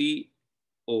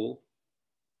 CO,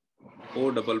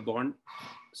 O double bond,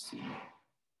 C.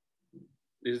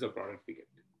 This is the product we get.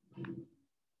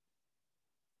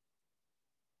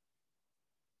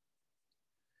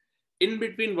 In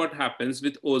between what happens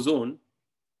with ozone,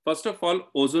 first of all,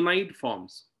 ozonide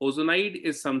forms. Ozonide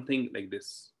is something like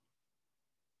this.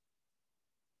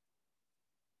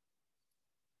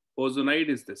 Ozonide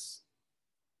is this.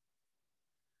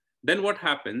 Then what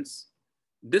happens?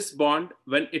 This bond,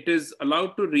 when it is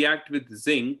allowed to react with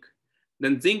zinc,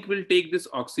 then zinc will take this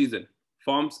oxygen,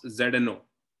 forms ZNO.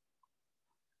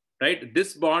 Right?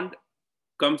 This bond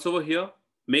comes over here,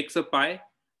 makes a pi.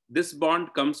 This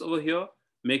bond comes over here,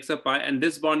 makes a pi, and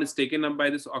this bond is taken up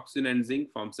by this oxygen and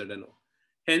zinc, forms ZNO.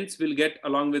 Hence, we'll get,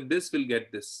 along with this, we'll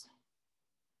get this.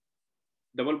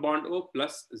 Double bond O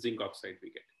plus zinc oxide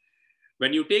we get.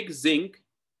 When you take zinc,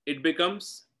 it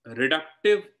becomes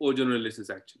reductive ozonolysis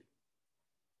actually.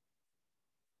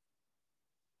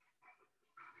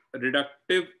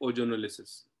 Reductive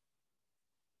ozonolysis.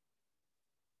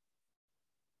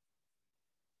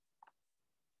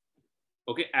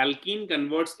 Okay, alkene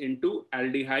converts into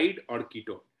aldehyde or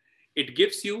ketone. It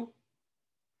gives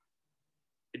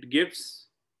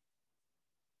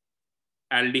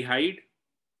aldehyde,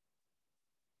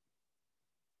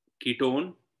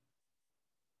 ketone,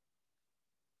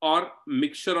 or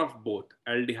mixture of both,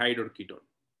 aldehyde or ketone.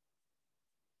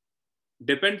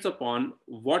 Depends upon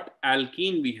what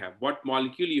alkene we have, what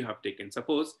molecule you have taken.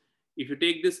 Suppose if you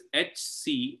take this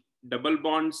HC, double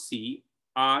bond C,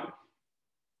 R,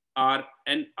 R,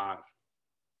 and R,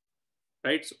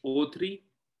 right? So O3,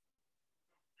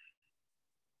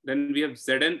 Then we have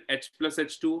Zn H plus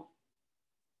H2.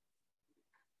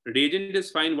 Reagent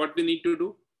is fine. What we need to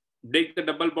do? Break the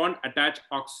double bond, attach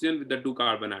oxygen with the 2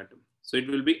 carbon atom. So it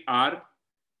will be R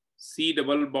C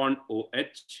double bond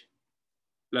OH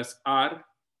plus R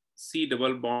C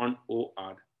double bond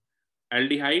OR,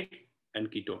 aldehyde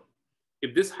and ketone.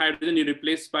 If this hydrogen you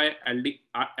replace by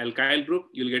alkyl group,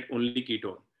 you'll get only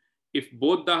ketone. If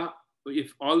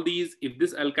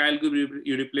this alkyl group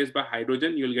you replace by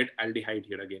hydrogen, you'll get aldehyde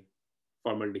here again,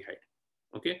 formaldehyde.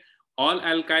 Okay, all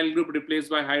alkyl group replaced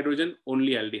by hydrogen,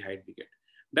 only aldehyde we get.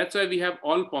 That's why we have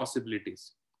all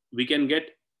possibilities. We can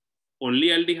get only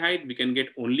aldehyde, we can get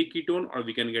only ketone, or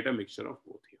we can get a mixture of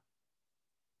both here.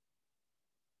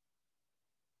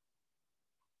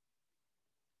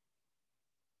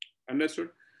 Understood?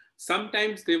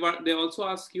 Sometimes they also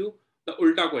ask you the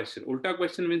ulta question. Ulta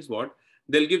question means what?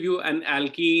 They'll give you an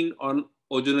alkene on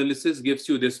ozonylysis, gives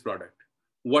you this product.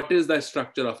 What is the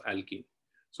structure of alkene?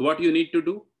 So what you need to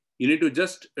do? You need to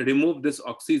just remove this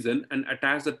oxygen and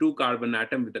attach the 2 carbon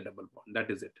atom with a double bond. That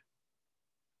is it.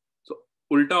 So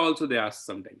ulta also they ask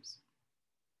sometimes.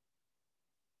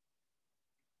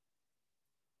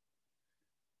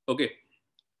 Okay.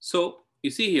 So you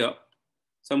see here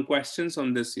some questions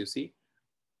on this. You see,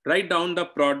 write down the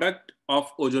product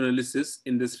of ozonylysis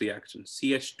in this reaction.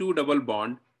 CH2 double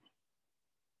bond,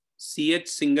 CH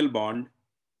single bond,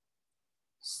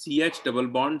 CH double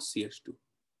bond, CH2.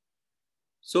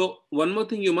 So one more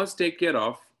thing you must take care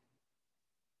of,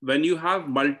 when you have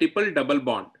multiple double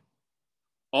bond,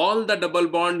 all the double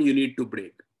bond you need to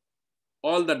break.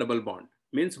 All the double bond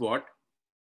means what?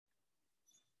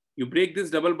 You break this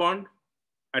double bond,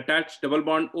 attach double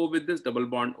bond O with this, double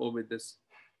bond O with this,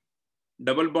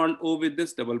 double bond O with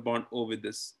this, double bond O with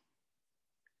this.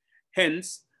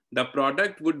 Hence, the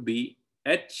product would be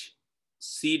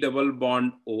HC double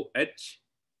bond OH.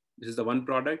 This is the one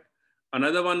product.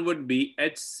 Another one would be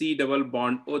HC double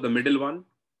bond O, the middle one,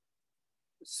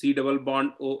 C double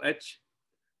bond OH.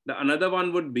 The another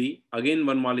one would be again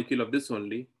one molecule of this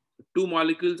only, 2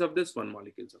 molecules of this, 1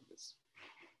 molecule of this.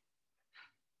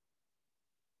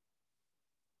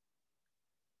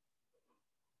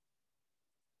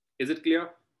 Is it clear?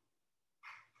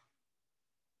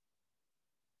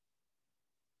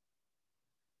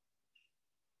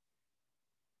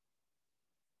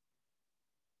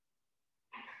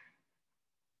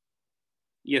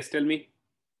 Yes, tell me.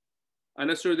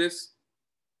 Understood this?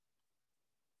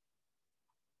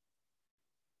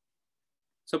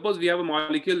 Suppose we have a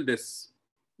molecule, this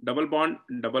double bond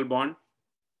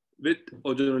with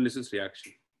ozonylysis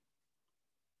reaction.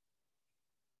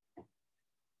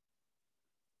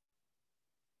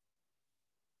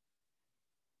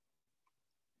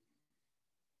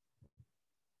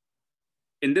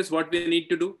 In this, what we need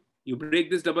to do? You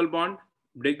break this double bond,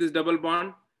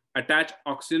 attach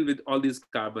oxygen with all these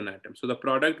carbon atoms. So the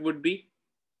product would be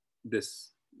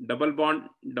this double bond,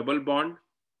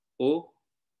 O,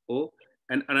 O,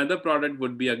 and another product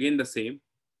would be again the same,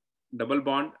 double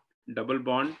bond,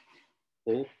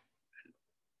 O.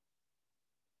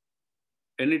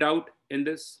 Any doubt in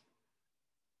this?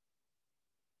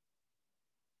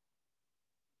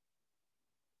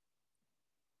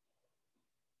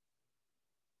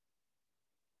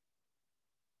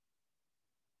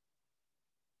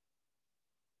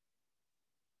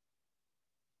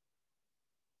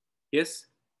 Yes.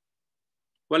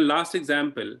 One last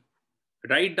example.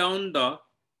 Write down the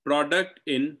product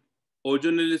in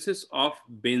ozonylysis of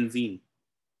benzene.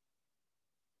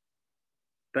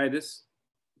 Try this.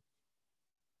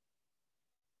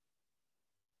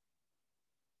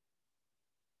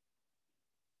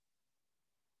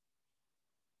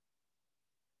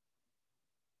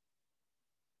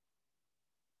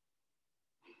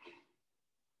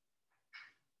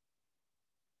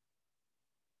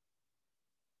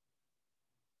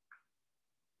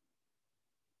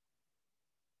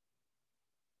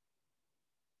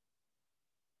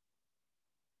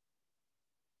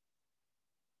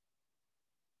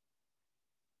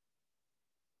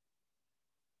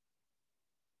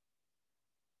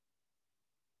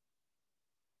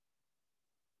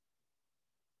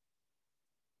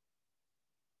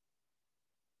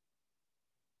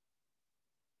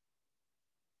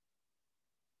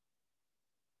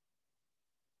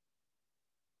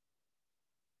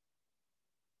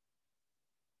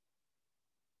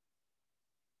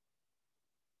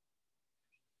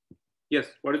 Yes,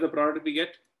 what is the product we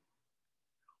get?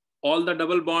 All the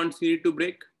double bonds you need to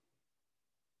break,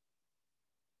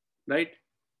 right?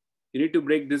 You need to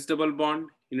break this double bond,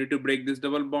 you need to break this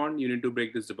double bond, you need to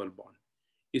break this double bond.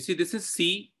 You see, this is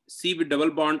C with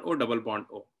double bond O, double bond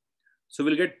O. So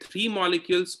we'll get 3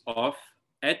 molecules of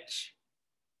H,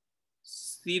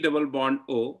 C double bond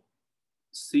O,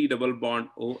 C double bond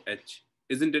OH,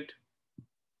 isn't it?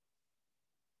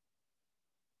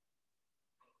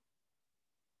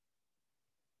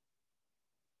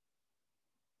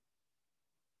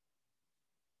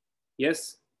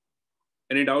 Yes?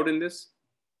 Any doubt in this?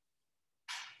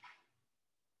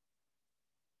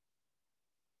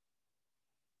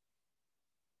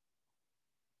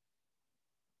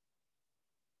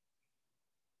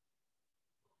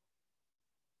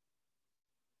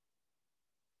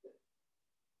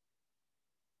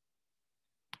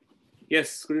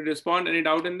 Yes, could you respond? Any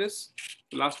doubt in this?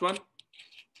 Last one?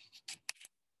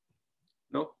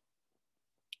 No?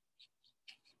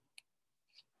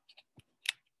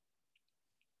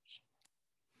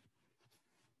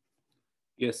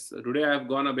 Yes, today I have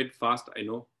gone a bit fast, I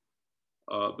know,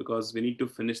 because we need to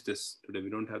finish this today. We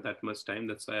don't have that much time.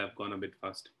 That's why I've gone a bit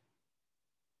fast.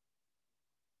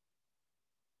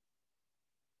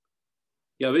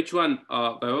 Yeah, which one?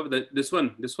 This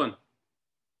one, this one.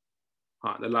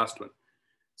 The last one.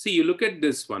 See, you look at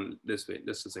this one this way.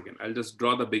 Just a second. I'll just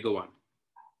draw the bigger one.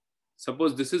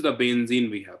 Suppose this is the benzene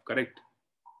we have, correct?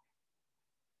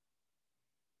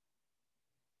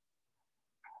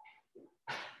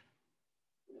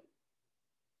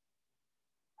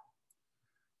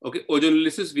 Okay,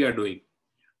 ozonolysis we are doing.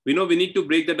 We know we need to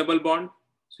break the double bond.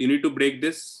 So you need to break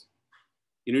this.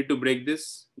 You need to break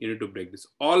this. You need to break this.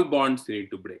 All bonds you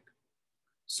need to break.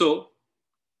 So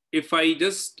if I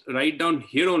just write down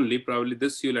here only, probably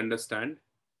this you'll understand.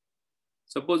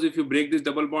 Suppose if you break this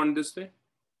double bond this way,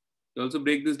 you also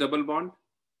break this double bond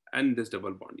and this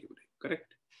double bond you break,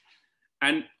 correct?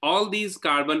 And all these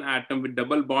carbon atom with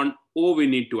double bond O we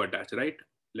need to attach, right?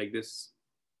 Like this.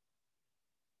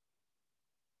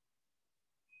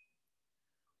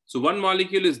 So one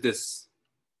molecule is this.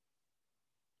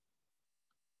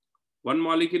 One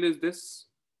molecule is this,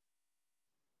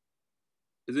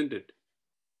 isn't it?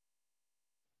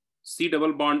 C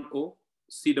double bond O,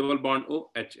 C double bond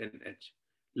O, H and H.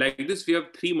 Like this, we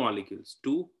have three molecules,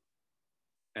 2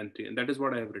 and 3. And that is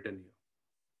what I have written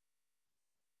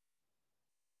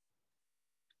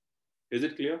here. Is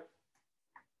it clear?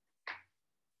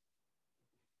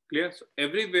 Clear? So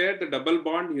everywhere the double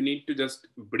bond, you need to just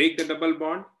break the double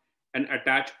bond and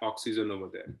attach oxygen over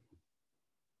there.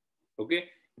 Okay.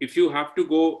 If you have to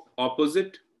go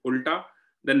opposite, ulta,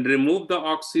 then remove the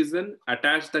oxygen,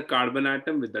 attach the carbon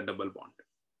atom with the double bond.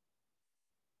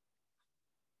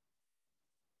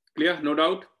 Clear? No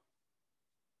doubt?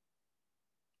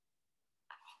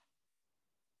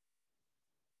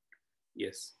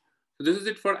 Yes. So this is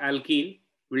it for alkene.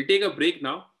 We'll take a break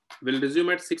now. We'll resume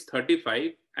at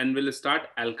 6:35 and we'll start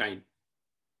alkyne.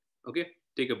 Okay,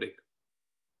 take a break.